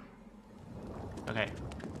do. Okay.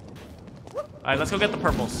 All right, let's go get the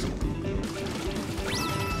purples.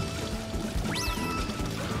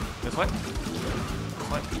 This way? This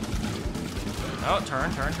way? Oh,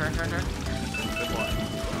 turn, turn, turn, turn, turn. Good boy.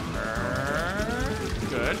 Turn.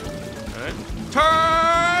 Good. Good.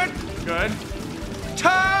 Turn! Good.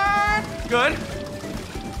 Turn! Good.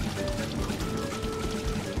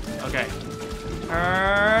 Okay.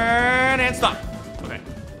 Turn and stop. Okay.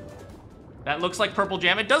 That looks like purple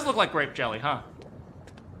jam. It does look like grape jelly, huh?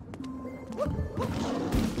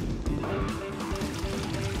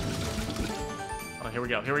 Oh, here we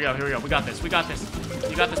go, here we go, here we go. We got this, we got this.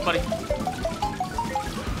 You got this, buddy.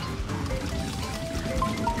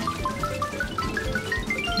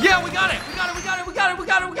 Yeah, we got it! We got it, we got it, we got it, we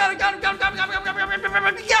got it, we got it, got it, got it, got it, got it, got it,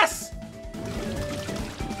 got it, yes!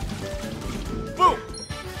 Boom!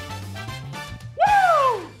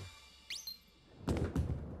 Woo!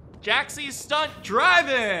 Jaxie stunt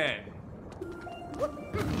driving!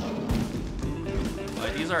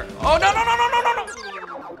 Wait, these are... Oh, no, no, no, no, no, no,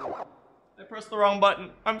 no! I pressed the wrong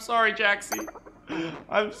button. I'm sorry, Jaxie.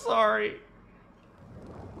 I'm sorry.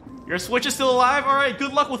 Your Switch is still alive? Alright,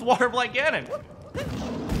 good luck with Water Blight Ganon.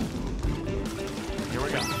 Here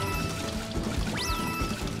we go.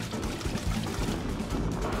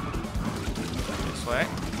 This way.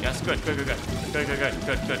 Yes, good, good, good, good. Good, good, good,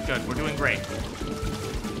 good, good, good. We're doing great.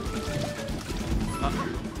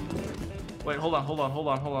 Wait, hold on, hold on, hold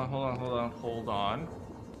on, hold on, hold on, hold on, hold on.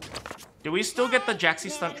 Do we still get the Jaxie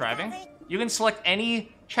stunt driving? You can select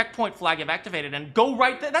any checkpoint flag you've activated and go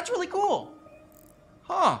right there. That's really cool.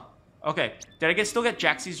 Huh. Okay. Did I still get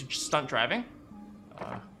Jaxie's stunt driving?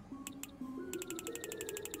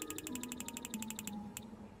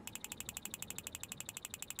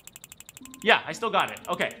 Yeah, I still got it.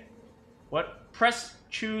 Okay. What? Press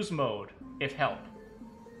choose mode if help.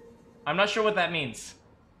 I'm not sure what that means.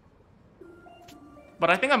 But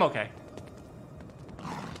I think I'm okay.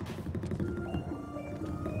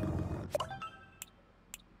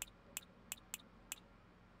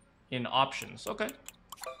 In options, okay.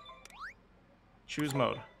 Choose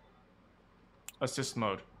mode. Assist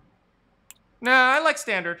mode. Nah, I like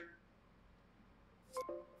standard.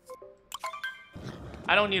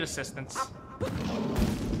 I don't need assistance.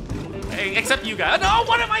 Hey, except you guys. No,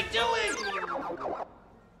 what am I doing?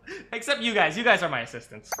 Except you guys. You guys are my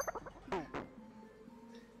assistants.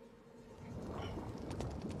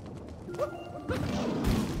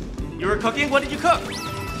 You were cooking? What did you cook?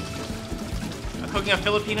 I'm cooking a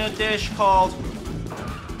Filipino dish called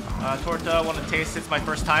torta. I want to taste it. It's my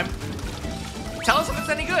first time. Tell us if it's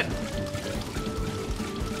any good.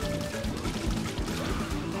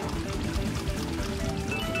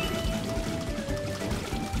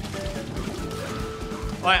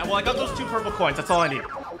 Alright, well I got those 2 purple coins. That's all I need.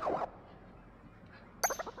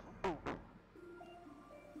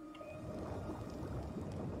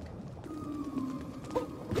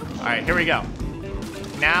 Alright, here we go.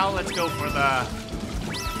 Now let's go for the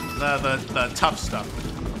tough stuff.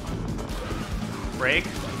 Break,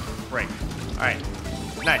 break. Alright,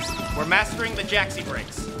 nice. We're mastering the Jaxie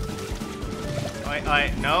breaks.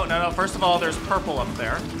 Alright, no, no, no. First of all, there's purple up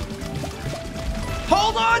there.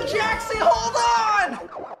 Hold on, Jaxie, hold on!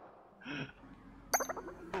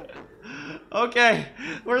 Okay,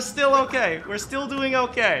 we're still okay. We're still doing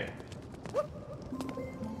okay.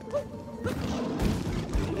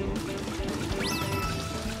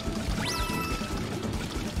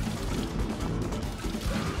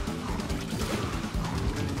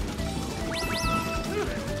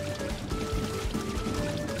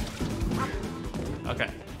 Okay.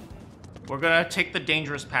 We're gonna take the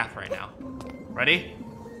dangerous path right now. Ready?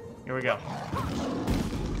 Here we go.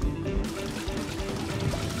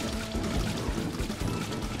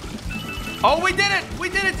 Oh, we did it! We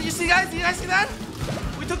did it! Did you see, guys? Did you guys see that?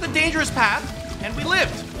 We took the dangerous path, and we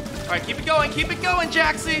lived. All right, keep it going,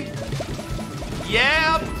 Jaxie.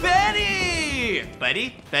 Yeah, Betty!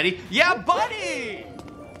 Betty? Betty? Yeah, buddy!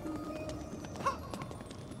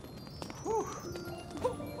 Whew.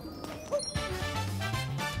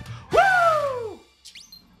 Woo!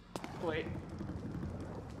 Wait.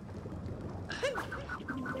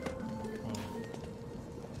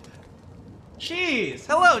 Cheese!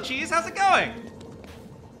 Hello, Cheese! How's it going?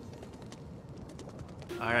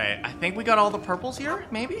 Alright, I think we got all the purples here,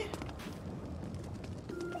 maybe?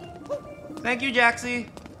 Thank you, Jaxie.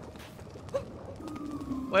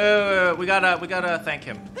 Wait, we gotta thank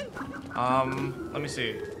him. Let me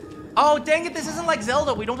see. Oh, dang it, this isn't like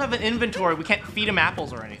Zelda. We don't have an inventory. We can't feed him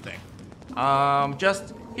apples or anything.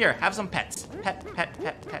 Just, here, have some pets. Pet.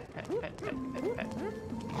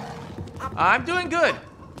 I'm doing good.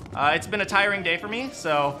 It's been a tiring day for me,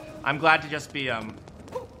 so I'm glad to just be,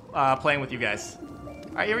 playing with you guys.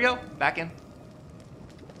 All right, here we go. Back in.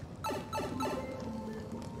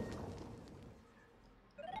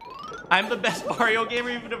 I'm the best Mario gamer,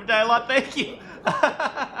 even if I die a lot. Thank you.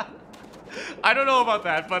 I don't know about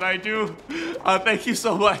that, but I do. Thank you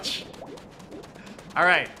so much. All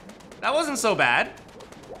right. That wasn't so bad.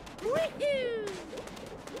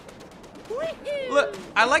 Look,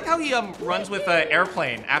 I like how he runs with an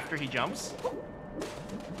airplane after he jumps.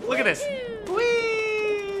 Look at this.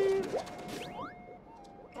 Whee!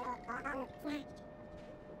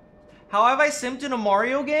 How have I simped in a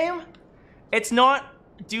Mario game? It's not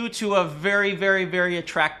due to a very, very, very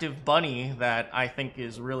attractive bunny that I think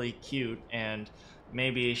is really cute, and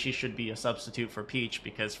maybe she should be a substitute for Peach,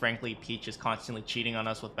 because frankly, Peach is constantly cheating on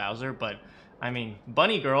us with Bowser, but I mean,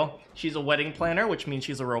 Bunny Girl, she's a wedding planner, which means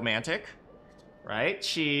she's a romantic, right?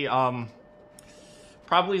 She,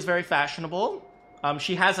 Probably is very fashionable.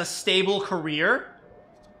 She has a stable career.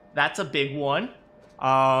 That's a big one.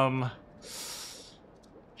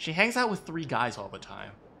 She hangs out with 3 guys all the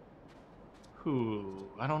time. Who?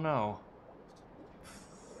 I don't know.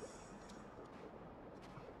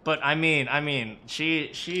 But I mean, she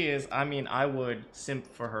is. I mean, I would simp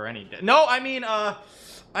for her any day. No,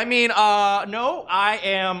 no. I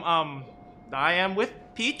am with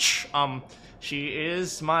Peach. She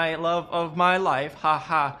is my love of my life. Ha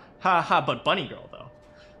ha ha ha. But bunny girl though.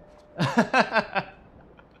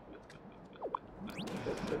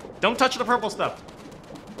 Don't touch the purple stuff.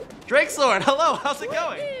 Drake Sword, hello. How's it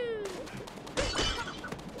going?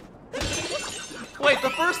 Wait,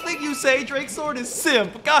 the first thing you say, Drake Sword, is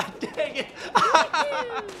simp. God dang it.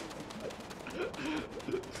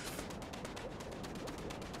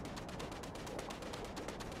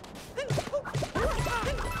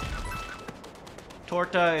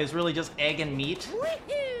 Torta is really just egg and meat.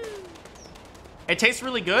 It tastes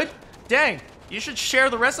really good? Dang, you should share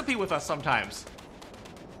the recipe with us sometimes.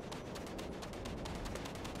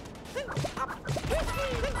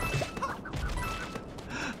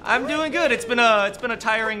 I'm doing good. It's been a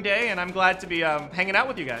tiring day, and I'm glad to be hanging out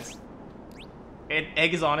with you guys.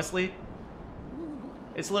 Egg is honestly,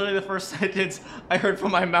 it's literally the first sentence I heard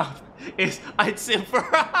from my mouth is I'd simp for.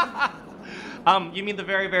 You mean the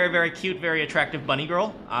very, very, very cute, very attractive bunny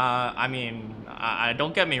girl? I mean,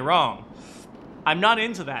 don't get me wrong. I'm not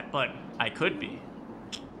into that, but I could be.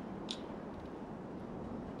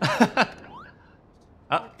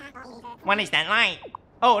 What is that like?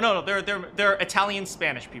 Oh no, they're Italian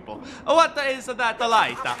Spanish people. Oh, what is that the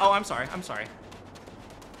light? Oh, I'm sorry.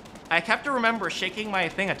 I have to remember shaking my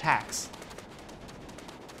thing attacks.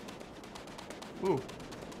 Ooh,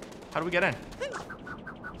 how do we get in?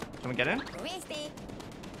 Can we get in?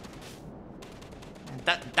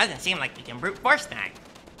 That doesn't seem like you can brute force that.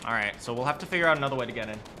 All right, so we'll have to figure out another way to get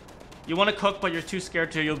in. You want to cook, but you're too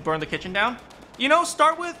scared to. You'll burn the kitchen down. You know,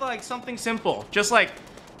 start with like something simple. Just like.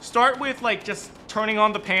 Start with like just turning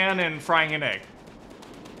on the pan and frying an egg,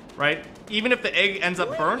 right? Even if the egg ends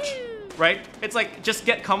up burnt, right? It's like just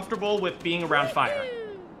get comfortable with being around fire.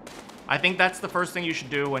 I think that's the first thing you should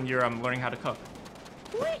do when you're learning how to cook.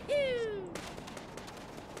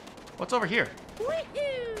 What's over here?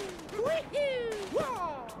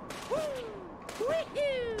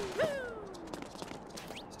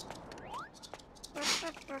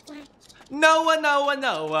 No,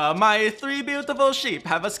 my 3 beautiful sheep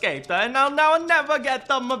have escaped, and now I'll never get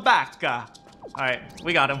them back. Alright,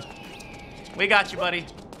 we got him. We got you, buddy.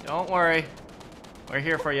 Don't worry. We're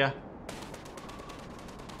here for you.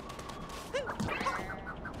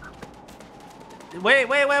 Wait,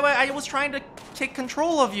 I was trying to take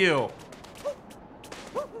control of you.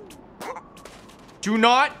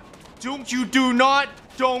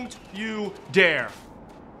 Don't you dare.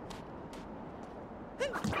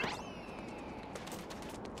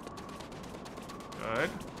 Good.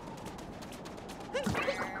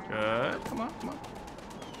 Good. Come on.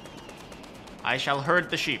 I shall herd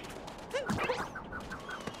the sheep.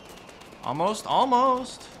 Almost.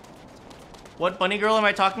 What bunny girl am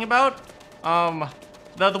I talking about?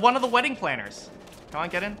 The one of the wedding planners. Come on,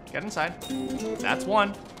 get in. Get inside. That's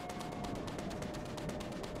one.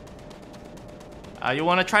 You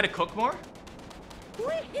want to try to cook more?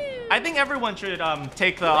 I think everyone should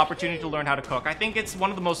take the opportunity to learn how to cook. I think it's one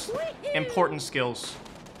of the most important skills.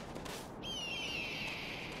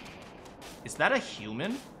 Is that a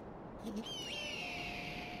human?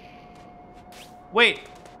 Wait,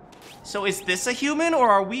 so is this a human or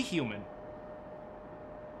are we human?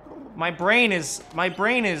 My brain is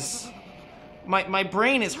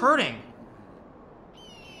hurting.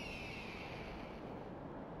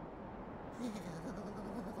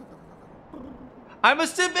 I'm a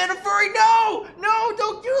simp and a furry. No,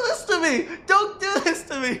 don't do this to me. Don't do this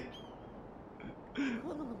to me.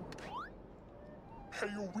 Hey,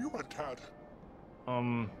 you want cat?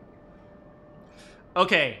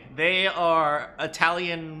 Okay, they are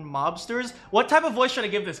Italian mobsters. What type of voice should I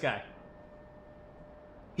give this guy?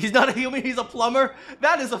 He's not a human, he's a plumber?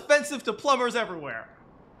 That is offensive to plumbers everywhere.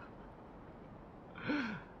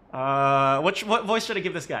 What voice should I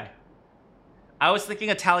give this guy? I was thinking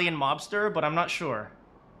Italian mobster, but I'm not sure.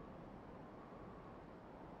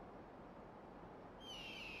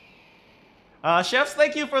 Chefs,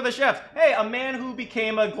 thank you for the chef. Hey, a man who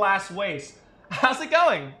became a glass waste. How's it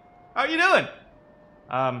going? How are you doing?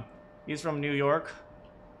 He's from New York.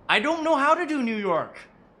 I don't know how to do New York.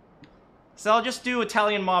 So I'll just do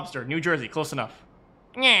Italian mobster, New Jersey, close enough.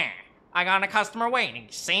 Yeah, I got a customer waiting,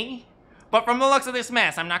 see? But from the looks of this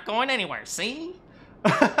mess, I'm not going anywhere, see?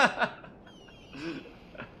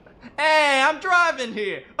 Hey, I'm driving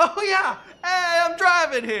here. Oh yeah. Hey, I'm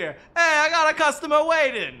driving here. Hey, I got a customer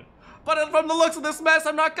waiting. But from the looks of this mess,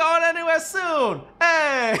 I'm not going anywhere soon.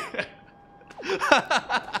 Hey.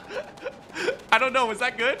 I don't know, was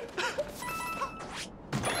that good?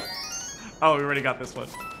 Oh, we already got this one.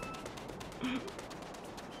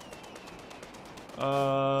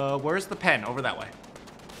 Where's the pen? Over that way.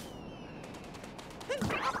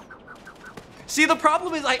 See, the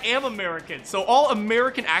problem is I am American, so all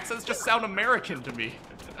American accents just sound American to me.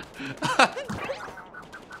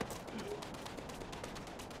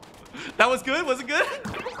 That was good? Was it good?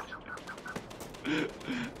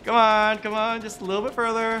 Come on, just a little bit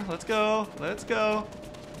further. Let's go, let's go.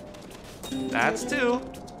 That's 2.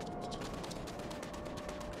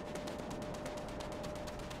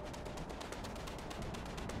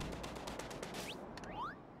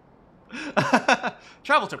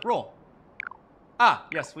 Travel tip, roll. Ah,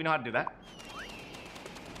 yes, we know how to do that.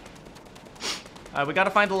 We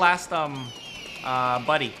gotta find the last,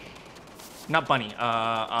 buddy. Not bunny,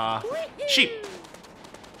 sheep.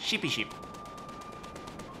 Sheepy sheep.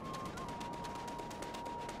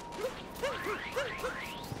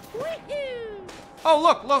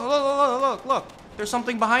 Oh, look. There's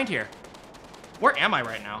something behind here. Where am I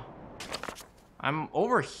right now? I'm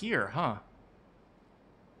over here, huh?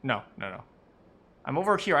 No. I'm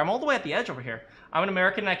over here. I'm all the way at the edge over here. I'm an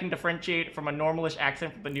American and I can differentiate from a normalish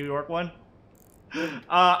accent from the New York one.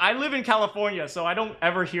 I live in California, so I don't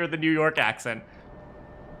ever hear the New York accent.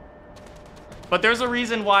 But there's a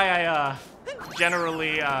reason why I,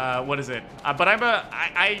 generally, what is it? But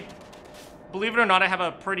I believe it or not, I have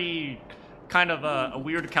a pretty kind of a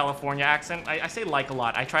weird California accent. I say like a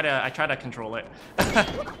lot. I try to control it.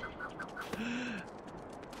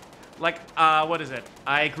 Like, what is it?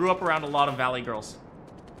 I grew up around a lot of Valley girls.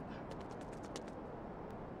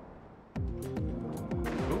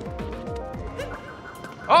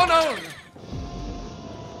 Oh no!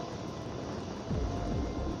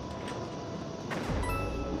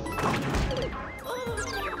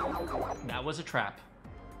 That was a trap.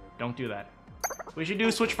 Don't do that. We should do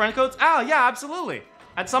switch friend codes? Oh, yeah, absolutely.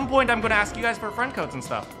 At some point, I'm gonna ask you guys for friend codes and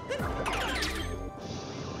stuff.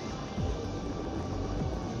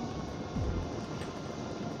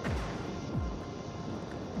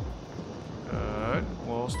 Good.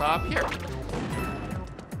 We'll stop here.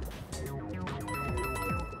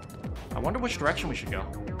 I wonder which direction we should go.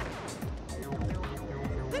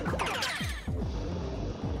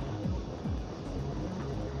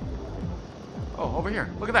 Oh, over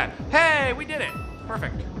here. Look at that. Hey, we did it.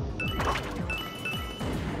 Perfect.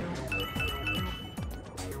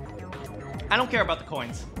 I don't care about the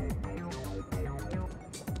coins.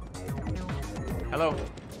 Hello.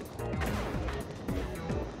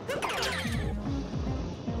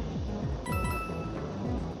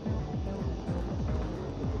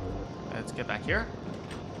 Let's get back here.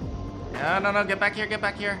 No, get back here, get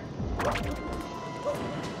back here.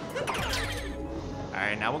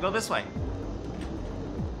 Alright, now we'll go this way.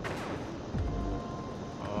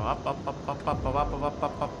 Up.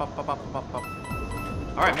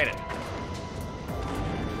 Alright, made it.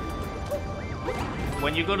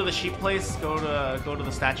 When you go to the sheep place, go to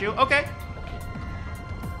the statue. Okay.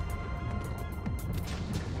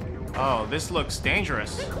 Oh, this looks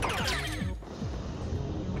dangerous.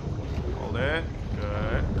 Hold it.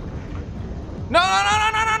 Good. No!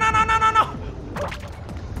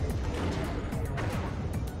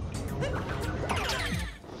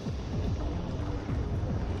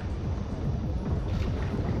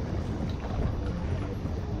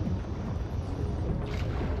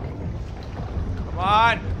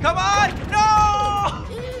 Come on! No!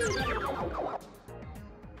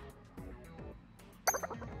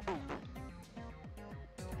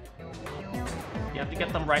 You have to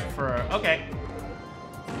get them right for... Okay.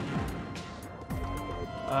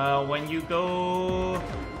 When you go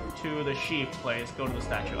to the sheep place, go to the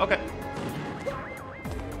statue. Okay.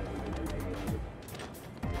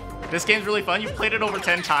 This game's really fun. You've played it over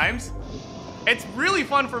 10 times. It's really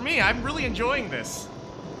fun for me. I'm really enjoying this.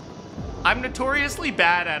 I'm notoriously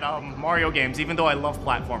bad at Mario games, even though I love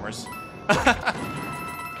platformers.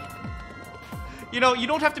 You know, you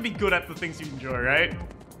don't have to be good at the things you enjoy, right?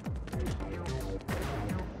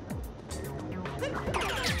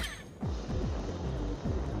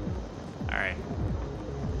 Alright.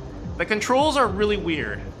 The controls are really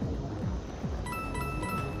weird.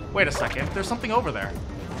 Wait a second, there's something over there.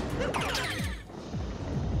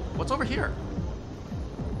 What's over here?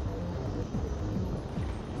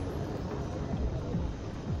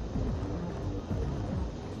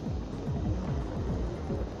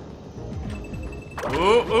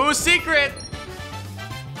 Ooh, secret!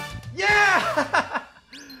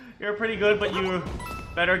 You're pretty good, but you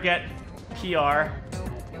better get PR.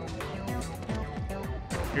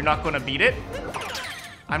 You're not gonna beat it?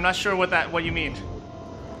 I'm not sure what you mean.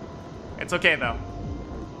 It's okay though.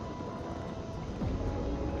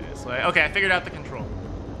 This way. Okay, I figured out the control.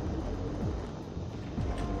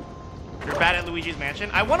 You're bad at Luigi's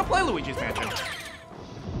Mansion? I want to play Luigi's Mansion.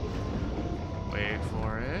 Wait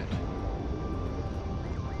for it.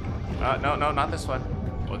 No, not this one.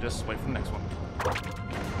 We'll just wait for the next one.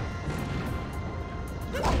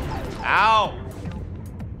 Ow!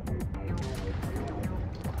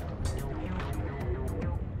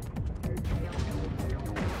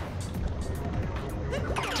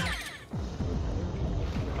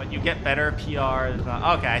 But you get better PR.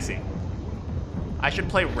 Okay, I see. I should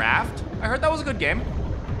play Raft? I heard that was a good game.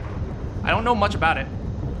 I don't know much about it.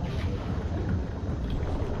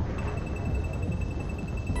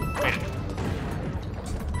 Wait.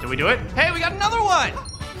 Did we do it? Hey, we got another one!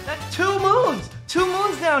 That's 2 moons! 2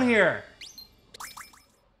 moons down here!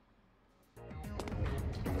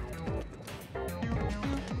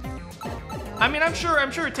 I mean, I'm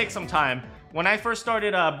sure it takes some time. When I first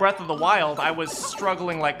started Breath of the Wild, I was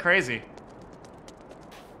struggling like crazy.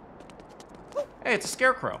 Hey, it's a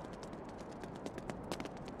scarecrow.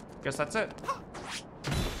 Guess that's it.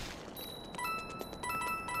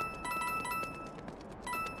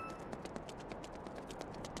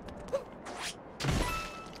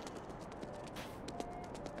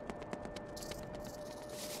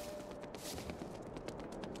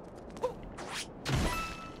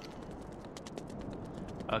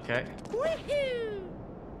 Okay.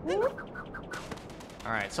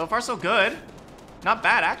 Alright, so far so good. Not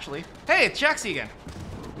bad, actually. Hey, it's Jaxie again.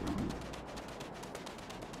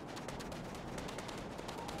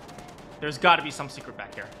 There's gotta be some secret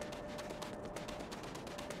back here.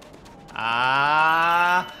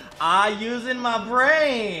 Using my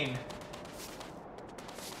brain.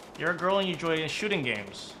 You're a girl and you enjoy shooting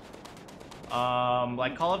games.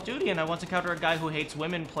 Like Call of Duty, and I once encountered a guy who hates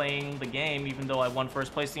women playing the game, even though I won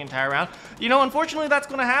first place the entire round. You know, unfortunately, that's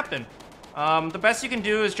gonna happen. The best you can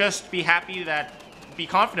do is just be happy be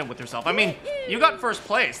confident with yourself. I mean, you got first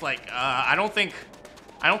place. Like, I don't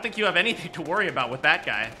think you have anything to worry about with that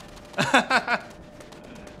guy.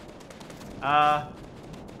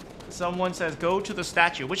 Someone says, go to the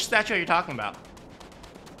statue. Which statue are you talking about?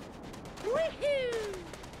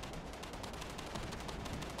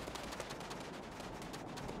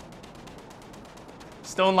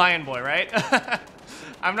 Stone Lion Boy, right?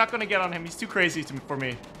 I'm not gonna get on him. He's too crazy for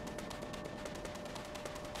me.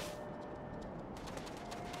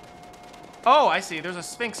 Oh, I see. There's a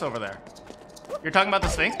Sphinx over there. You're talking about the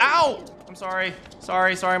Sphinx? Ow! I'm sorry.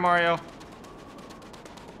 Sorry, Mario.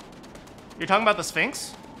 You're talking about the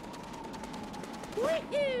Sphinx?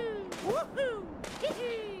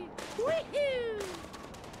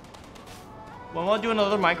 Well, wanna do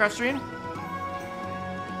another Minecraft stream?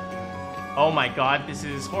 Oh my god, this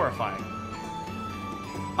is horrifying.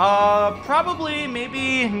 Probably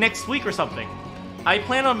maybe next week or something. I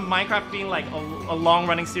plan on Minecraft being like a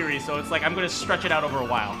long-running series, so it's like I'm gonna stretch it out over a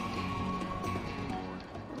while.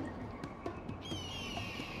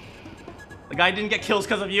 The guy didn't get kills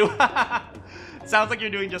because of you. Sounds like you're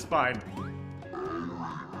doing just fine.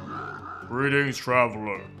 Greetings,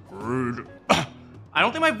 traveler. I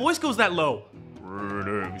don't think my voice goes that low.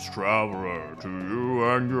 Greetings, traveler, to you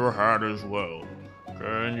and your hat as well.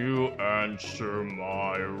 Can you answer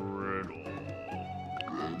my riddle?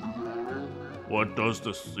 What does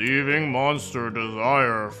the thieving monster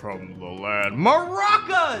desire from the land?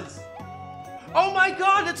 Maracas! Oh my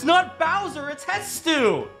god, it's not Bowser, it's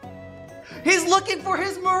Hestu! He's looking for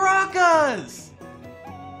his maracas!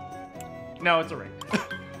 No, it's a ring.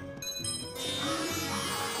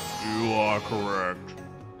 You are correct.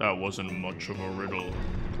 That wasn't much of a riddle.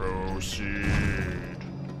 Proceed.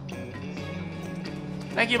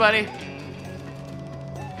 Thank you, buddy.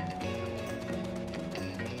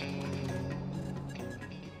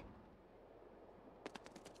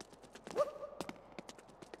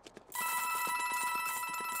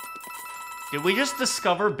 Did we just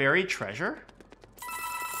discover buried treasure?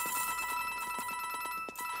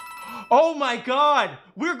 Oh my god!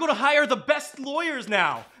 We're gonna hire the best lawyers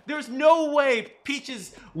now! There's no way Peach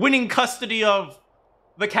is winning custody of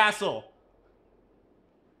the castle.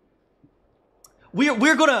 We are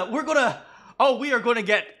gonna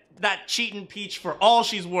get that cheating Peach for all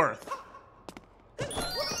she's worth.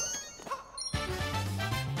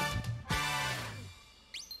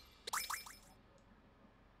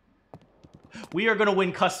 We are gonna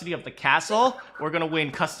win custody of the castle. We're gonna win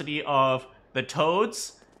custody of the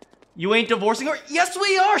Toads. You ain't divorcing her? Yes,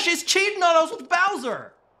 we are! She's cheating on us with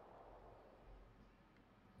Bowser!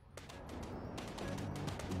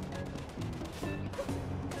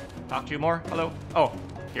 Talk to you more? Hello? Oh,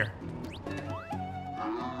 here.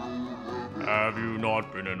 Have you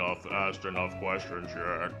not been asked enough questions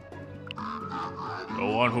yet? The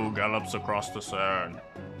one who gallops across the sand.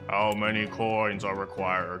 How many coins are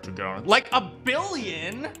required to get on? Like 1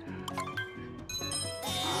 billion?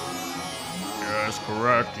 Yes,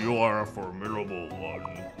 correct. You are a formidable one.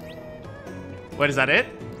 Wait, is that it?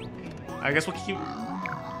 I guess we'll keep...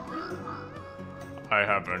 I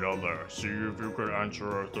have another. See if you can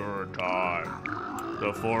answer a third time.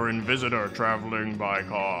 The foreign visitor traveling by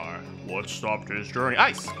car. What stopped his journey?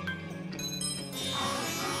 Ice!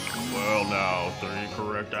 Well now, 3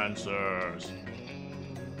 correct answers.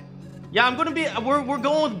 Yeah, I'm gonna be... We're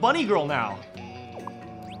going with Bunny Girl now.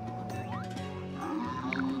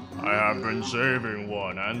 I have been saving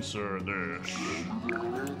one. Answer this.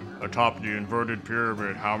 Atop the inverted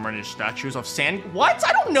pyramid, how many statues of Sand... What?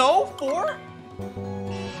 I don't know! 4?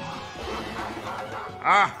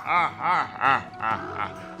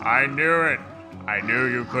 I knew it. I knew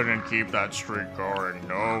you couldn't keep that streak going.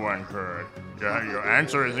 No one could. Yeah, your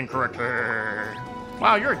answer is incorrect.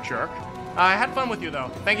 Wow, you're a jerk. I had fun with you, though.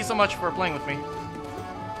 Thank you so much for playing with me.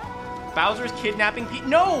 Bowser's kidnapping Pete.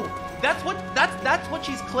 No! That's what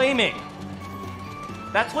she's claiming.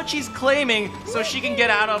 That's what she's claiming, so she can get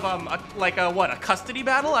out of a custody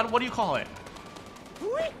battle? What do you call it?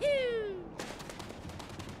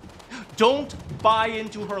 Don't buy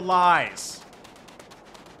into her lies.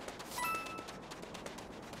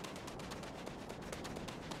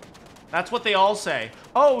 That's what they all say.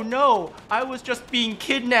 Oh no, I was just being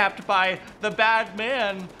kidnapped by the bad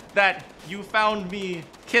man that you found me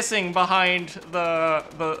kissing behind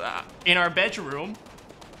in our bedroom.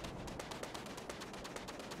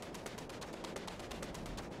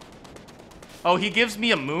 Oh, he gives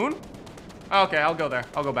me a moon? Okay, I'll go there.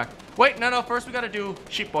 I'll go back. Wait, no, first we gotta do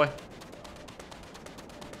Sheep Boy.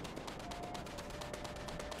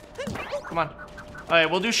 Come on. Alright,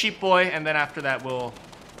 we'll do Sheep Boy, and then after that we'll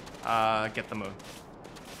get the moon.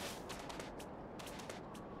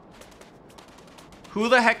 Who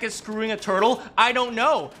the heck is screwing a turtle? I don't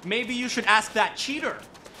know. Maybe you should ask that cheater.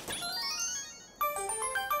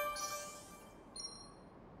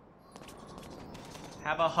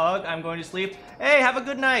 Have a hug. I'm going to sleep. Hey, have a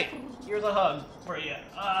good night. Here's a hug for you.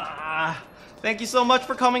 Thank you so much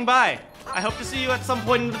for coming by. I hope to see you at some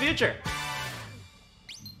point in the future.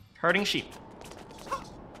 Herding sheep.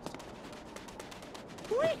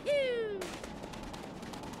 Woohoo!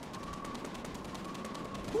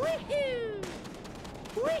 Woohoo!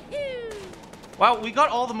 Woohoo! Wow, we got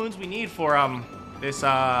all the moons we need for this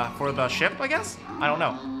for the ship, I guess? I don't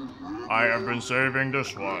know. I have been saving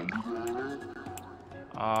this one.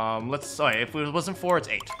 If it wasn't 4, it's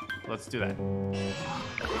 8. Let's do that.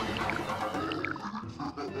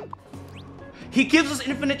 He gives us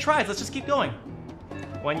infinite tries. Let's just keep going.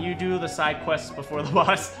 When you do the side quests before the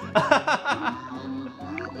boss.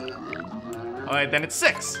 Alright, then it's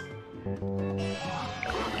 6.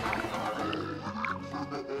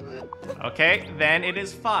 Okay, then it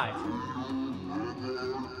is 5.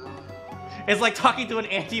 It's like talking to an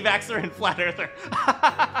anti-vaxxer and flat earther.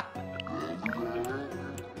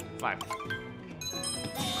 5.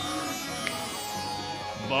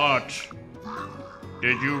 But,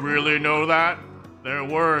 did you really know that? There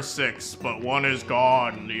were 6, but 1 is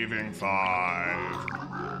gone, leaving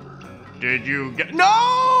 5. Did you get—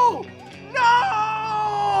 No!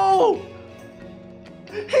 No!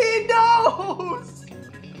 He knows!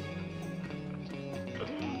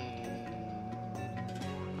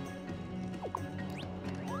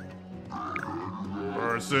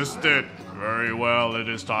 Persisted. Very well, it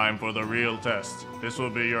is time for the real test. This will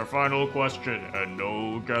be your final question, and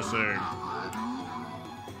no guessing.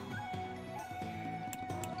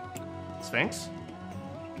 Sphinx?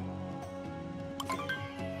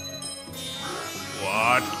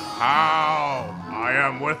 What? How? I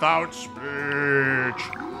am without speech.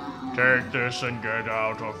 Take this and get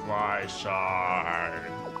out of my sight.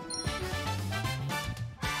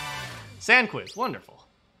 Sand quiz, wonderful.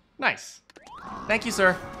 Nice. Thank you,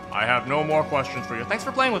 sir. I have no more questions for you. Thanks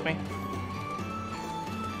for playing with me.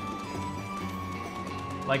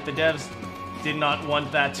 Like the devs did not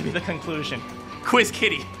want that to be the conclusion. Quiz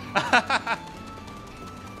kitty.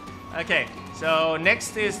 Okay, so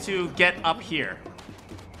next is to get up here.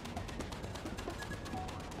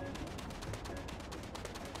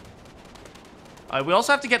 We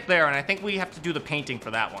also have to get there, and I think we have to do the painting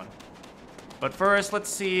for that one. But first, let's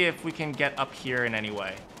see if we can get up here in any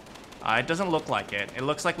way. It doesn't look like it. It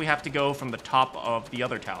looks like we have to go from the top of the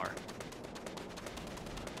other tower.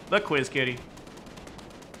 The quiz kitty.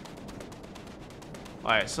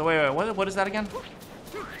 Alright, so wait, what is that again?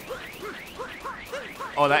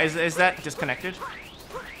 Oh, is that disconnected?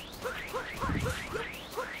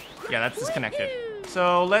 Yeah, that's disconnected.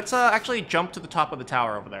 So let's actually jump to the top of the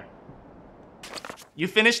tower over there. You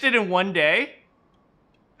finished it in one day?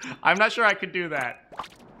 I'm not sure I could do that.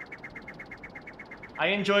 I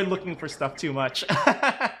enjoy looking for stuff too much.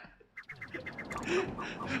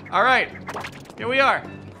 Alright, here we are.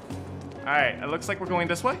 Alright, it looks like we're going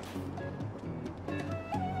this way.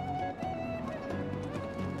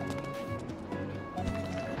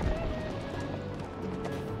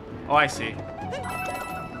 Oh, I see.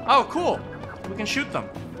 Oh, cool. We can shoot them.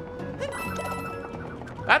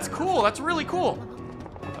 That's cool. That's really cool.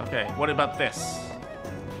 Okay, what about this?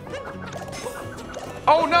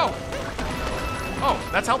 Oh, no! Oh,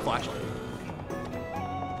 that's helpful, actually.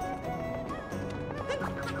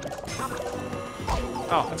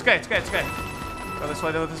 Oh, it's okay, it's okay, it's okay. Go this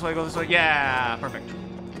way, go this way, go this way. Yeah, perfect.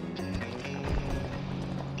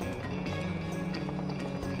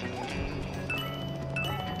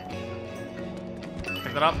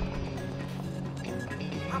 Pick that up.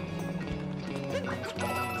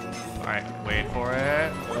 Alright, wait for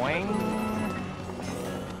it. Boing.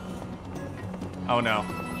 Oh no.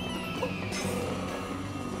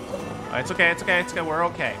 Oh, it's okay, it's okay, it's okay. We're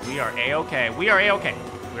okay. We are A-okay. We are A-okay.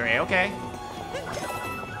 We are A-okay.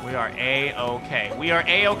 We are A-okay. We are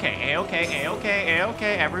A-okay. A-okay, A-okay,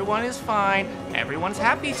 A-okay. Everyone is fine. Everyone's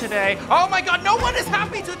happy today. Oh my god, no one is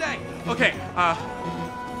happy today! Okay,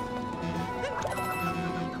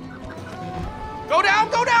 Go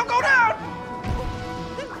down, go down, go down!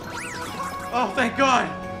 Oh, thank god.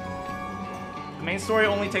 The main story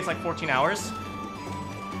only takes like 14 hours.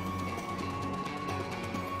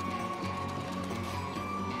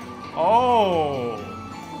 Oh,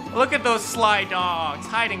 look at those sly dogs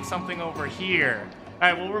hiding something over here. All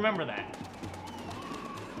right, we'll remember that.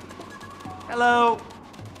 Hello.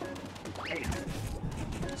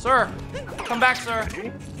 Sir, come back, sir.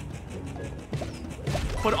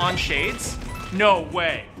 Put on shades? No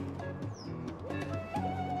way.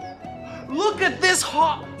 Look at this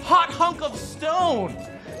hot hunk of stone.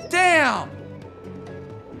 Damn.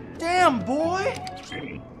 Damn, boy.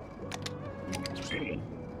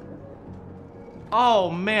 Oh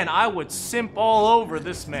man, I would simp all over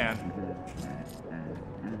this man.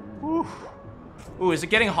 Ooh. Ooh, is it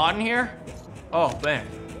getting hot in here? Oh man.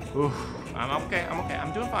 Ooh. I'm okay,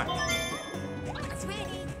 I'm doing fine. It's ready.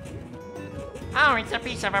 Oh, it's a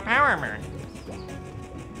piece of a power moon.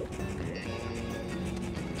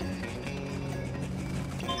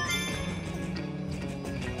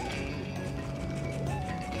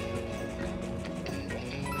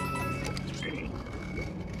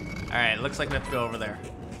 Alright, looks like we have to go over there.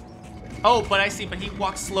 Oh, but I see, but he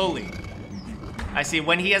walks slowly. I see,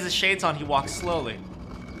 when he has his shades on, he walks slowly.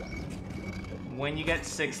 When you get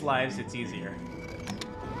 6 lives, it's easier.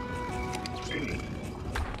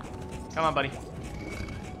 Come on, buddy.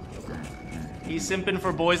 He's simping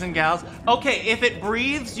for boys and gals. Okay, if it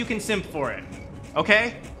breathes, you can simp for it.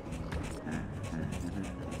 Okay?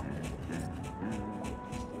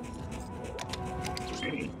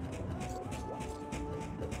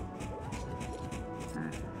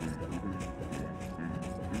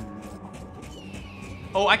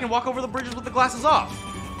 Oh, I can walk over the bridges with the glasses off.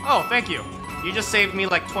 Oh, thank you. You just saved me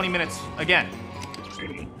like 20 minutes again.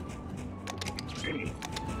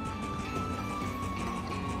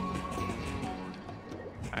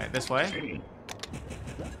 Alright, this way.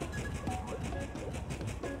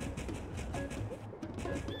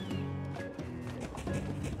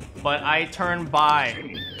 But I turn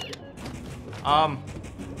by.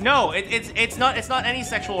 No, it's not any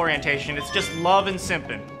sexual orientation. It's just love and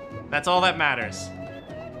simping. That's all that matters.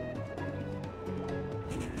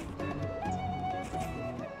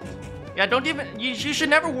 Yeah, don't even, you should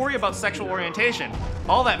never worry about sexual orientation.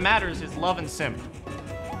 All that matters is love and simp.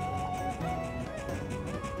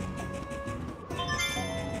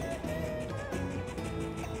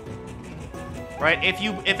 Right,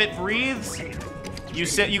 if it breathes,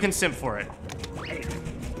 you can simp for it.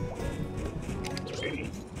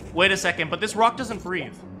 Wait a second, but this rock doesn't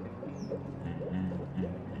breathe.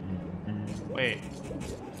 Wait.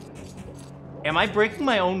 Am I breaking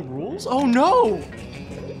my own rules? Oh no!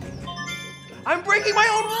 I'm breaking my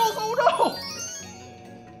own rules! Oh no!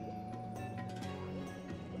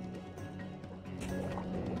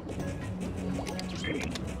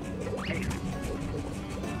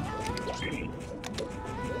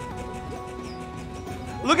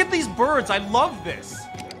 Look at these birds, I love this.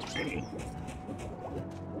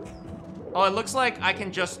 Oh, it looks like I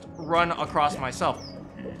can just run across myself.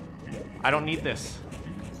 I don't need this.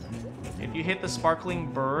 If you hit the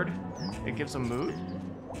sparkling bird, it gives a mood.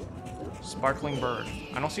 Sparkling bird.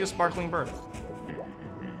 I don't see a sparkling bird.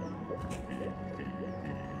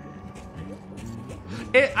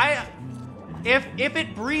 If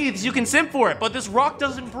it breathes, you can simp for it, but this rock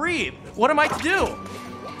doesn't breathe. What am I to do?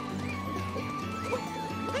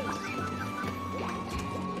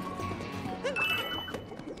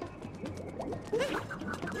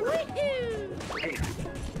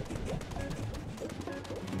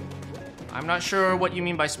 I'm not sure what you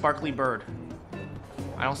mean by sparkly bird.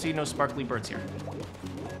 I don't see no sparkly birds here.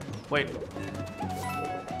 Wait.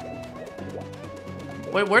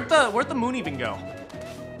 Wait, where'd the moon even go?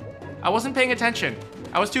 I wasn't paying attention.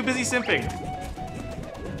 I was too busy simping.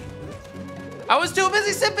 I was too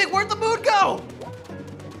busy simping. Where'd the moon go?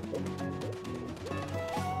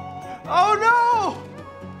 Oh no!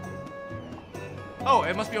 Oh,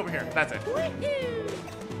 it must be over here. That's it.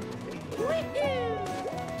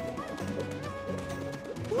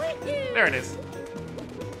 There it is.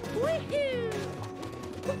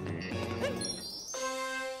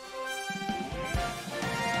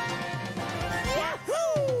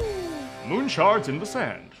 Moon shards in the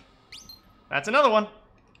sand. That's another one.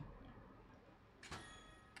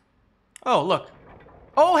 Oh, look.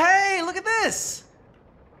 Oh, hey, look at this.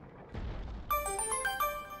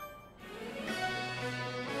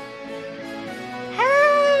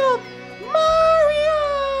 Help! Mario!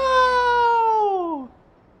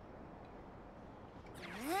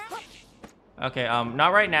 Okay,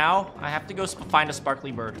 not right now. I have to go find a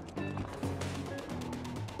sparkly bird.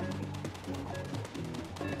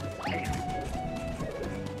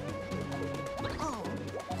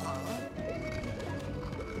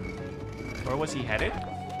 Where was he headed?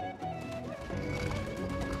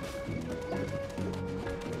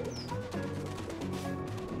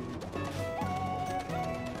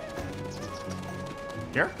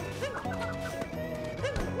 Here?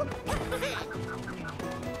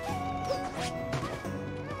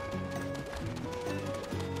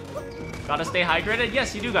 Gotta stay hydrated?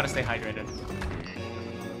 Yes, you do gotta stay hydrated.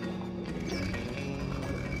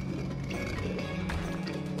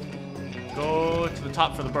 Go to the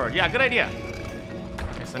top for the bird. Yeah, good idea.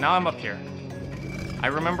 Okay, so now I'm up here. I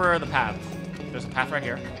remember the path. There's a path right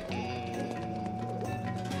here.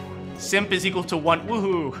 Simp is equal to 1.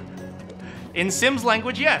 Woohoo! In Sim's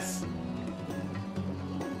language, yes.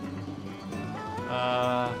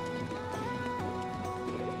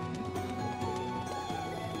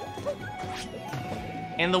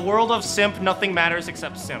 In the world of simp, nothing matters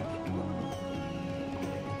except simp.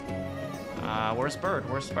 Where's bird?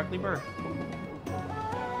 Where's sparkly bird?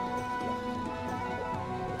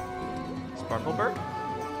 Sparkle bird?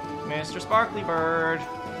 Mr. Sparkly Bird.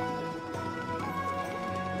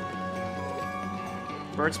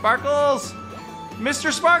 Bird Sparkles!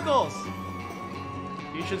 Mr. Sparkles!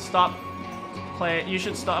 You should stop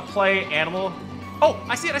play animal. Oh,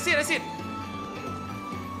 I see it, I see it, I see it!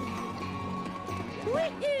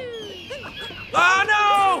 Oh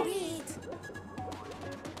no!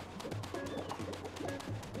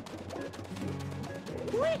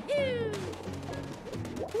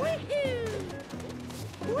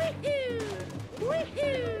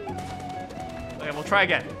 Okay, we'll try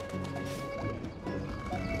again.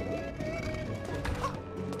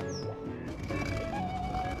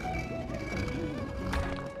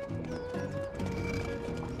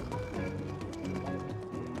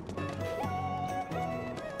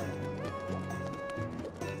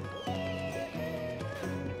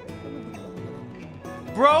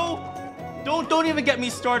 Bro, don't even get me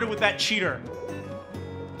started with that cheater.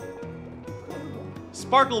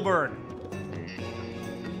 Sparkle Bird.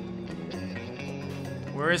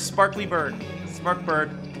 Where is Sparkly Bird? Spark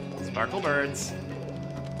Bird. Sparkle Birds.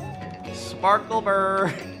 Sparkle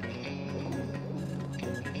Bird.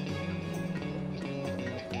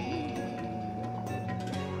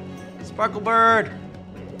 Sparkle Bird.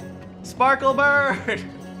 Sparkle Bird.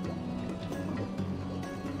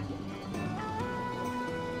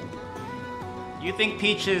 You think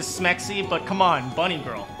Peach is smexy, but come on, Bunny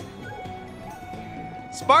Girl.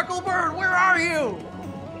 Sparkle Bird, where are you?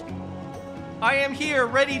 I am here,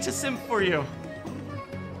 ready to simp for you.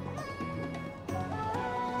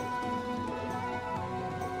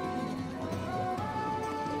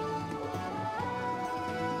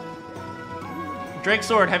 Drake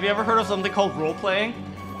Sword, have you ever heard of something called role-playing?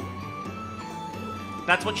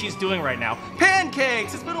 That's what she's doing right now.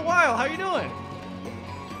 Pancakes, it's been a while, how you doing?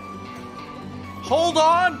 Hold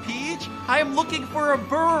on, Peach, I am looking for a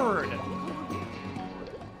bird.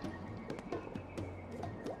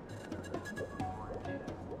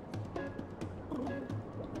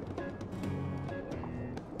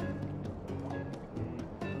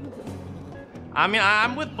 I mean,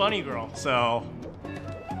 I'm with Bunny Girl, so...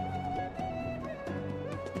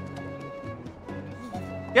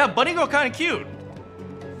 Yeah, Bunny Girl kinda cute.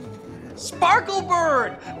 Sparkle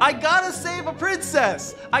Bird! I gotta save a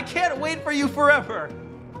princess! I can't wait for you forever!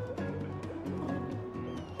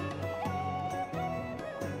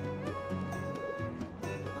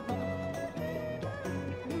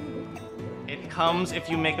 It comes if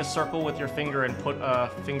you make a circle with your finger and put a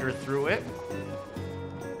finger through it.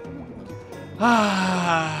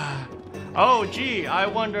 Oh, gee, I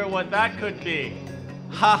wonder what that could be.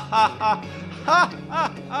 Ha ha ha ha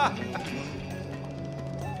ha ha!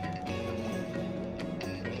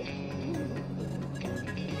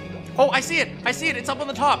 Oh, I see it! I see it! It's up on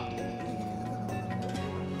the top!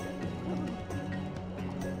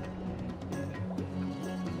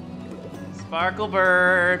 Sparkle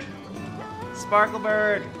Bird! Sparkle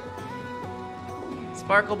Bird!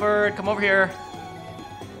 Sparkle Bird, come over here.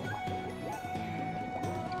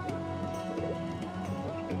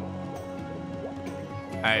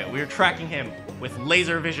 Alright, we're tracking him with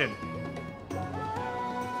laser vision.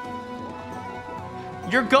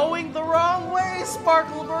 You're going the wrong way,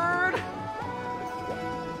 Sparkle Bird!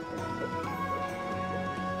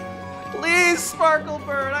 Please, Sparkle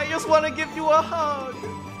Bird, I just want to give you a hug.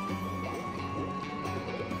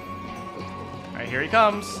 Alright, here he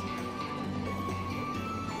comes.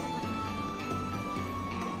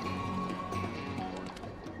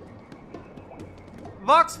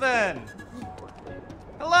 Voxven!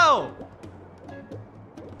 Hello!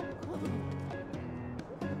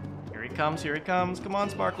 Here he comes, here he comes. Come on,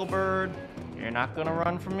 Sparkle Bird. You're not gonna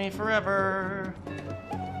run from me forever.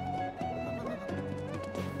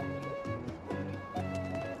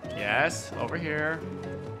 Yes, over here.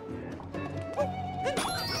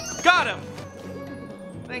 Got him!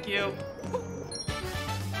 Thank you.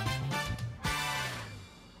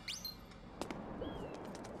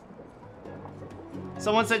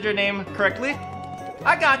 Someone said your name correctly.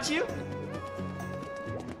 I got you.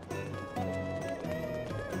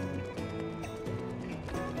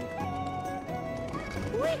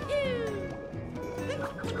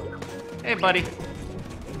 Hey, buddy.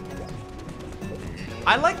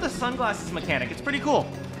 I like the sunglasses mechanic. It's pretty cool.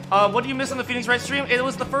 What do you miss on the Phoenix Wright stream? It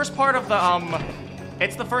was the first part of the,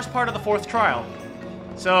 it's the first part of the 4th trial.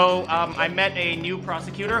 So, I met a new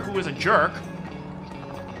prosecutor who was a jerk.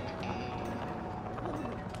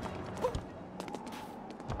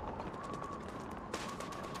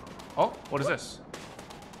 Oh, what is this?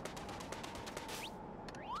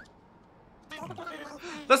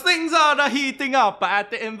 The things are heating up at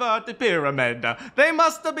the inverted pyramid. They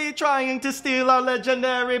must be trying to steal our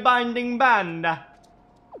legendary binding band.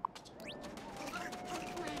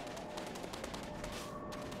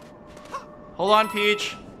 Hold on,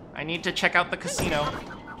 Peach. I need to check out the casino.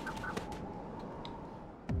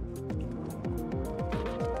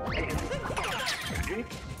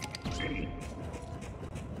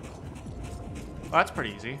 Oh, that's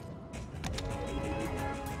pretty easy.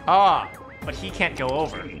 Ah, but he can't go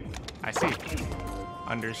over. I see.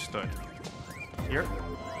 Understood. Here?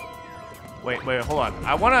 Wait, hold on.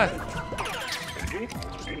 I wanna...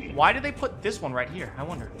 Why did they put this one right here? I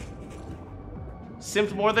wonder.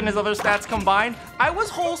 Simped more than his other stats combined? I was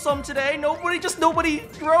wholesome today. Nobody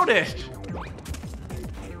wrote it.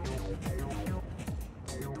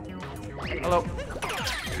 Hello.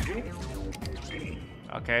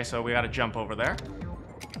 Okay, so we gotta jump over there.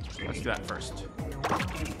 Let's do that first.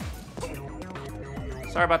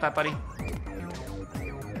 Sorry about that, buddy.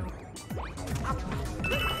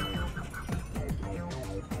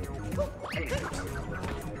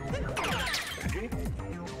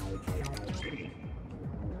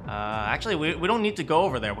 Actually, we don't need to go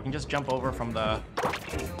over there. We can just jump over from the...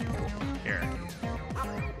 Here.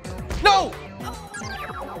 No!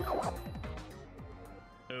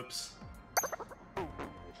 Oops.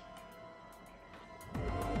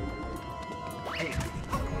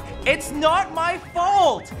 It's not my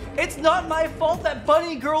fault! It's not my fault that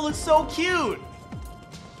Bunny Girl is so cute!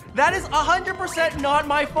 That is 100% not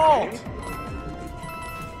my fault!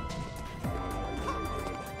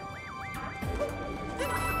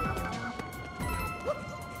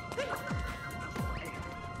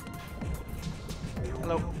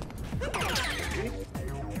 Hello.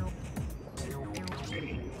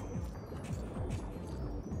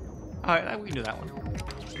 Alright, we can do that one.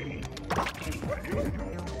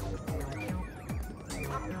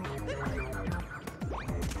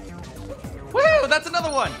 Woohoo! That's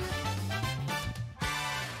another one!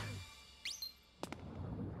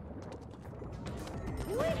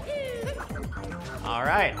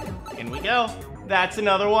 Alright, in we go. That's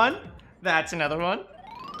another one. That's another one.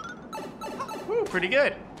 Woo. Ooh, pretty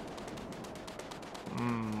good.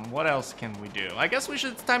 What else can we do? I guess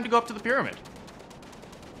it's time to go up to the pyramid.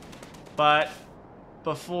 But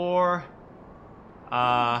before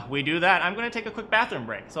we do that, I'm gonna take a quick bathroom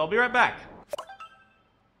break. So I'll be right back.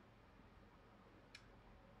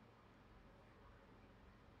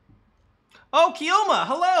 Oh, Kioma,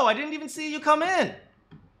 hello! I didn't even see you come in.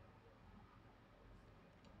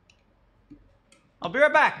 I'll be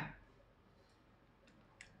right back.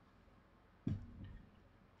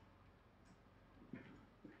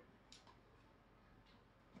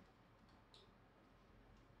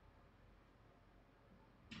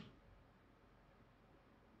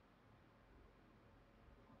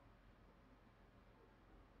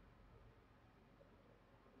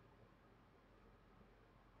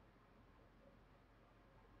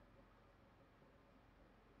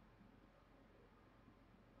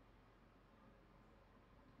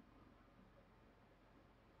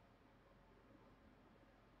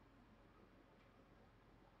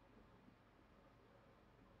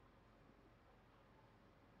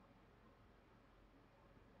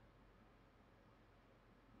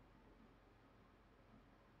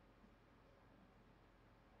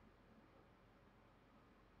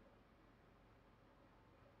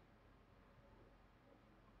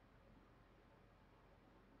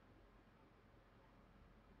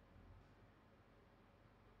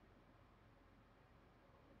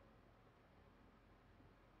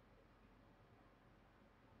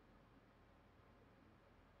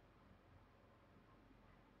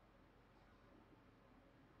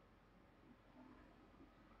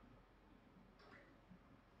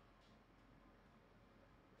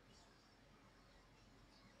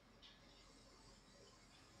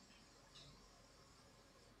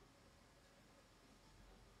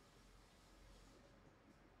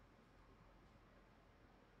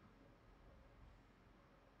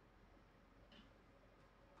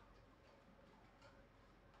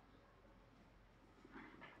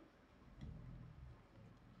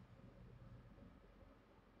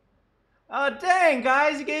 Oh, dang,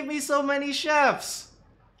 guys, you gave me so many chefs.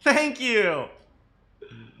 Thank you.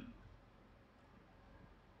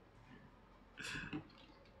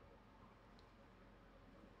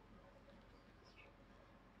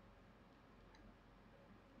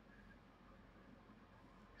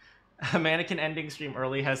 A Manakyn ending stream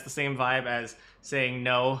early has the same vibe as saying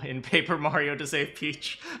no in Paper Mario to save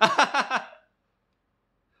Peach. I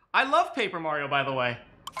love Paper Mario, by the way.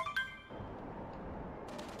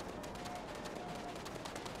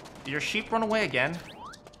 Your sheep run away again.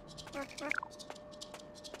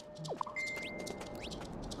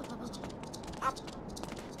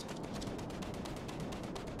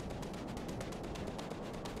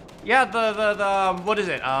 Yeah, the what is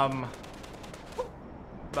it?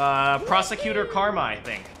 Prosecutor Karma, I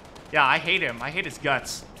think. Yeah, I hate him. I hate his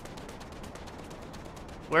guts.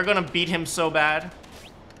 We're gonna beat him so bad.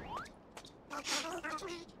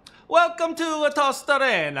 Welcome to a Toast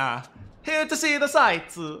Arena. Here to see the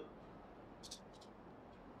sights.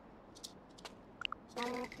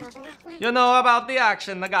 You know about the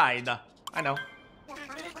action, the guide. I know.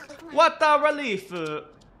 What a relief.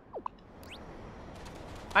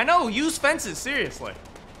 I know, use fences, seriously.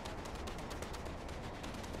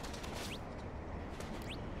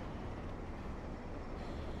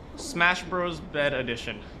 Smash Bros. Bed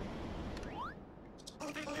Edition.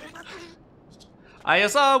 I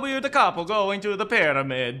saw we're the couple going to the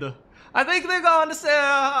pyramid. I think they're going to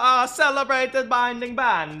celebrate the binding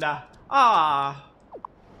band.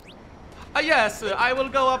 Yes, I will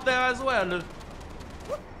go up there as well.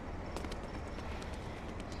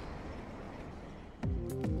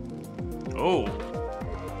 Oh.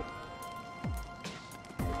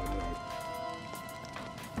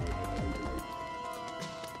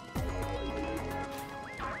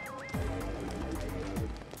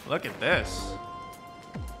 Look at this.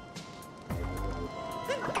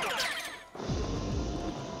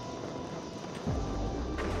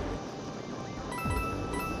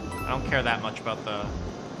 I don't care that much about the...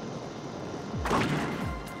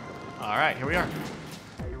 Alright, here we are.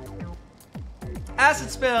 Acid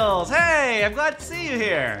spills! Hey, I'm glad to see you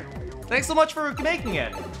here. Thanks so much for making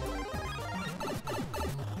it.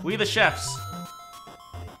 We the chefs.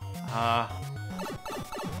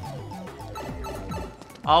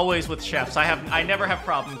 Always with chefs. I never have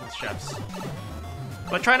problems with chefs.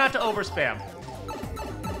 But try not to overspam.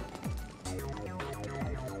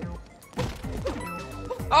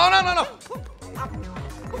 Oh, no, no, no!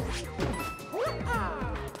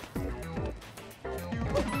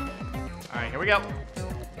 Alright, here we go.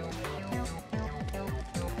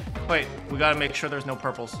 Wait, we gotta make sure there's no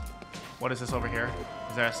purples. What is this over here?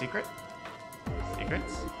 Is that a secret?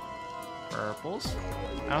 secrets. Purples.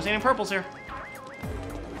 I don't see any purples here.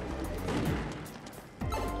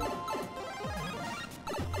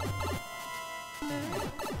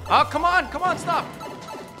 Oh, come on, stop.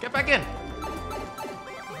 Get back in.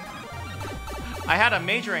 I had a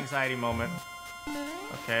major anxiety moment.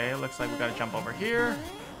 Okay, looks like we gotta jump over here.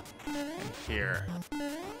 And here.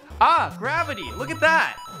 Ah, gravity, look at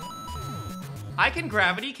that. I can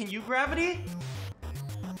gravity, can you gravity?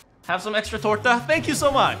 Have some extra torta? Thank you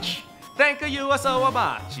so much. Thank you so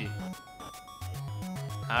much.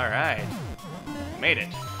 Alright. Made it.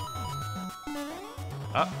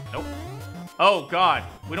 Oh, nope. Oh god,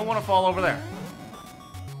 we don't want to fall over there.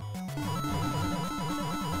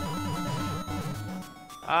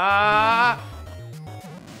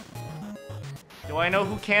 Do I know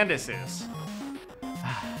who Candace is?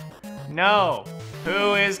 No.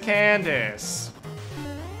 Who is Candace?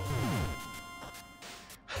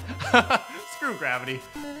 Screw gravity.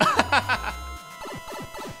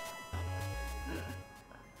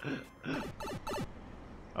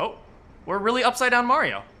 Oh, we're really upside down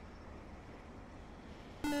Mario.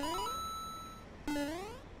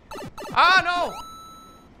 Ah, no!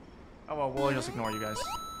 Oh, well, we'll just ignore you guys.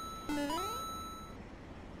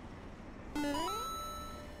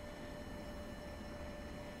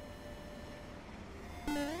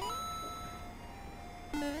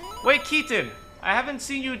 Wait, Keaton, I haven't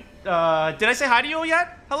seen you, did I say hi to you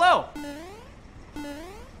yet? Hello!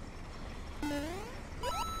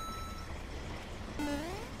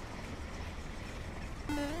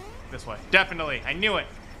 This way, definitely, I knew it.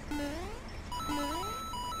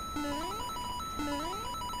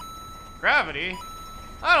 Gravity?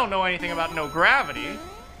 I don't know anything about no gravity.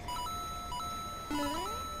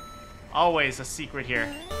 Always a secret here.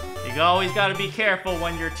 You always gotta be careful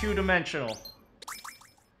when you're two-dimensional.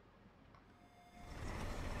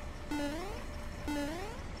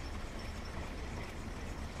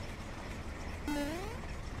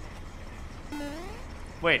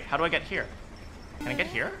 Wait, how do I get here? Can I get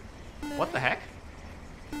here? What the heck?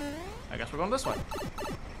 I guess we're going this way.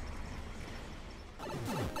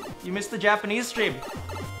 You missed the Japanese stream.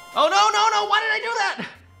 Oh no, why did I do that?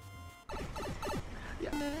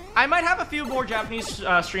 Yeah. I might have a few more Japanese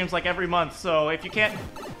streams like every month, so if you can't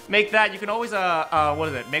make that, you can always, what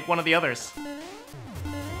is it? Make one of the others.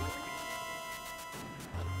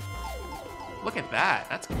 Look at that,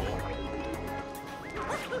 that's cool.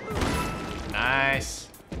 Nice.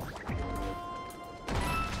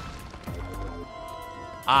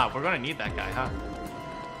 Ah, we're gonna need that guy, huh?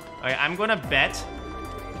 Okay, I'm gonna bet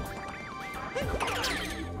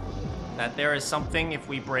that there is something if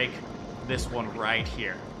we break this one right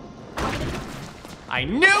here. I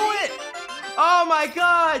knew it! Oh my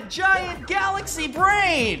god, giant galaxy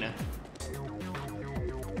brain!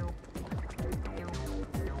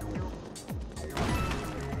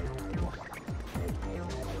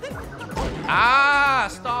 Ah,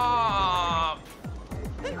 stop!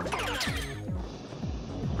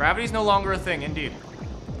 Gravity's no longer a thing, indeed.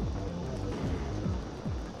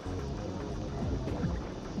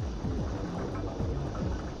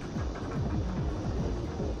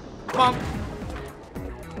 Bonk.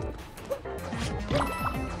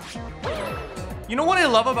 You know what I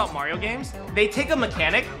love about Mario games? They take a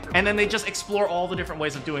mechanic and then they just explore all the different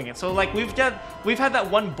ways of doing it. So like we've had that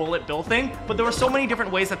one bullet bill thing, but there were so many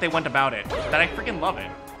different ways that they went about it that I freaking love it.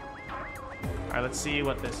 All right, let's see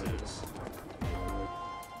what this is.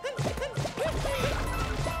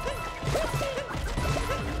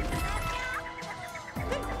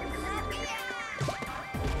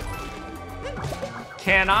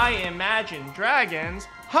 Can I imagine dragons?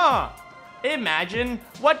 Huh. Imagine?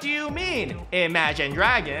 What do you mean? Imagine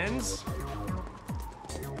dragons?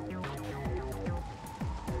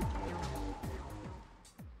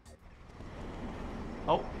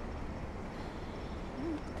 Oh.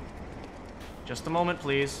 Just a moment,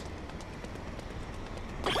 please.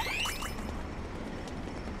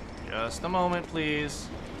 Just a moment, please.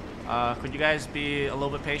 Could you guys be a little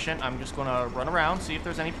bit patient? I'm just gonna run around, see if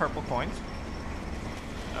there's any purple coins.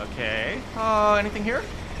 Okay. Anything here?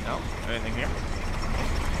 No. Anything here?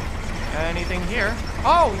 Anything here?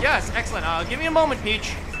 Oh, yes. Excellent. Give me a moment,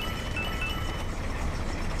 Peach.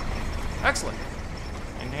 Excellent.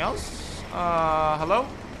 Anything else? Hello?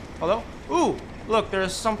 Hello? Ooh, look,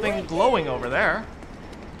 there's something glowing over there.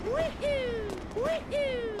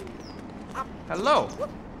 Hello.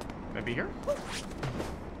 Maybe here?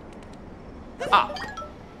 Ah.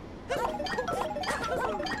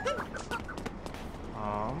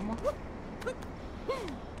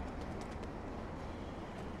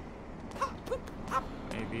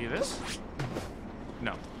 Maybe this?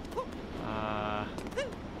 No.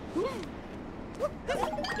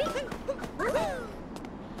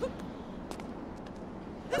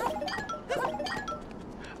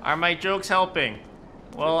 Are my jokes helping?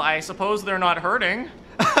 Well, I suppose they're not hurting.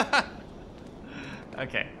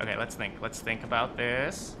 Okay, let's think. Let's think about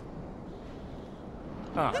this.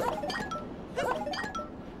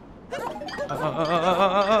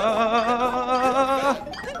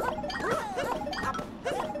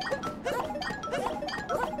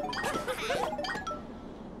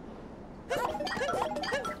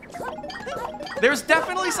 There's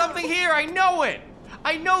definitely something here. I know it.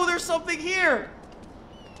 I know there's something here.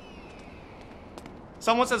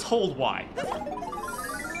 Someone says hold Y.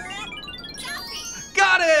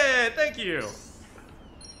 Got it. Thank you.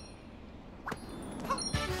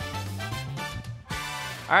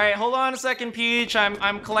 All right, hold on a second, Peach.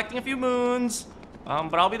 I'm collecting a few moons,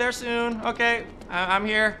 but I'll be there soon. Okay, I'm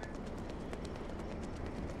here.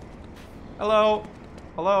 Hello,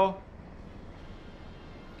 hello.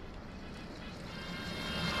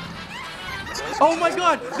 Oh my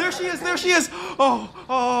God! There she is! There she is!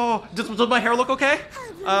 Oh! Does my hair look okay?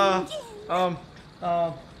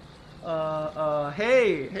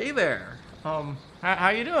 Hey there. How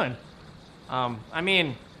you doing? I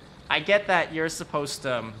mean, I get that you're supposed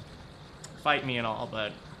to fight me and all,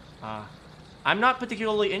 but I'm not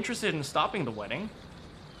particularly interested in stopping the wedding.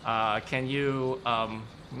 Can you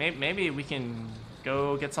maybe we can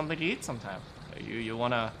go get something to eat sometime? You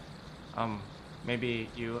wanna maybe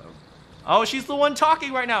you. Oh, she's the one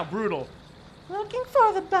talking right now. Brutal. Looking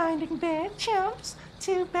for the binding bed, chumps?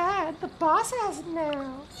 Too bad, the boss has it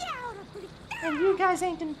now. And you guys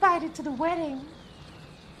ain't invited to the wedding.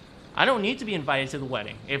 I don't need to be invited to the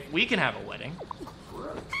wedding if we can have a wedding.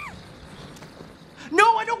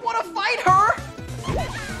 No, I don't want to fight her!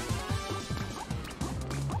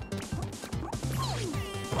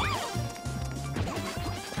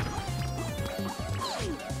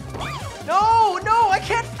 No, I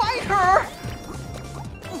can't fight her!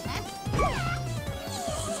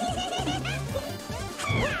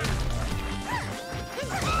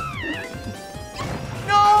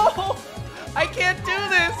 No! I can't do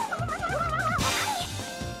this!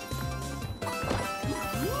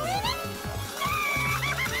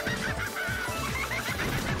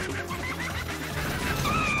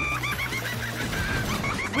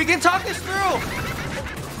 We can talk this through!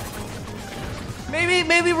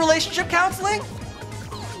 Maybe relationship counseling?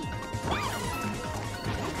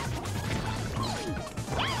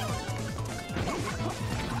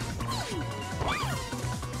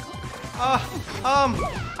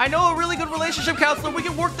 I know a really good relationship counselor. We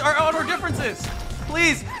can work out our differences.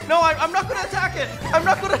 Please. No, I'm not gonna attack it. I'm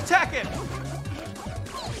not gonna attack it.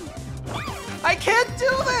 I can't do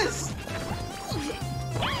this.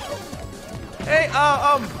 Hey,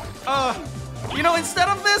 you know, instead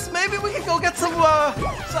of this, maybe we can go get something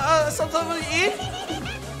to eat.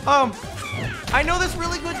 I know this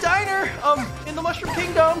really good diner, in the Mushroom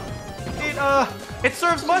Kingdom. It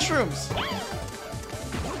serves mushrooms.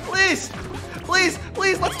 Please,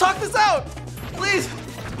 let's talk this out. Please.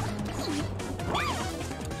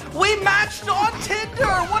 We matched on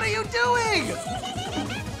Tinder. What are you doing?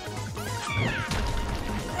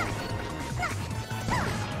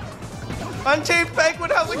 Untamed Penguin,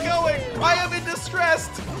 how's it going? I am in distress.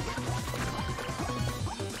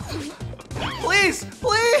 Please.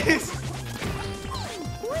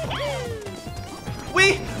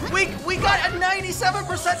 We got a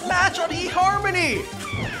 97% match on eHarmony.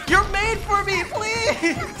 You're made for me,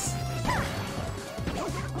 please.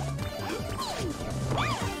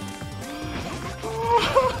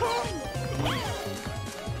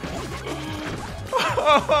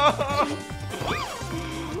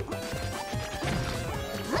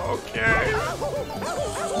 Okay.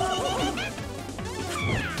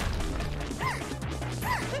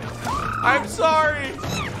 I'm sorry.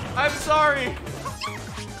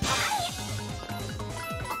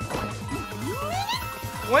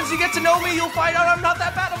 Once you get to know me, you'll find out I'm not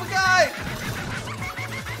that bad of a guy.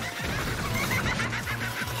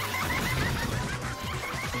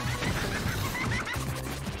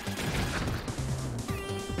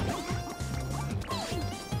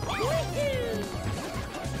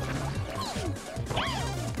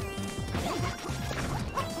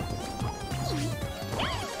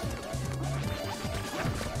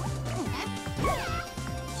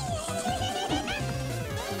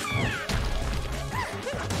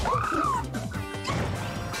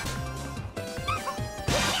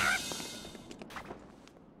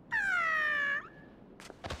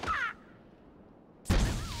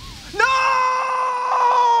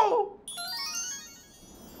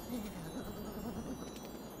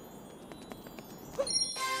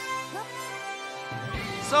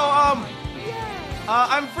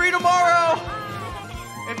 I'm free tomorrow.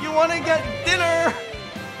 If you want to get dinner,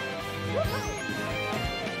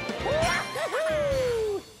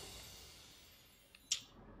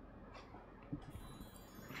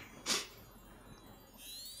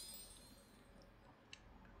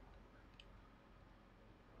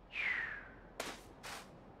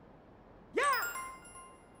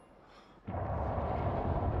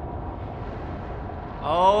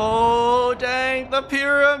 Oh, dang, the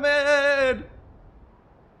pyramid!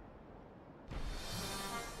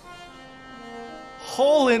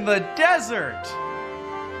 Hole in the desert!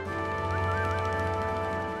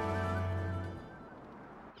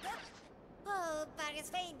 Oh, Paris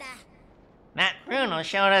Feida. That Bruno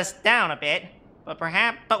showed us down a bit, but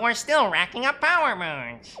we're still racking up power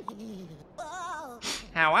moons. Oh.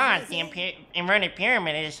 How odd, the inverted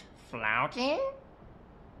pyramid is floating?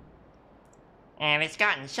 And it's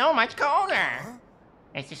gotten so much colder.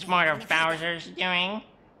 It's the smarter Bowser's doing.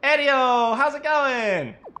 Edio, how's it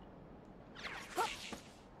going?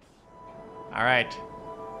 Alright.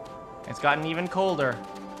 It's gotten even colder.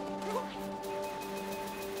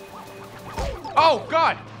 Oh,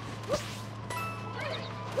 God!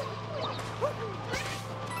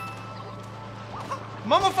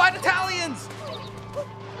 Mummified Italians!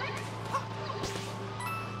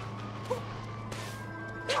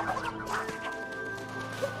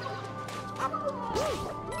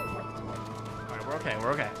 Alright, we're okay,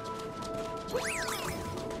 we're okay.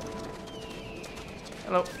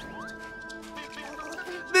 Hello.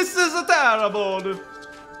 This is a terrible.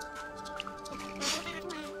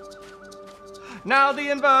 Now the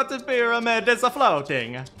inverted pyramid is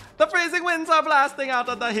floating. The freezing winds are blasting out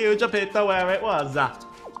of the huge pit where it was.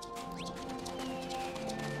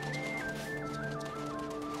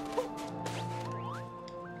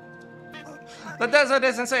 The desert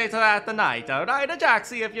isn't safe at the night. Ride a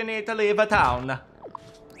taxi if you need to leave a town.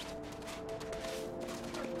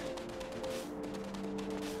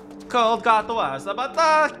 Cold got the worst, but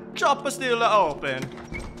the shop is still open.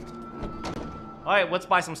 Alright, let's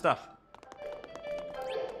buy some stuff.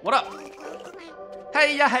 What up?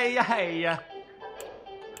 Hey ya, hey ya, hey ya.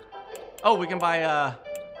 Oh, we can buy,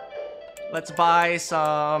 let's buy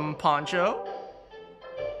some poncho.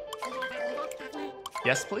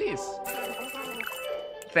 Yes, please.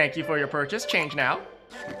 Thank you for your purchase. Change now.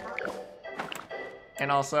 And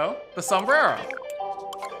also, the sombrero.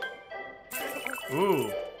 Ooh.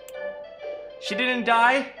 She didn't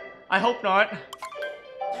die? I hope not.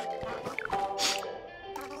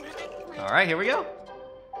 Alright, here we go.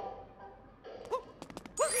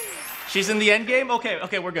 She's in the end game? Okay,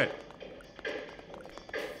 okay, we're good.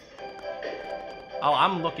 Oh,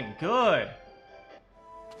 I'm looking good.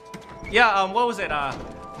 Yeah, what was it?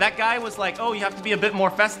 That guy was like, oh, you have to be a bit more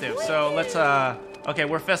festive. So let's, okay,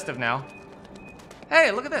 we're festive now.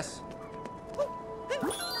 Hey, look at this.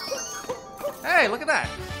 Hey, look at that.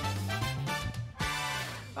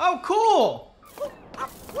 Oh, cool.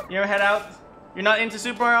 You ever head out? You're not into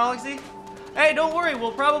Super Mario Odyssey? Hey, don't worry.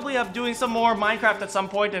 We'll probably have doing some more Minecraft at some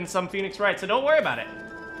point and some Phoenix Wright, so don't worry about it.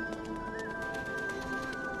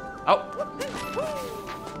 Oh.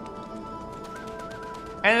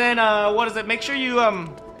 And then, what is it? Make sure you,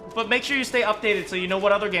 but make sure you stay updated so you know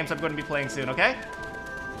what other games I'm going to be playing soon, okay?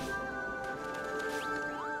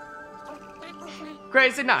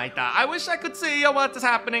 Crazy night. I wish I could see what is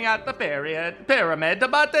happening at the pyramid,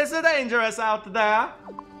 but it's dangerous out there.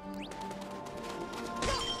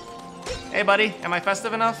 Hey, buddy. Am I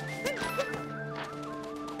festive enough?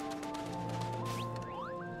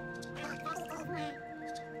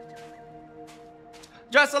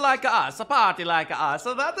 Dress like us, a party like us,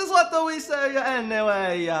 so that is what we say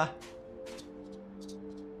anyway.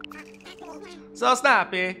 So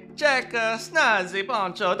snappy, check, snazzy,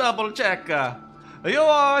 poncho, double check. You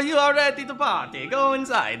are ready to party. Go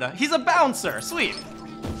inside. He's a bouncer. Sweet.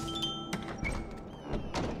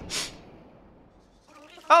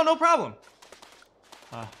 Oh, no problem.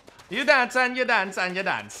 You dance and you dance and you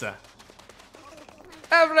dance.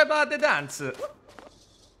 Everybody dance.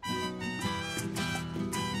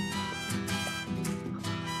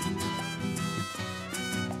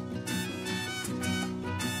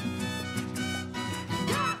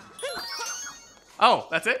 Oh,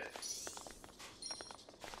 that's it?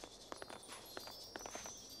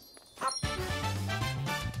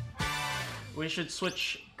 We should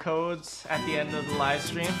switch codes at the end of the live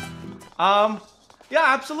stream. Yeah,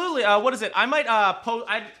 absolutely. What is it? I might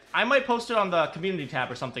I might post it on the community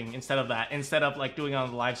tab or something instead of that, instead of like doing it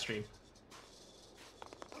on the live stream.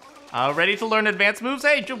 Ready to learn advanced moves?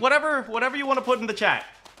 Hey, whatever you want to put in the chat.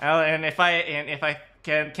 And if I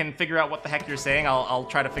can figure out what the heck you're saying, I'll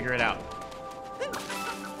try to figure it out.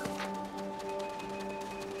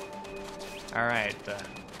 All right.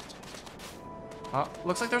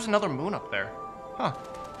 Looks like there's another moon up there. Huh.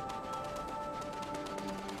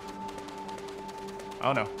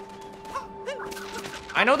 Oh no.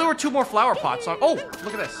 I know there were 2 more flower pots on. Oh,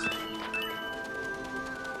 look at this.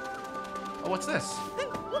 Oh, what's this?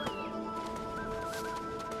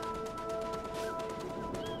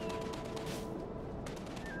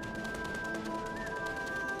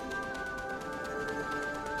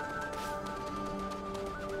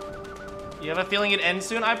 You have a feeling it ends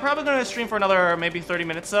soon? I'm probably gonna stream for another maybe 30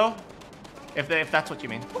 minutes though. If that's what you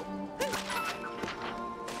mean.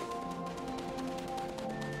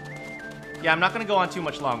 Yeah, I'm not gonna go on too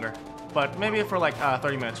much longer. But maybe for like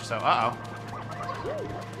 30 minutes or so. Uh-oh.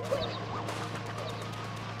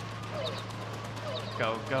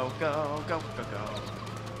 Go, go, go, go, go, go.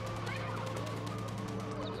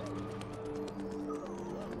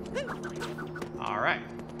 All right.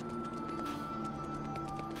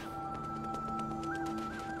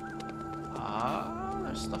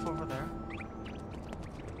 There's stuff over there.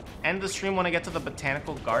 End the stream when I get to the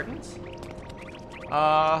botanical gardens?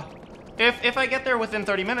 If I get there within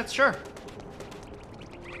 30 minutes, sure.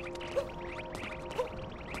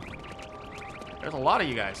 There's a lot of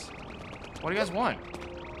you guys. What do you guys want?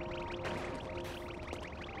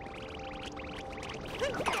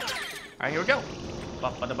 Alright, here we go.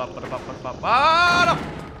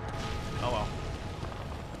 Oh well.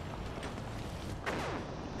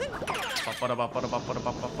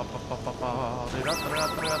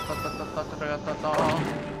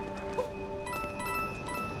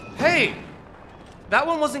 Hey! That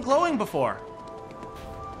one wasn't glowing before.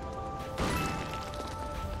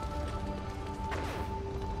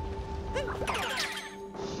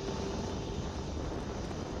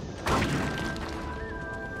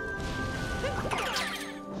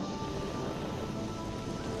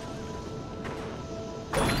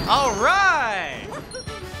 All right!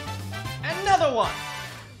 Another one!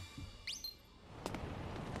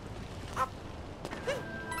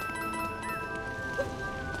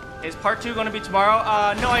 Is part 2 gonna be tomorrow?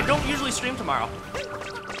 No, I don't usually stream tomorrow.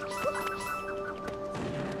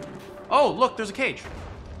 Oh, look, there's a cage.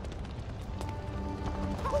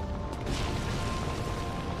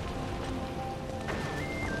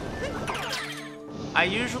 I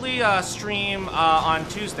usually stream on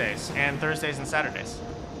Tuesdays and Thursdays and Saturdays.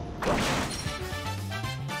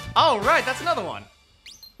 All right, that's another one.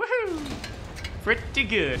 Woohoo! Pretty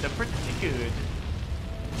good, pretty good.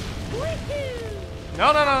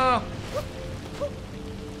 No, no, no, no.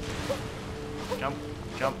 Jump,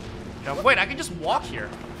 jump, jump. Wait, I can just walk here.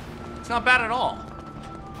 It's not bad at all.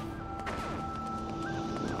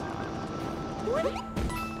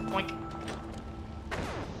 Boink.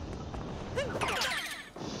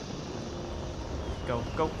 Go,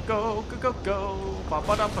 go, go, go, go, go.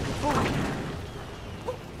 Ba-ba-da-ba-da-boom.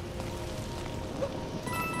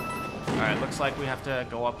 Alright, looks like we have to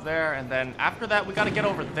go up there, and then after that, we gotta get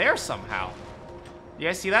over there somehow. You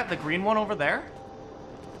guys see that? The green one over there?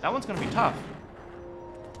 That one's gonna be tough.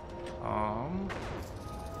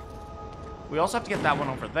 We also have to get that one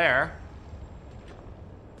over there.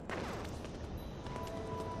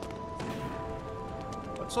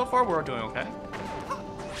 But so far, we're doing okay.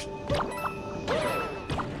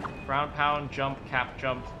 Ground pound, jump, cap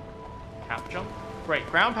jump. Cap jump? Great.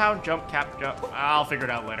 Ground pound, jump, cap jump. I'll figure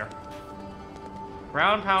it out later.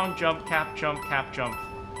 Ground pound, jump, cap jump, cap jump.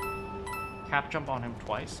 Cap jump on him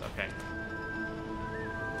twice? Okay.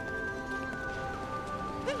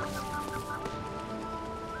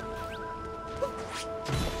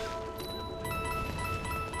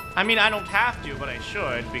 I mean, I don't have to, but I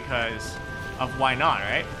should because of why not,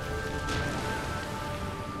 right?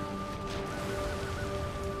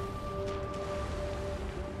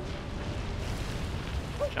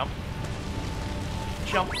 Jump.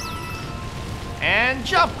 Jump. And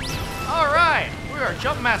jump! Alright! We are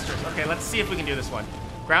jump masters. Okay, let's see if we can do this one.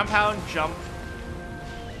 Ground pound, jump.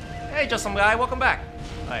 Hey, just some guy, welcome back.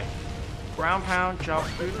 Alright. Ground pound, jump.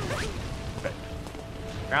 Okay.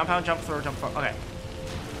 Ground pound, jump, throw, jump, throw. Okay.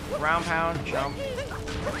 Ground pound, jump.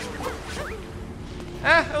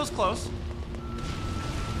 It was close.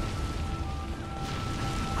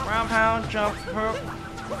 Ground pound, jump, throw.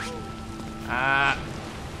 Alright,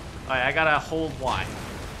 I gotta hold Y.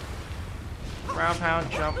 Ground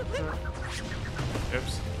pound, jump.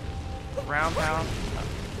 Oops. Ground pound.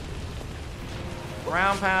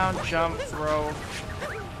 Ground pound, jump, throw.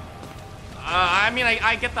 I mean,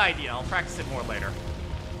 I get the idea. I'll practice it more later.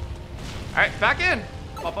 Alright, back in.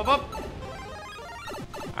 Up, up, up.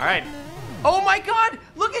 Alright. Oh my god!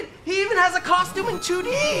 Look at, he even has a costume in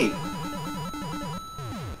 2D!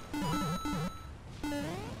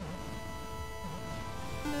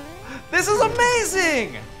 This is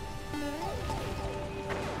amazing!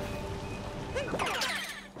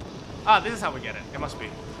 Ah, this is how we get it. It must be.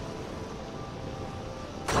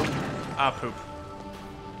 Ah, poop.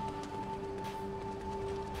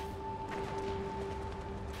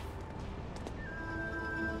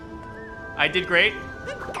 I did great.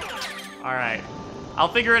 All right. I'll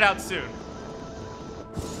figure it out soon.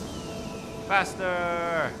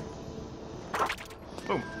 Faster.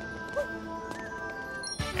 Boom.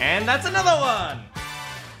 And that's another one!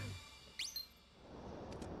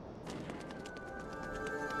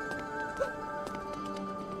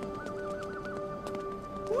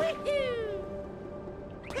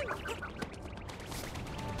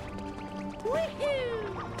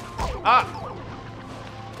 Ah!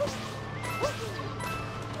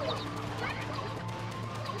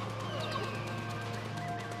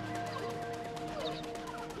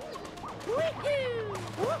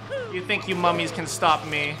 You think you mummies can stop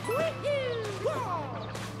me?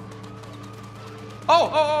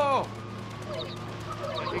 Oh!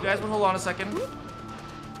 You guys would hold on a second.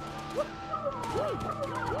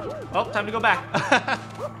 Oh, time to go back.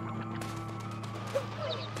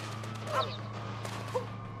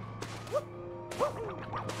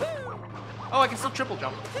 Oh, I can still triple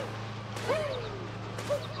jump.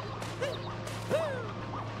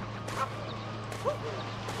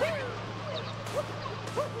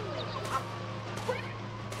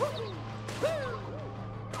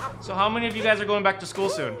 So how many of you guys are going back to school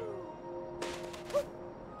soon?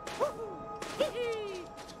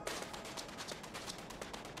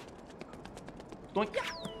 Doink.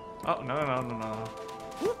 Oh, no.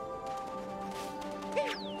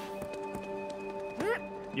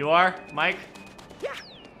 You are? Mike?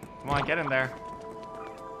 Come on, get in there.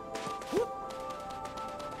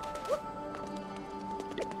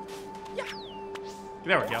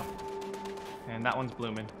 There we go. And that one's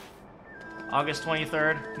blooming. August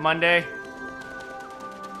 23rd, Monday.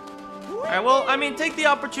 Alright, well, I mean, take the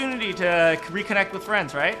opportunity to reconnect with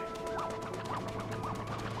friends, right?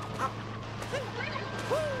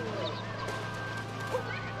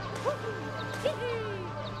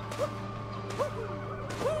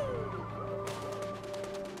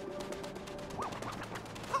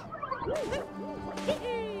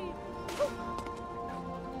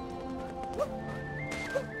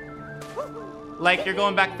 Like, you're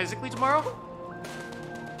going back physically tomorrow?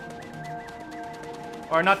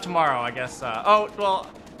 Or not tomorrow, I guess. Oh, well,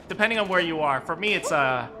 depending on where you are. For me, it's,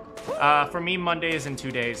 for me, Monday is in 2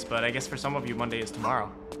 days, but I guess for some of you, Monday is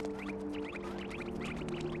tomorrow.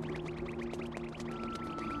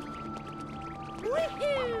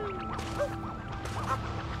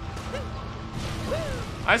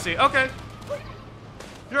 I see, okay.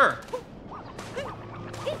 Sure.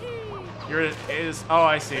 Oh,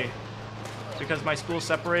 I see. Because my school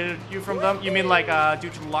separated you from them? You mean like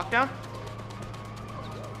due to the lockdown?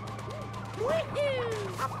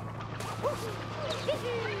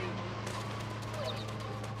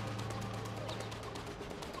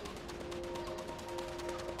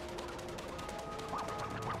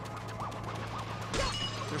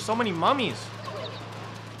 There's so many mummies.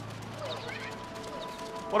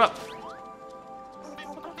 What up?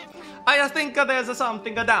 I think there's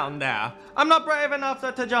something down there. I'm not brave enough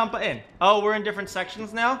to jump in. Oh, we're in different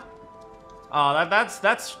sections now? Oh, that's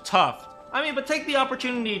tough. I mean, but take the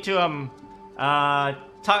opportunity to,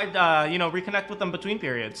 reconnect with them between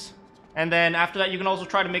periods. And then after that, you can also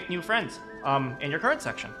try to make new friends, in your current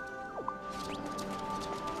section.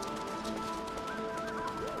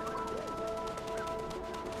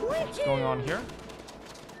 What's going on here?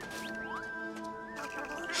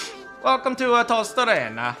 Welcome to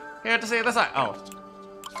Tostarena. Here to see the side. Oh.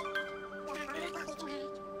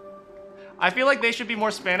 I feel like they should be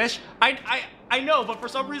more Spanish. I know, but for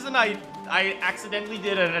some reason I accidentally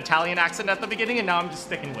did an Italian accent at the beginning, and now I'm just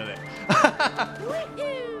sticking with it.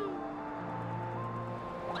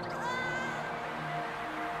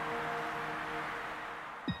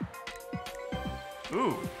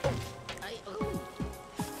 Ooh.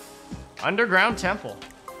 Underground temple.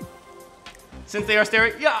 Since they are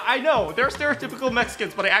yeah, I know, they're stereotypical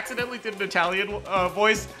Mexicans, but I accidentally did an Italian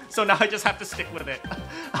voice, so now I just have to stick with it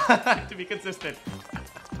to be consistent.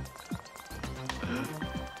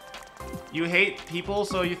 You hate people,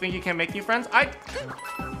 so you think you can make new friends?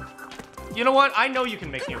 You know what? I know you can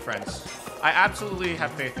make new friends. I absolutely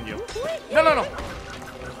have faith in you. No.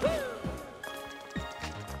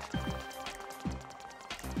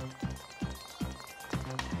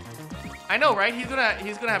 I know, right? He's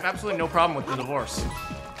gonna have absolutely no problem with the divorce.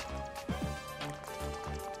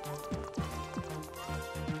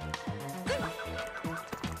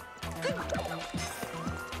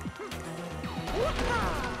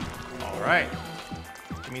 All right,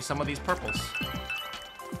 give me some of these purples.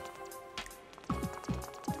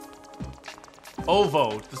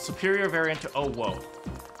 Ovo, the superior variant to Owo.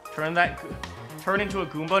 Turn into a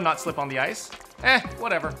Goomba, not slip on the ice.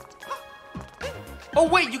 Whatever. Oh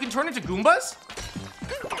wait, you can turn into Goombas?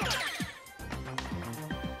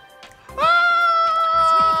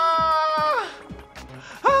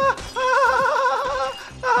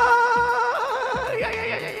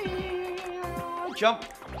 Yeah. jump,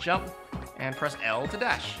 jump, and press L to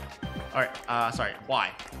dash. All right, sorry,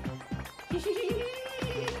 Y.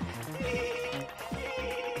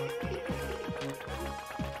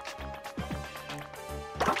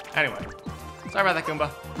 Anyway, sorry about that,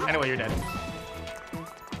 Goomba. Anyway, you're dead.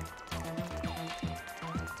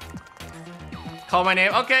 Call my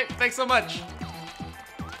name. Okay, thanks so much.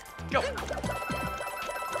 Go.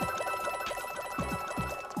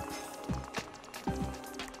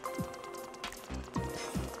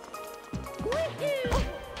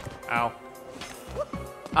 Ow.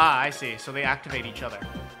 Ah, I see. So they activate each other.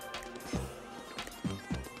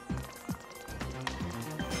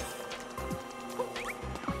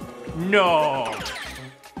 No.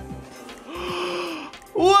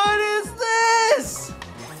 What is this?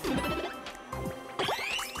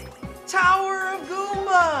 Tower of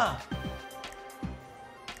Goomba.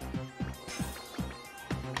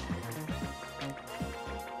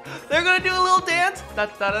 They're gonna do a little dance.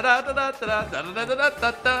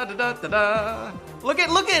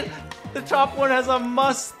 Look at, the top one has a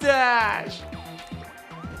mustache.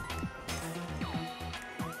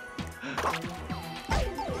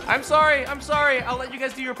 I'm sorry. I'll let you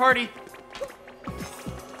guys do your party.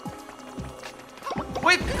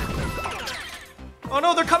 Wait. Oh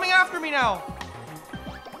no, they're coming after me now.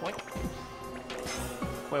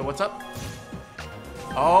 Wait, what's up?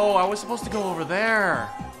 Oh, I was supposed to go over there.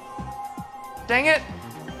 Dang it.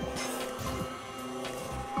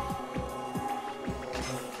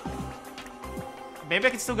 Maybe I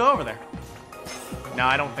can still go over there. No,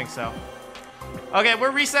 I don't think so. Okay,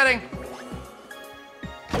 we're resetting.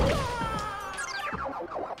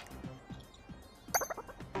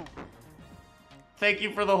 Thank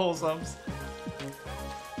you for the wholesomes.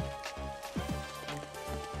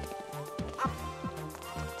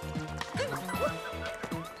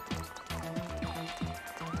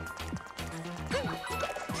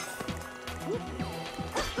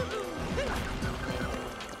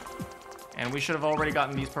 And we should have already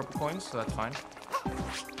gotten these purple coins, so that's fine.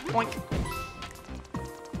 Boink.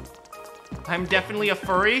 I'm definitely a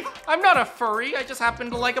furry. I'm not a furry, I just happen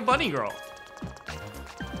to like a bunny girl.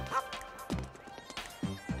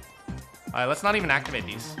 Alright, let's not even activate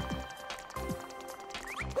these.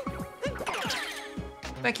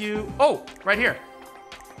 Thank you. Oh, right here.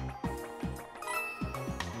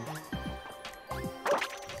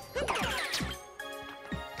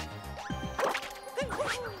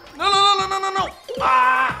 No.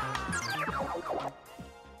 Ah!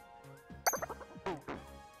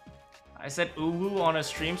 I said ooh on a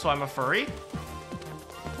stream, so I'm a furry?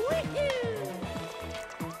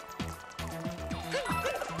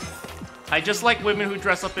 I just like women who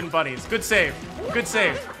dress up in bunnies. Good save. Good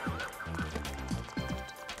save.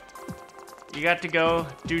 You got to go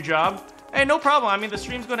do job? Hey, no problem. I mean, the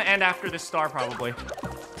stream's gonna end after this star, probably.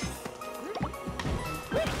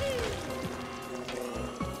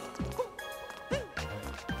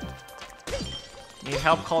 Need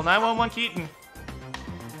help? Call 911 Keaton.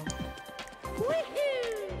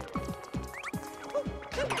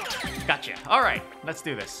 Gotcha. All right, let's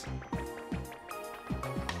do this.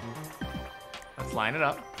 Let's line it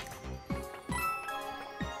up.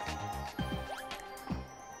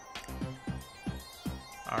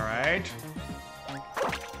 All right.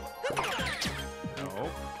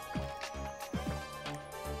 No.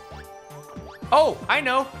 Oh, I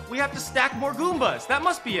know. We have to stack more Goombas. That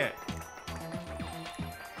must be it.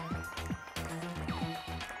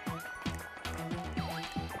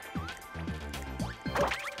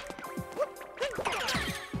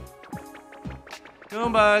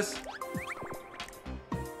 Goombas.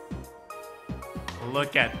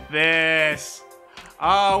 Look at this.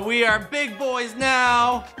 Oh, we are big boys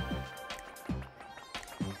now.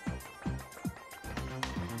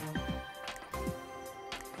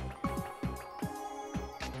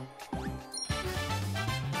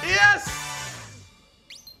 Yes!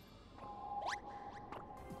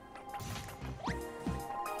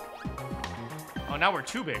 Oh, now we're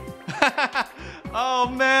too big. Oh,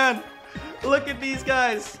 man. Look at these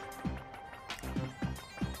guys.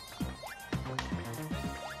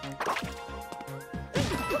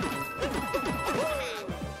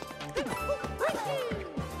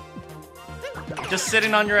 Just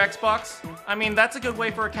sitting on your Xbox? I mean, that's a good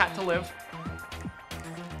way for a cat to live.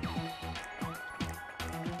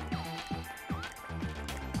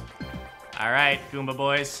 All right, Goomba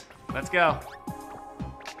boys, let's go.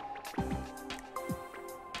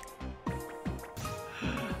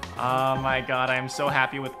 Oh my god, I am so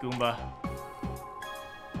happy with Goomba.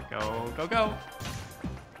 Go, go, go.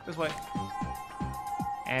 This way.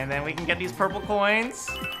 And then we can get these purple coins.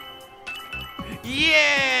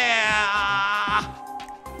 Yeah!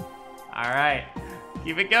 Alright.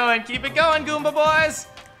 Keep it going, Goomba boys!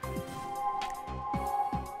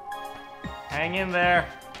 Hang in there.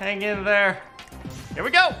 Hang in there. Here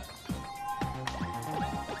we go!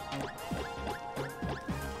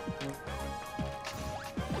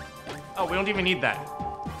 Oh, we don't even need that.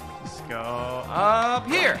 Let's go up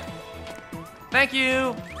here. Thank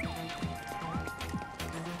you.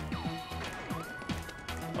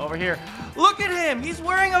 Over here. Look at him! He's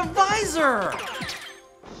wearing a visor!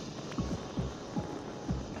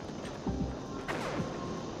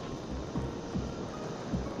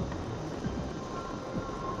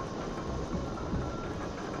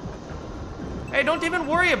 Hey, don't even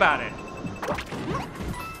worry about it.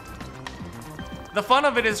 The fun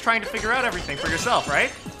of it is trying to figure out everything for yourself,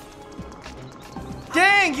 right?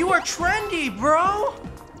 Dang, you are trendy, bro!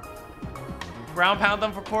 Ground pound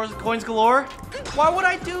them for coins galore? Why would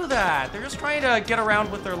I do that? They're just trying to get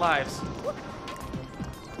around with their lives.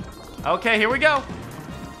 Okay, here we go.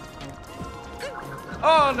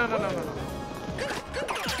 Oh, no, no, no, no, no.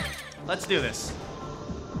 Let's do this.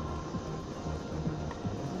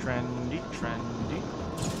 Trendy, trendy.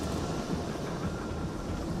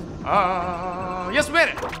 Yes, we made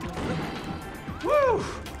it! Woo!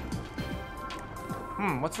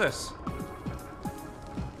 What's this?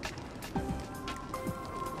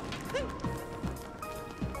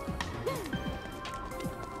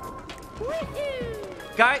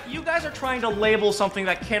 You guys are trying to label something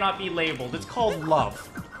that cannot be labeled. It's called love.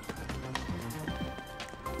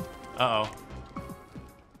 Uh-oh.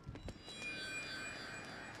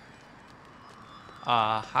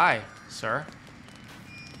 Hi, sir.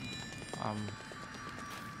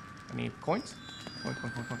 Any coins? Coin.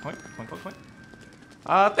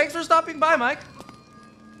 Thanks for stopping by, Mike.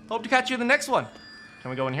 Hope to catch you in the next one.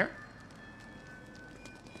 Can we go in here?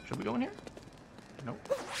 Should we go in here? Nope.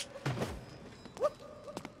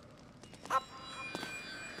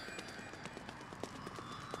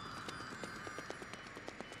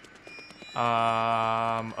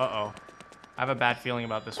 Uh-oh. I have a bad feeling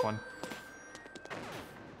about this one.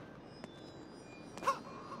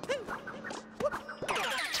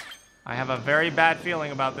 I have a very bad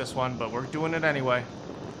feeling about this one, but we're doing it anyway.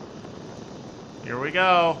 Here we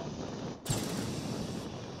go.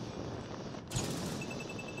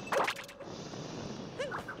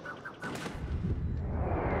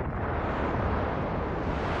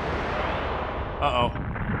 Uh-oh.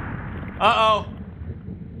 Uh-oh.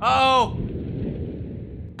 Uh-oh.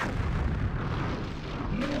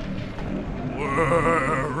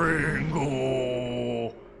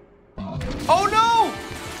 Waringo. Oh no!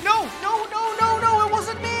 No, no, no, no, no, it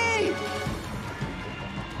wasn't me!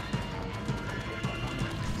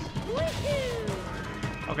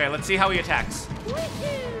 Okay, let's see how he attacks.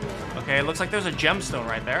 Okay, it looks like there's a gemstone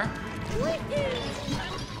right there.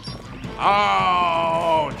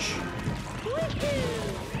 Ouch!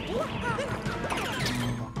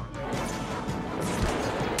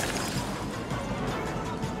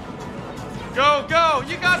 Go, go!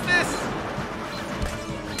 You got this!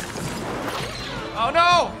 Oh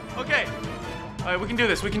no! Okay. Alright, we can do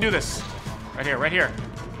this, we can do this. Right here, right here.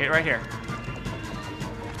 Hit right here.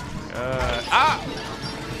 Ah!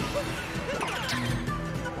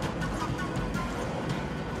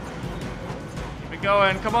 Keep it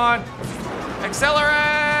going, come on!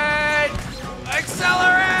 Accelerate!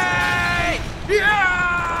 Accelerate!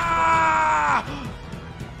 Yeah!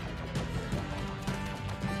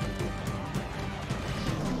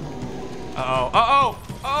 Uh-oh, uh-oh!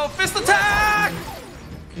 Oh, fist attack!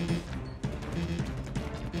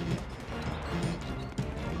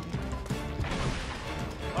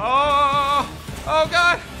 Oh! Oh,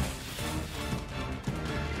 God!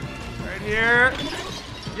 Right here.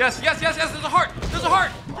 Yes, yes, yes, yes, there's a heart! There's a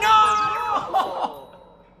heart! No!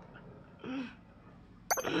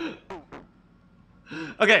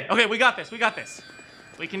 Okay, okay, we got this, we got this.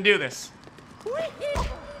 We can do this.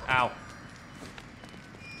 Ow.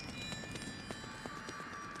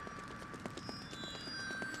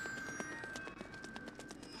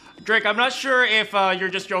 Drake, I'm not sure if you're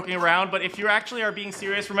just joking around, but if you actually are being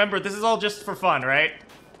serious, remember, this is all just for fun, right?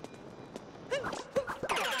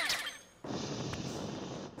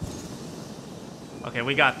 Okay,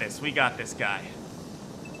 we got this guy.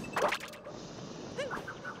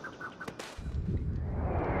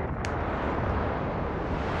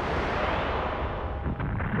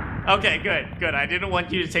 Okay, good, good. I didn't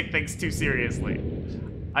want you to take things too seriously.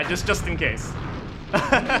 Just in case.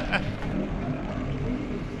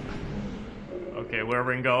 Okay, where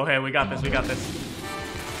we can go. Hey, we got this, we got this.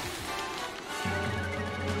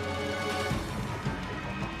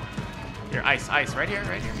 Here, ice, ice, right here,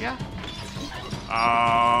 yeah.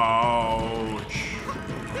 Oh.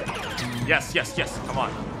 Yes, yes, yes. Come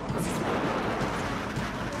on.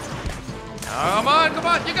 Come on, come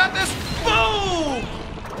on. You got this. Boom!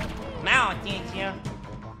 Now I'll teach you.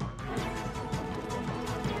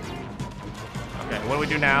 Okay, what do we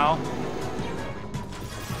do now?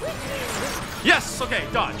 Yes! Okay,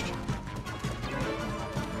 dodge.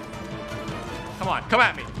 Come on, come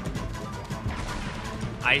at me.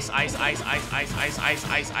 Ice, ice, ice, ice, ice, ice, ice,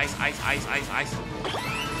 ice, ice, ice, ice, ice, ice.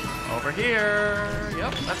 Over here.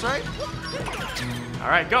 Yep, that's right. All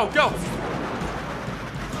right, go, go.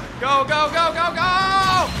 Go, go, go, go,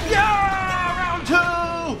 go! Yeah! Round 2!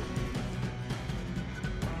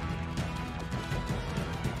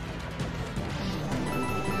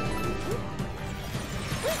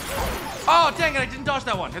 Oh, dang it, I didn't dodge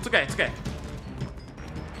that one. It's okay, it's okay.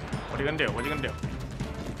 What are you gonna do? What are you gonna do?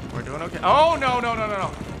 We're doing okay. Oh, no, no, no, no,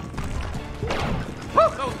 no. Woo,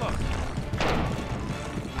 that was close.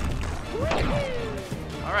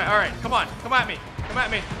 All right, come on, come at me, come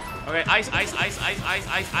at me. Okay, ice, ice, ice, ice, ice,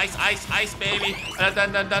 ice, ice, ice, ice, baby. Dun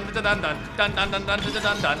dun dun dun dun dun dun dun dun dun dun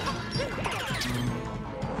dun dun.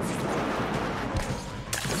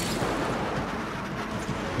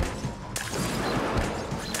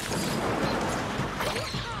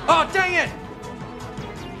 Oh, dang it!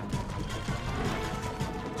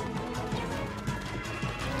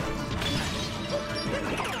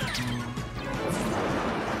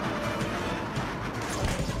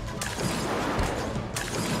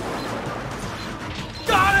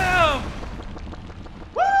 Got him!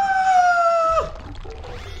 Woo!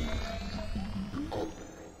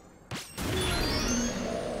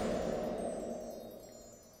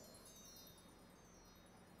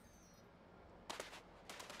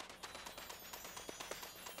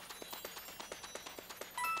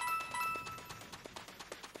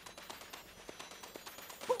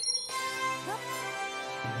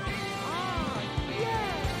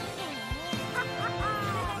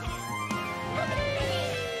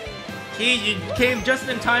 You came just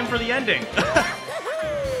in time for the ending.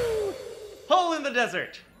 Hole in the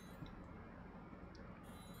desert.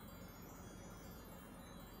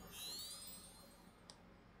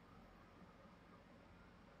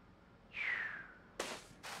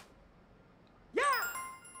 Yeah!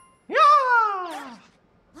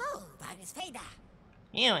 Oh, that is Fader.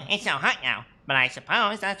 Ew, it's so hot now. But I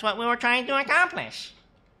suppose that's what we were trying to accomplish.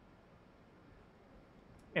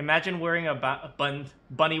 Imagine wearing a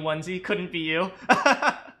bunny onesie. Couldn't be you.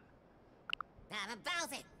 I'm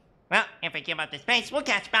about it. Well, if we give up the space, we'll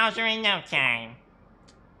catch Bowser in no time.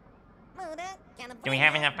 Do we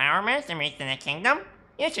have enough armors to reach the next kingdom?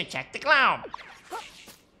 You should check the globe.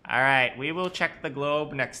 All right, we will check the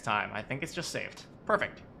globe next time. I think it's just saved.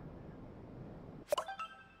 Perfect.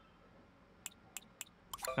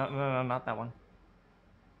 No, no, no, not that one.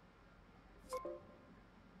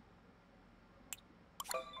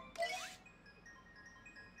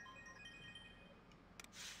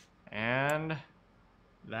 And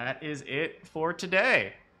that is it for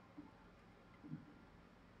today.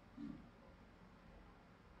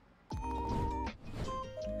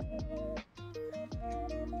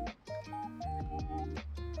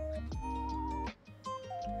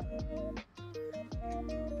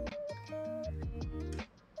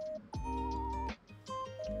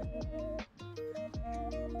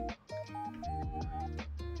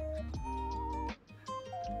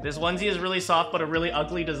 This onesie is really soft, but a really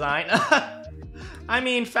ugly design. I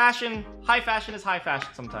mean, fashion, high fashion is high fashion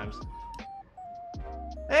sometimes.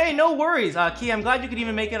 Hey, no worries, Key. I'm glad you could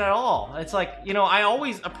even make it at all. It's like, you know, I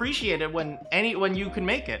always appreciate it when you can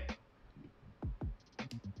make it.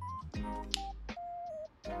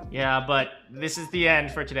 Yeah, but this is the end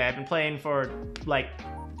for today. I've been playing for like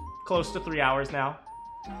close to 3 hours now.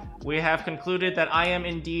 We have concluded that I am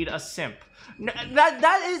indeed a simp.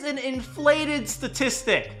 That is an inflated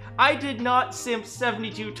statistic. I did not simp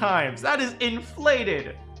 72 times. That is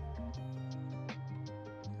inflated.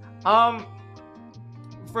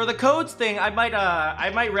 For the codes thing, I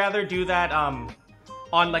might rather do that on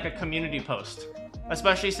like a community post,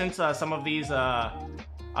 especially since some of these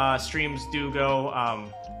streams do go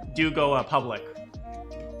public.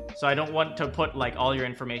 So I don't want to put like all your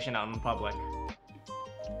information out in public.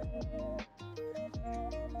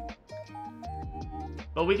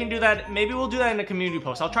 But we can do that. Maybe we'll do that in a community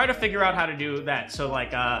post. I'll try to figure out how to do that so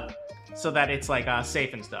like so that it's like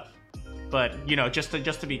safe and stuff. But you know, just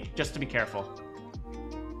to be careful.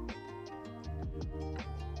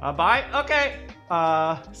 Bye. Okay.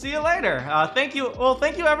 See you later. Thank you. Well,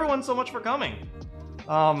 thank you everyone so much for coming.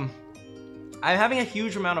 I'm having a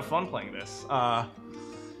huge amount of fun playing this.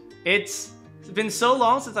 It's been so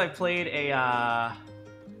long since I've played a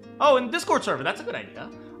oh, in Discord server. That's a good idea.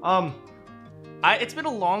 It's been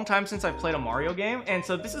a long time since I've played a Mario game, and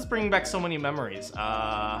so this is bringing back so many memories.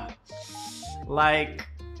 Like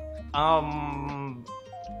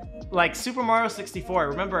Super Mario 64. I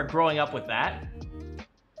remember growing up with that,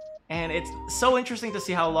 and it's so interesting to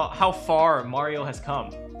see how far Mario has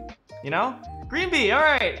come. You know? Green Bee, all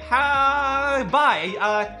right.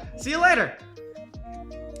 Bye. See you later.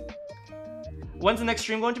 When's the next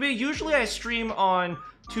stream going to be? Usually I stream on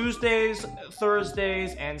Tuesdays,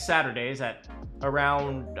 Thursdays, and Saturdays at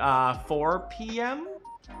around 4 p.m.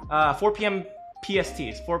 4 p.m. PST,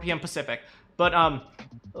 4 p.m. Pacific. But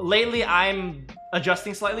lately I'm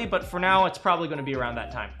adjusting slightly, but for now it's probably going to be around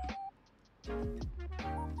that time.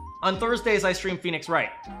 On Thursdays I stream Phoenix Wright.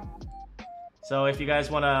 So if you guys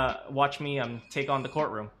want to watch me take on the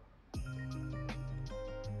courtroom.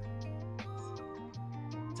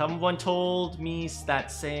 Someone told me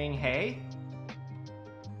that saying hey.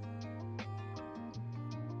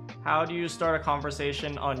 How do you start a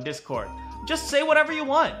conversation on Discord? Just say whatever you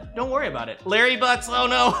want. Don't worry about it. Larry Butts, oh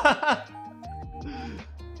no.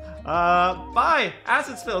 Bye.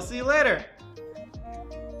 Acid Spill, see you later.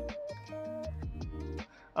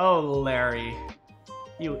 Oh, Larry.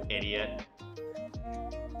 You idiot.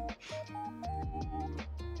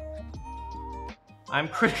 I'm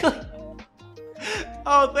critically...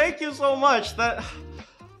 Oh, thank you so much. That...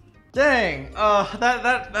 Dang.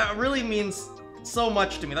 That really means so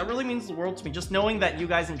much to me. That really means the world to me. Just knowing that you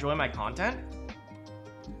guys enjoy my content.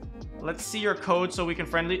 Let's see your code so we can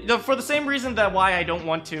friendly... For the same reason that why I don't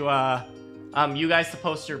want to, you guys to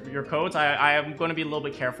post your codes, I am going to be a little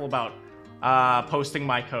bit careful about posting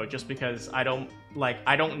my code, just because I don't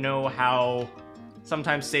know how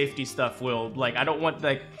sometimes safety stuff will, like, I don't want,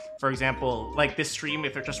 like, for example, like this stream,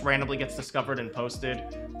 if it just randomly gets discovered and posted,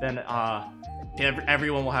 then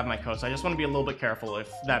everyone will have my code. So I just want to be a little bit careful,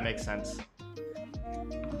 if that makes sense.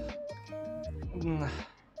 Am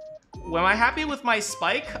I happy with my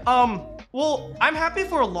spike? Well, I'm happy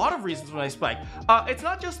for a lot of reasons with my spike. It's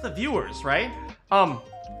not just the viewers, right?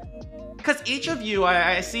 Because each of you,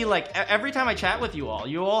 I see, like, every time I chat with you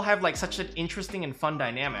all have, like, such an interesting and fun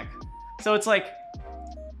dynamic. So it's, like,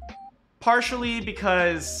 partially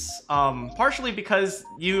because I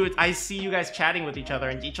see you guys chatting with each other,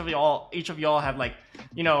 and each of y'all have, like,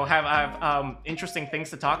 you know, have interesting things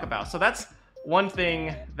to talk about. So that's one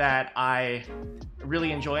thing that I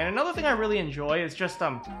really enjoy. And another thing I really enjoy is just,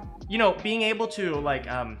 you know, being able to, like,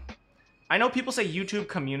 I know people say YouTube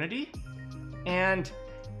community, and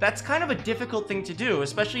that's kind of a difficult thing to do,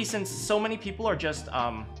 especially since so many people are just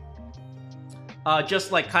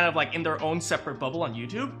like kind of like in their own separate bubble on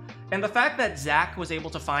YouTube. And the fact that Zach was able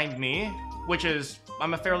to find me, which is,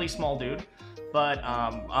 I'm a fairly small dude, but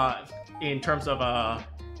in terms of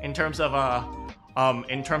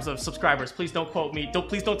subscribers, please don't quote me.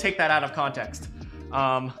 Please don't take that out of context.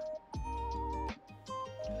 But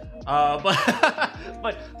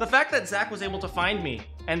the fact that Zach was able to find me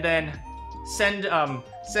and then send a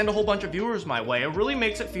whole bunch of viewers my way, it really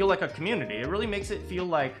makes it feel like a community. It really makes it feel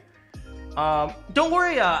like, don't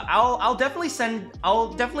worry, I'll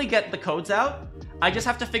definitely get the codes out. I just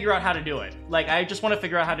have to figure out how to do it. Like, I just want to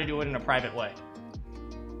figure out how to do it in a private way.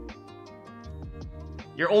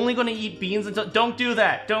 You're only gonna eat beans until... Don't do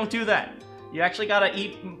that. Don't do that. You actually gotta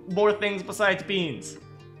eat more things besides beans.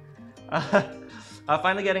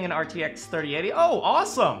 Finally getting an RTX 3080. Oh,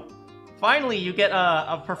 awesome. Finally, you get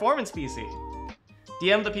a performance PC.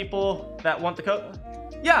 DM the people that want the code.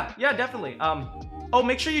 Yeah, definitely. Oh,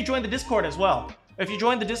 make sure you join the Discord as well. If you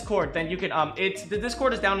join the Discord, then you can, the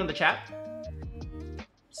Discord is down in the chat.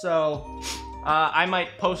 So, I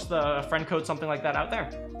might post the friend code, something like that, out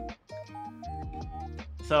there.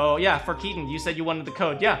 So, yeah, for Keaton, you said you wanted the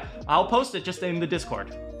code. Yeah, I'll post it just in the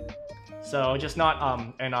Discord. So, just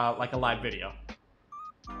not, in, like a live video.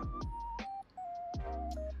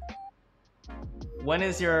 When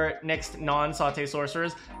is your next non-Sauté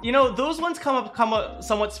Sorcerers? You know, those ones come up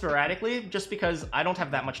somewhat sporadically, just because I don't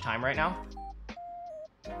have that much time right now.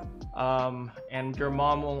 And your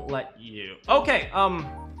mom won't let you. Okay,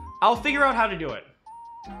 I'll figure out how to do it.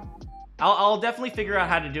 I'll definitely figure out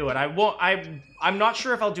how to do it. I'm not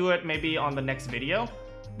sure if I'll do it maybe on the next video,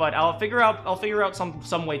 but I'll figure out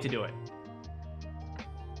some way to do it.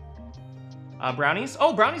 Brownies?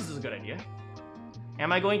 Oh, brownies is a good idea.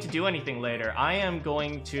 Am I going to do anything later? I am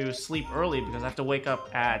going to sleep early because I have to wake up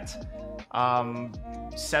at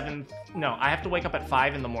 7. No, I have to wake up at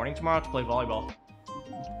 5 in the morning tomorrow to play volleyball.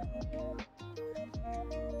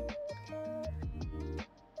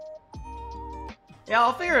 Yeah,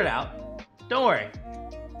 I'll figure it out. Don't worry.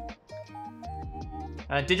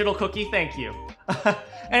 Digital cookie, thank you.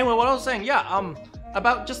 Anyway, what I was saying, yeah,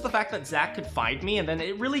 about just the fact that Zach could find me, and then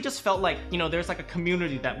it really just felt like, you know, there's like a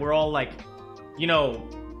community that we're all like, you know,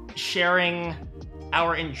 sharing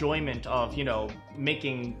our enjoyment of, you know,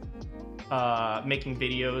 making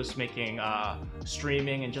videos, making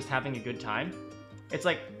streaming, and just having a good time. It's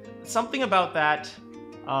like something about that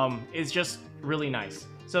is just really nice.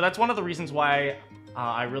 So that's one of the reasons why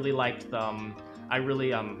I really liked I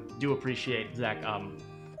really do appreciate Zach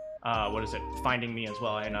finding me as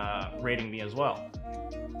well and rating me as well.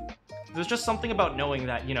 There's just something about knowing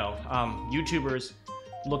that, you know, YouTubers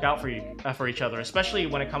look out for each other, especially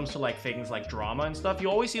when it comes to like things like drama and stuff. You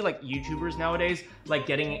always see like YouTubers nowadays like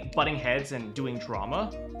butting heads and doing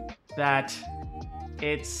drama. That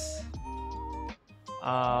it's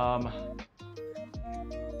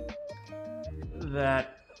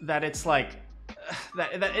that it's like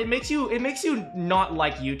that it makes you not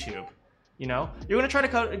like YouTube. You know, you're gonna try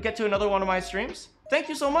to get to another one of my streams. Thank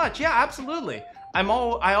you so much. Yeah, absolutely. I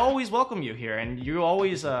always welcome you here, and you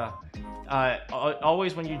always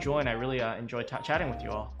always when you join, I really enjoy chatting with you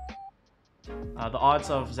all. The odds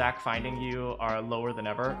of Zach finding you are lower than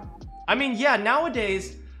ever. I mean, yeah,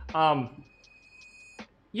 nowadays,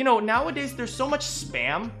 you know, nowadays there's so much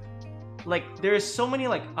spam. Like, there's so many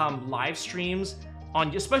like live streams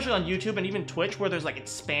on, especially on YouTube and even Twitch, where there's like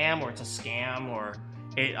it's spam or it's a scam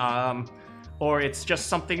or it's just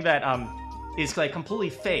something that is like completely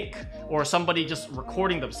fake, or somebody just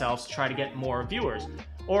recording themselves to try to get more viewers,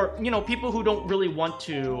 or, you know, people who don't really want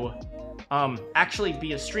to actually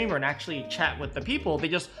be a streamer and actually chat with the people. They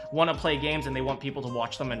just want to play games and they want people to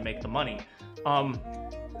watch them and make the money.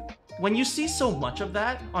 When you see so much of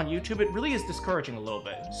that on YouTube, it really is discouraging a little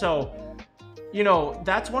bit. So, you know,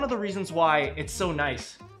 that's one of the reasons why it's so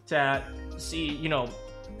nice to see, you know,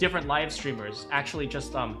 different live streamers actually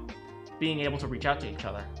just being able to reach out to each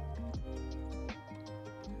other.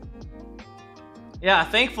 Yeah,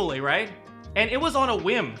 thankfully, right? And it was on a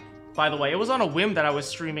whim, by the way. It was on a whim that I was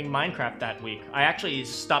streaming Minecraft that week. I actually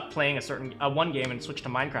stopped playing one game and switched to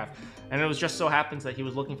Minecraft. And it was just so happens that he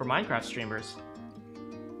was looking for Minecraft streamers.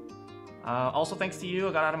 Also, thanks to you,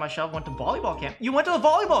 I got out of my shell, went to volleyball camp. You went to a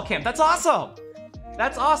volleyball camp! That's awesome!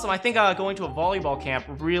 That's awesome. I think going to a volleyball camp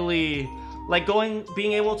really, like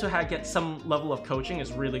being able to get some level of coaching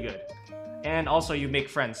is really good. And also you make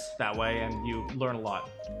friends that way and you learn a lot.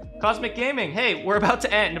 Cosmic Gaming, hey, we're about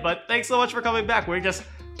to end, but thanks so much for coming back. We're just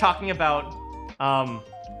talking about,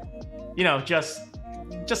 you know, just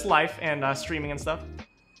life and streaming and stuff.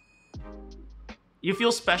 You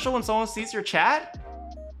feel special when someone sees your chat?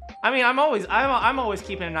 I mean, I'm always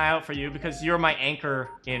keeping an eye out for you because you're my anchor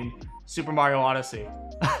in Super Mario Odyssey.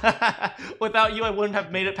 Without you, I wouldn't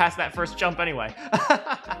have made it past that first jump anyway.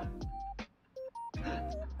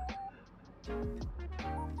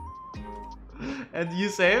 And you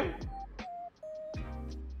same?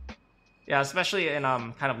 Yeah, especially in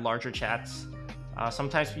kind of larger chats.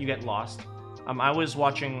 Sometimes you get lost. I was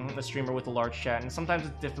watching a streamer with a large chat, and sometimes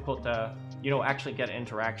it's difficult to, you know, actually get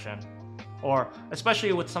interaction. Or,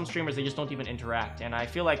 especially with some streamers, they just don't even interact, and I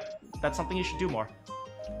feel like that's something you should do more.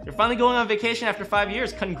 You're finally going on vacation after 5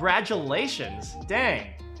 years. Congratulations! Dang.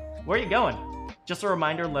 Where are you going? Just a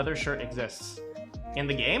reminder, leather shirt exists. In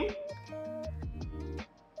the game?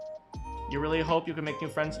 You really hope you can make new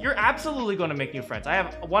friends? You're absolutely going to make new friends. I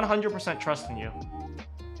have 100% trust in you.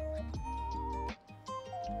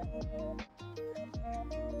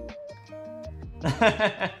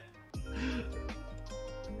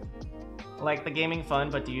 Like the gaming fun,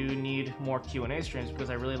 but do you need more Q&A streams? Because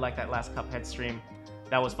I really like that last Cuphead stream.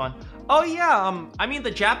 That was fun. Oh yeah, I mean the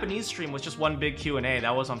Japanese stream was just one big Q&A.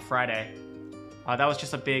 That was on Friday. That was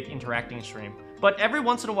just a big interacting stream. But every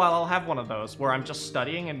once in a while I'll have one of those where I'm just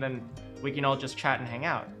studying and then we can all just chat and hang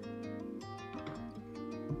out.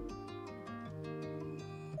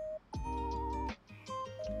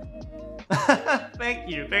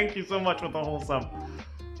 Thank you so much with the wholesome.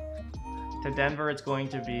 To Denver, it's going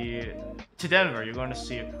to be... To Denver, you're going to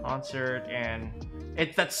see a concert, and...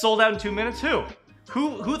 That's sold out in 2 minutes? Who?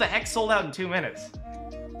 Who the heck sold out in 2 minutes?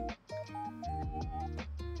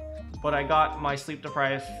 But I got my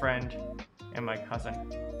sleep-deprived friend and my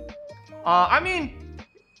cousin. I mean...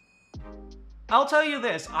 I'll tell you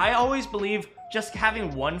this, I always believe just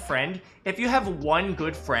having one friend, if you have one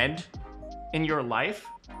good friend in your life,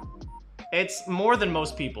 it's more than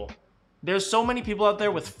most people. There's so many people out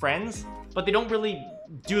there with friends, but they don't really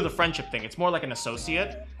do the friendship thing. It's more like an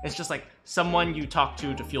associate. It's just like someone you talk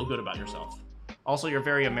to feel good about yourself. Also, you're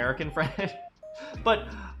very American friend. But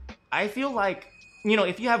I feel like, you know,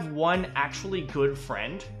 if you have one actually good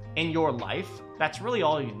friend in your life, that's really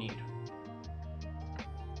all you need.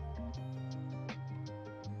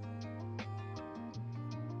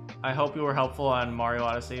 I hope you were helpful on Mario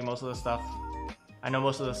Odyssey. Most of the stuff, I know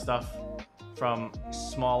most of the stuff from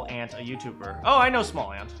Small Ant, a YouTuber. Oh, I know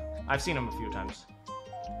Small Ant. I've seen him a few times.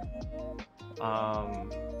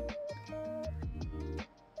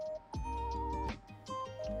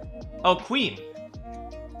 Oh, Queen.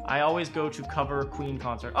 I always go to cover Queen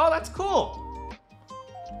concert. Oh, that's cool.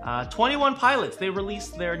 21 Pilots, they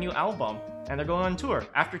released their new album and they're going on tour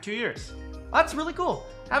after 2 years. That's really cool.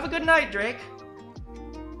 Have a good night, Drake.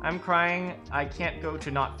 I'm crying. I can't go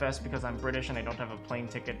to Knotfest because I'm British and I don't have a plane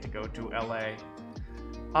ticket to go to LA.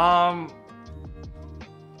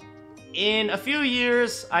 In a few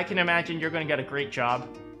years, I can imagine you're gonna get a great job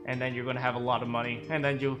and then you're gonna have a lot of money and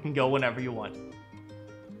then you can go whenever you want.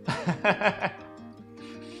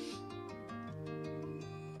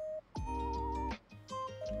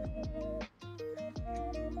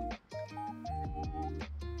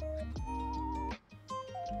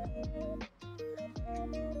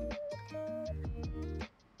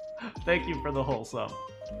 Thank you for the whole sub.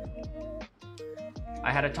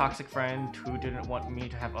 I had a toxic friend who didn't want me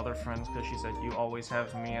to have other friends because she said, you always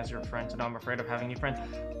have me as your friend, and I'm afraid of having new friends.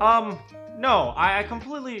 No, I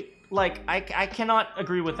completely, like, I cannot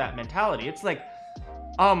agree with that mentality. It's like,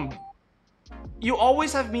 you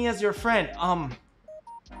always have me as your friend.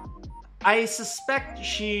 I suspect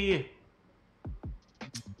she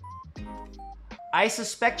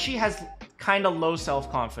has kind of low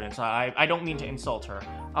self-confidence. I don't mean to insult her.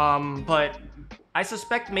 But I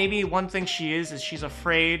suspect maybe one thing she is she's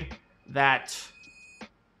afraid that,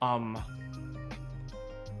 I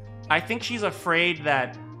think she's afraid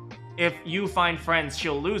that if you find friends,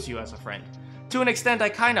 she'll lose you as a friend. To an extent, I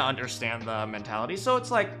kind of understand the mentality. So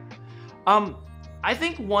it's like, I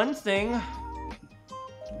think one thing,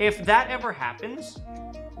 if that ever happens,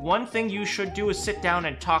 one thing you should do is sit down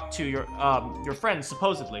and talk to your friends,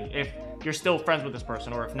 supposedly, if you're still friends with this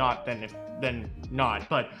person, or if not, then not.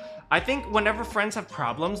 But I think whenever friends have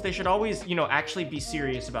problems, they should always, you know, actually be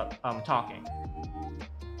serious about talking.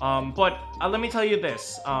 But let me tell you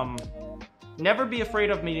this, never be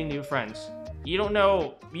afraid of meeting new friends.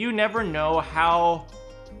 You never know how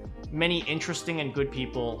many interesting and good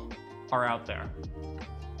people are out there.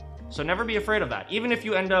 So never be afraid of that. Even if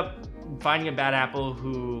you end up finding a bad apple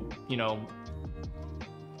who, you know,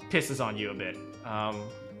 pisses on you a bit,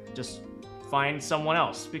 just find someone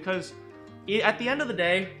else, because at the end of the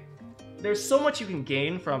day, there's so much you can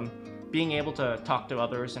gain from being able to talk to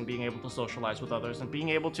others and being able to socialize with others and being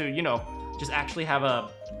able to, you know, just actually have a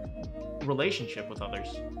relationship with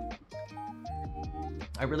others.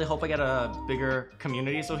 I really hope I get a bigger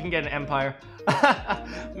community so we can get an empire.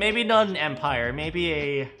 Maybe not an empire,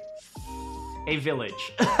 maybe a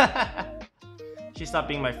village. She stopped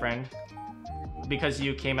being my friend because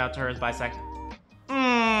you came out to her as bisexual.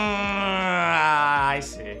 I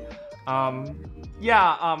see.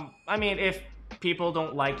 Yeah, I mean, if people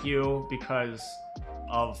don't like you because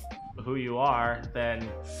of who you are, then,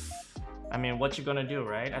 I mean, what you gonna do,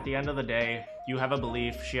 right? At the end of the day, you have a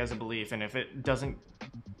belief, she has a belief, and if it doesn't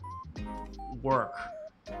work,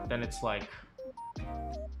 then it's like,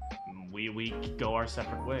 we go our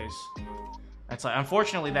separate ways. That's like,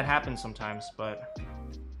 unfortunately, that happens sometimes, but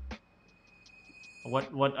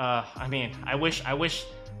I mean, I wish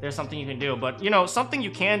there's something you can do, but, you know, something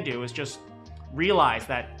you can do is just realize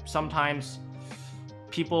that sometimes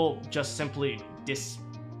people just simply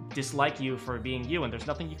dislike you for being you, and there's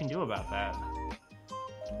nothing you can do about that.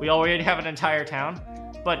 We already have an entire town,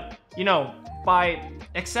 but, you know, by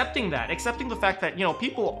accepting the fact that, you know,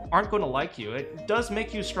 people aren't going to like you, it does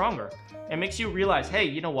make you stronger. It makes you realize, hey,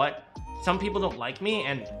 you know what? Some people don't like me,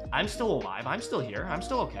 and I'm still alive. I'm still here. I'm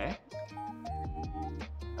still okay.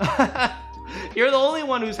 You're the only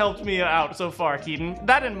one who's helped me out so far, Keaton.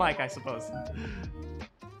 That and Mike, I suppose.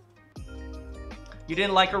 You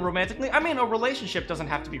didn't like her romantically? I mean, a relationship doesn't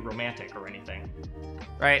have to be romantic or anything,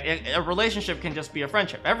 right? A relationship can just be a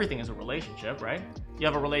friendship. Everything is a relationship, right? You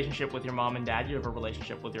have a relationship with your mom and dad. You have a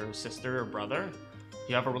relationship with your sister or brother.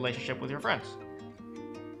 You have a relationship with your friends.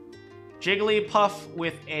 Jigglypuff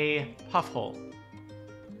with a puff hole.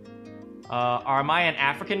 Am I an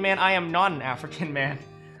African man? I am not an African man.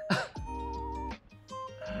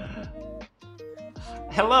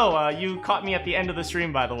 Hello, you caught me at the end of the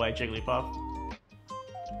stream, by the way, Jigglypuff.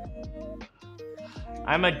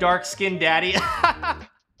 I'm a dark-skinned daddy. I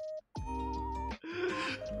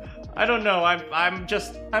don't know. I'm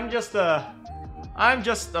just a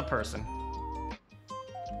person.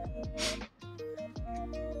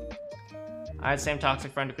 I had the same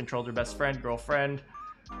toxic friend who controlled her best friend, girlfriend.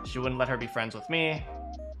 She wouldn't let her be friends with me.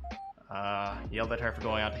 Yelled at her for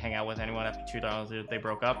going out to hang out with anyone after 2 days they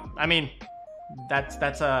broke up. I mean,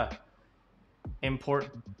 That's a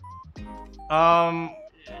important.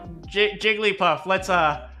 Jigglypuff,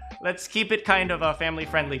 let's keep it kind of family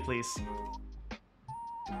friendly, please.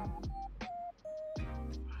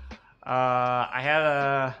 I had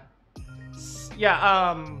a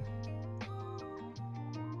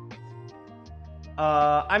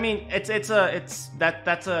I mean, that's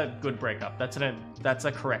a good breakup. That's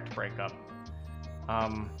a correct breakup.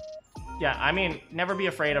 Yeah, I mean, never be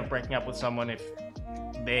afraid of breaking up with someone if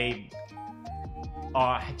they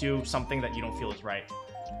do something that you don't feel is right.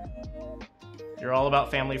 You're all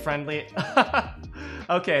about family friendly.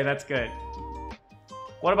 Okay, that's good.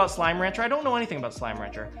 What about Slime Rancher? I don't know anything about Slime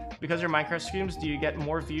Rancher. Because your Minecraft streams, do you get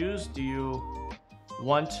more views? Do you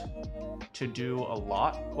want to do a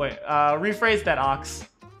lot? Wait, rephrase that, Ox.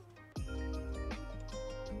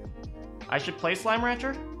 I should play Slime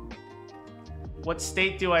Rancher? What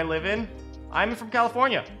state do I live in? I'm from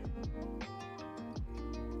California.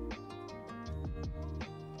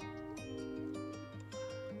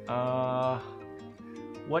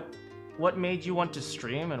 What made you want to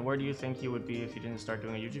stream, and where do you think you would be if you didn't start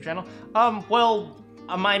doing a YouTube channel? Well,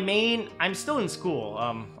 I'm still in school.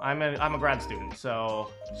 I'm a grad student,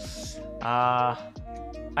 so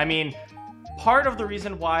I mean, part of the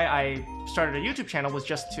reason why I started a YouTube channel was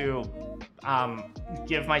just to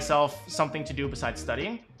give myself something to do besides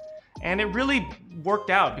studying, and it really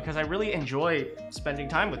worked out because I really enjoy spending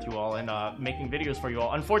time with you all and making videos for you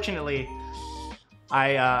all. Unfortunately,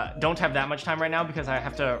 I don't have that much time right now because I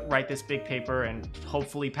have to write this big paper and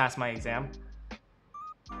hopefully pass my exam.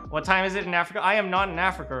 What time is it in Africa? I am not in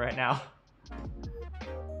Africa right now.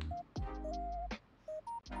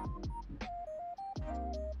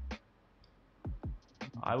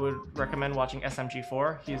 I would recommend watching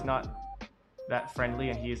SMG4. He's not that friendly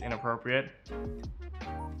and he is inappropriate.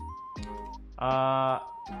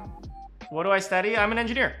 What do I study? I'm an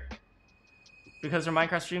engineer. Because they're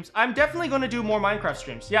Minecraft streams. I'm definitely going to do more Minecraft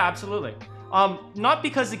streams. Yeah, absolutely. Not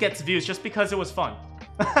because it gets views, just because it was fun.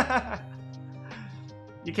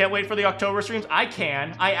 You can't wait for the October streams? I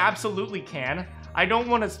can. I absolutely can. I don't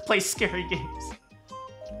want to play scary games.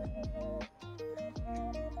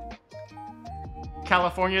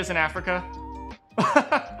 California's in Africa?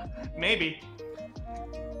 Maybe.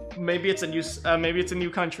 Maybe it's a new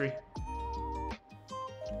country.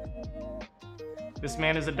 This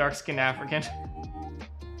man is a dark-skinned African.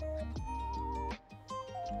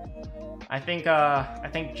 I think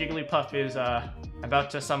Jigglypuff is about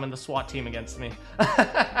to summon the SWAT team against me.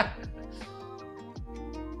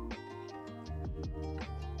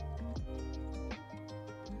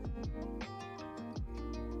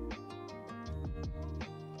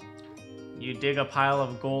 You dig a pile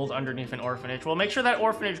of gold underneath an orphanage. Well, make sure that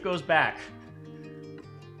orphanage goes back.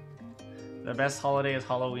 The best holiday is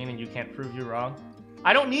Halloween and you can't prove you wrong.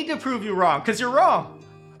 I don't need to prove you wrong, because you're wrong.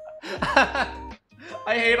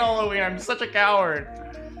 I hate Halloween. I'm such a coward.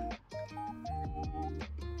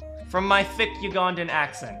 From my thick Ugandan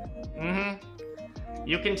accent.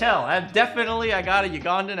 You can tell. I got a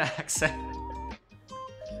Ugandan accent.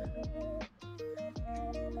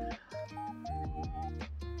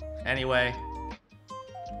 Anyway.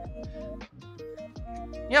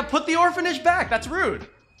 Yeah, put the orphanage back. That's rude.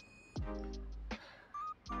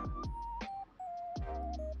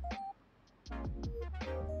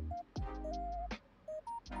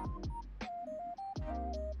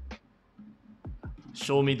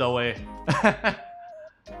 Show me the way.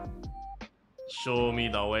 Show me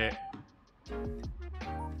the way.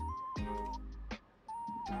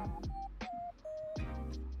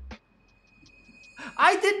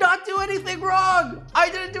 I did not do anything wrong! I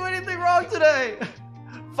didn't do anything wrong today!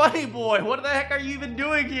 Funny boy, what the heck are you even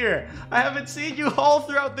doing here? I haven't seen you all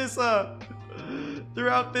throughout this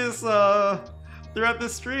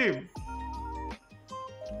stream.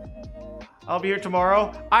 I'll be here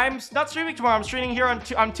tomorrow. I'm not streaming tomorrow. I'm streaming here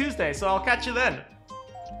on Tuesday, so I'll catch you then.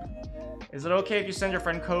 Is it okay if you send your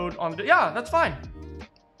friend code on the... Yeah, that's fine.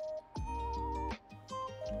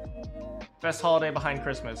 Best holiday behind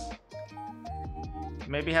Christmas.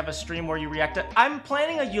 Maybe have a stream where you react to... I'm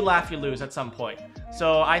planning a You Laugh, You Lose at some point.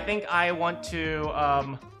 So I think I want to...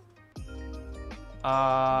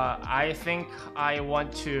 I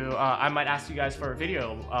might ask you guys for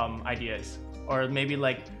video ideas. Or maybe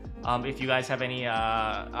like... if you guys have any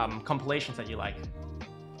compilations that you like.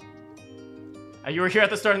 You were here at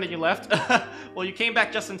the start and then you left? Well, you came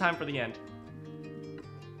back just in time for the end.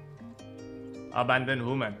 Abandon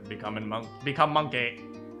human, become monkey.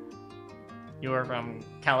 You are from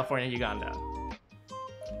California, Uganda.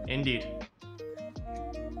 Indeed.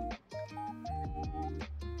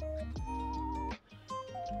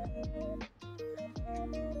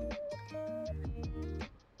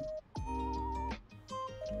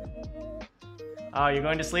 Oh, you're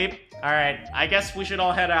going to sleep? Alright, I guess we should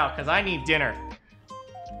all head out, because I need dinner.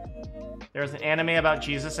 There's an anime about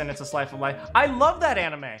Jesus and it's a slice of life. I love that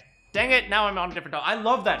anime! Dang it, now I'm on a different topic. I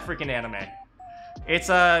love that freaking anime. It's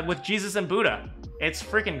with Jesus and Buddha. It's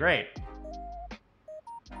freaking great.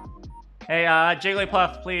 Hey,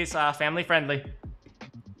 Jigglypuff, please, family friendly.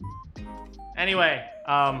 Anyway,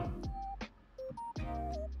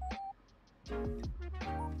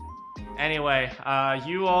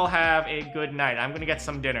 you all have a good night. I'm gonna get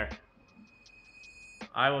some dinner.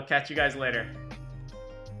 I will catch you guys later.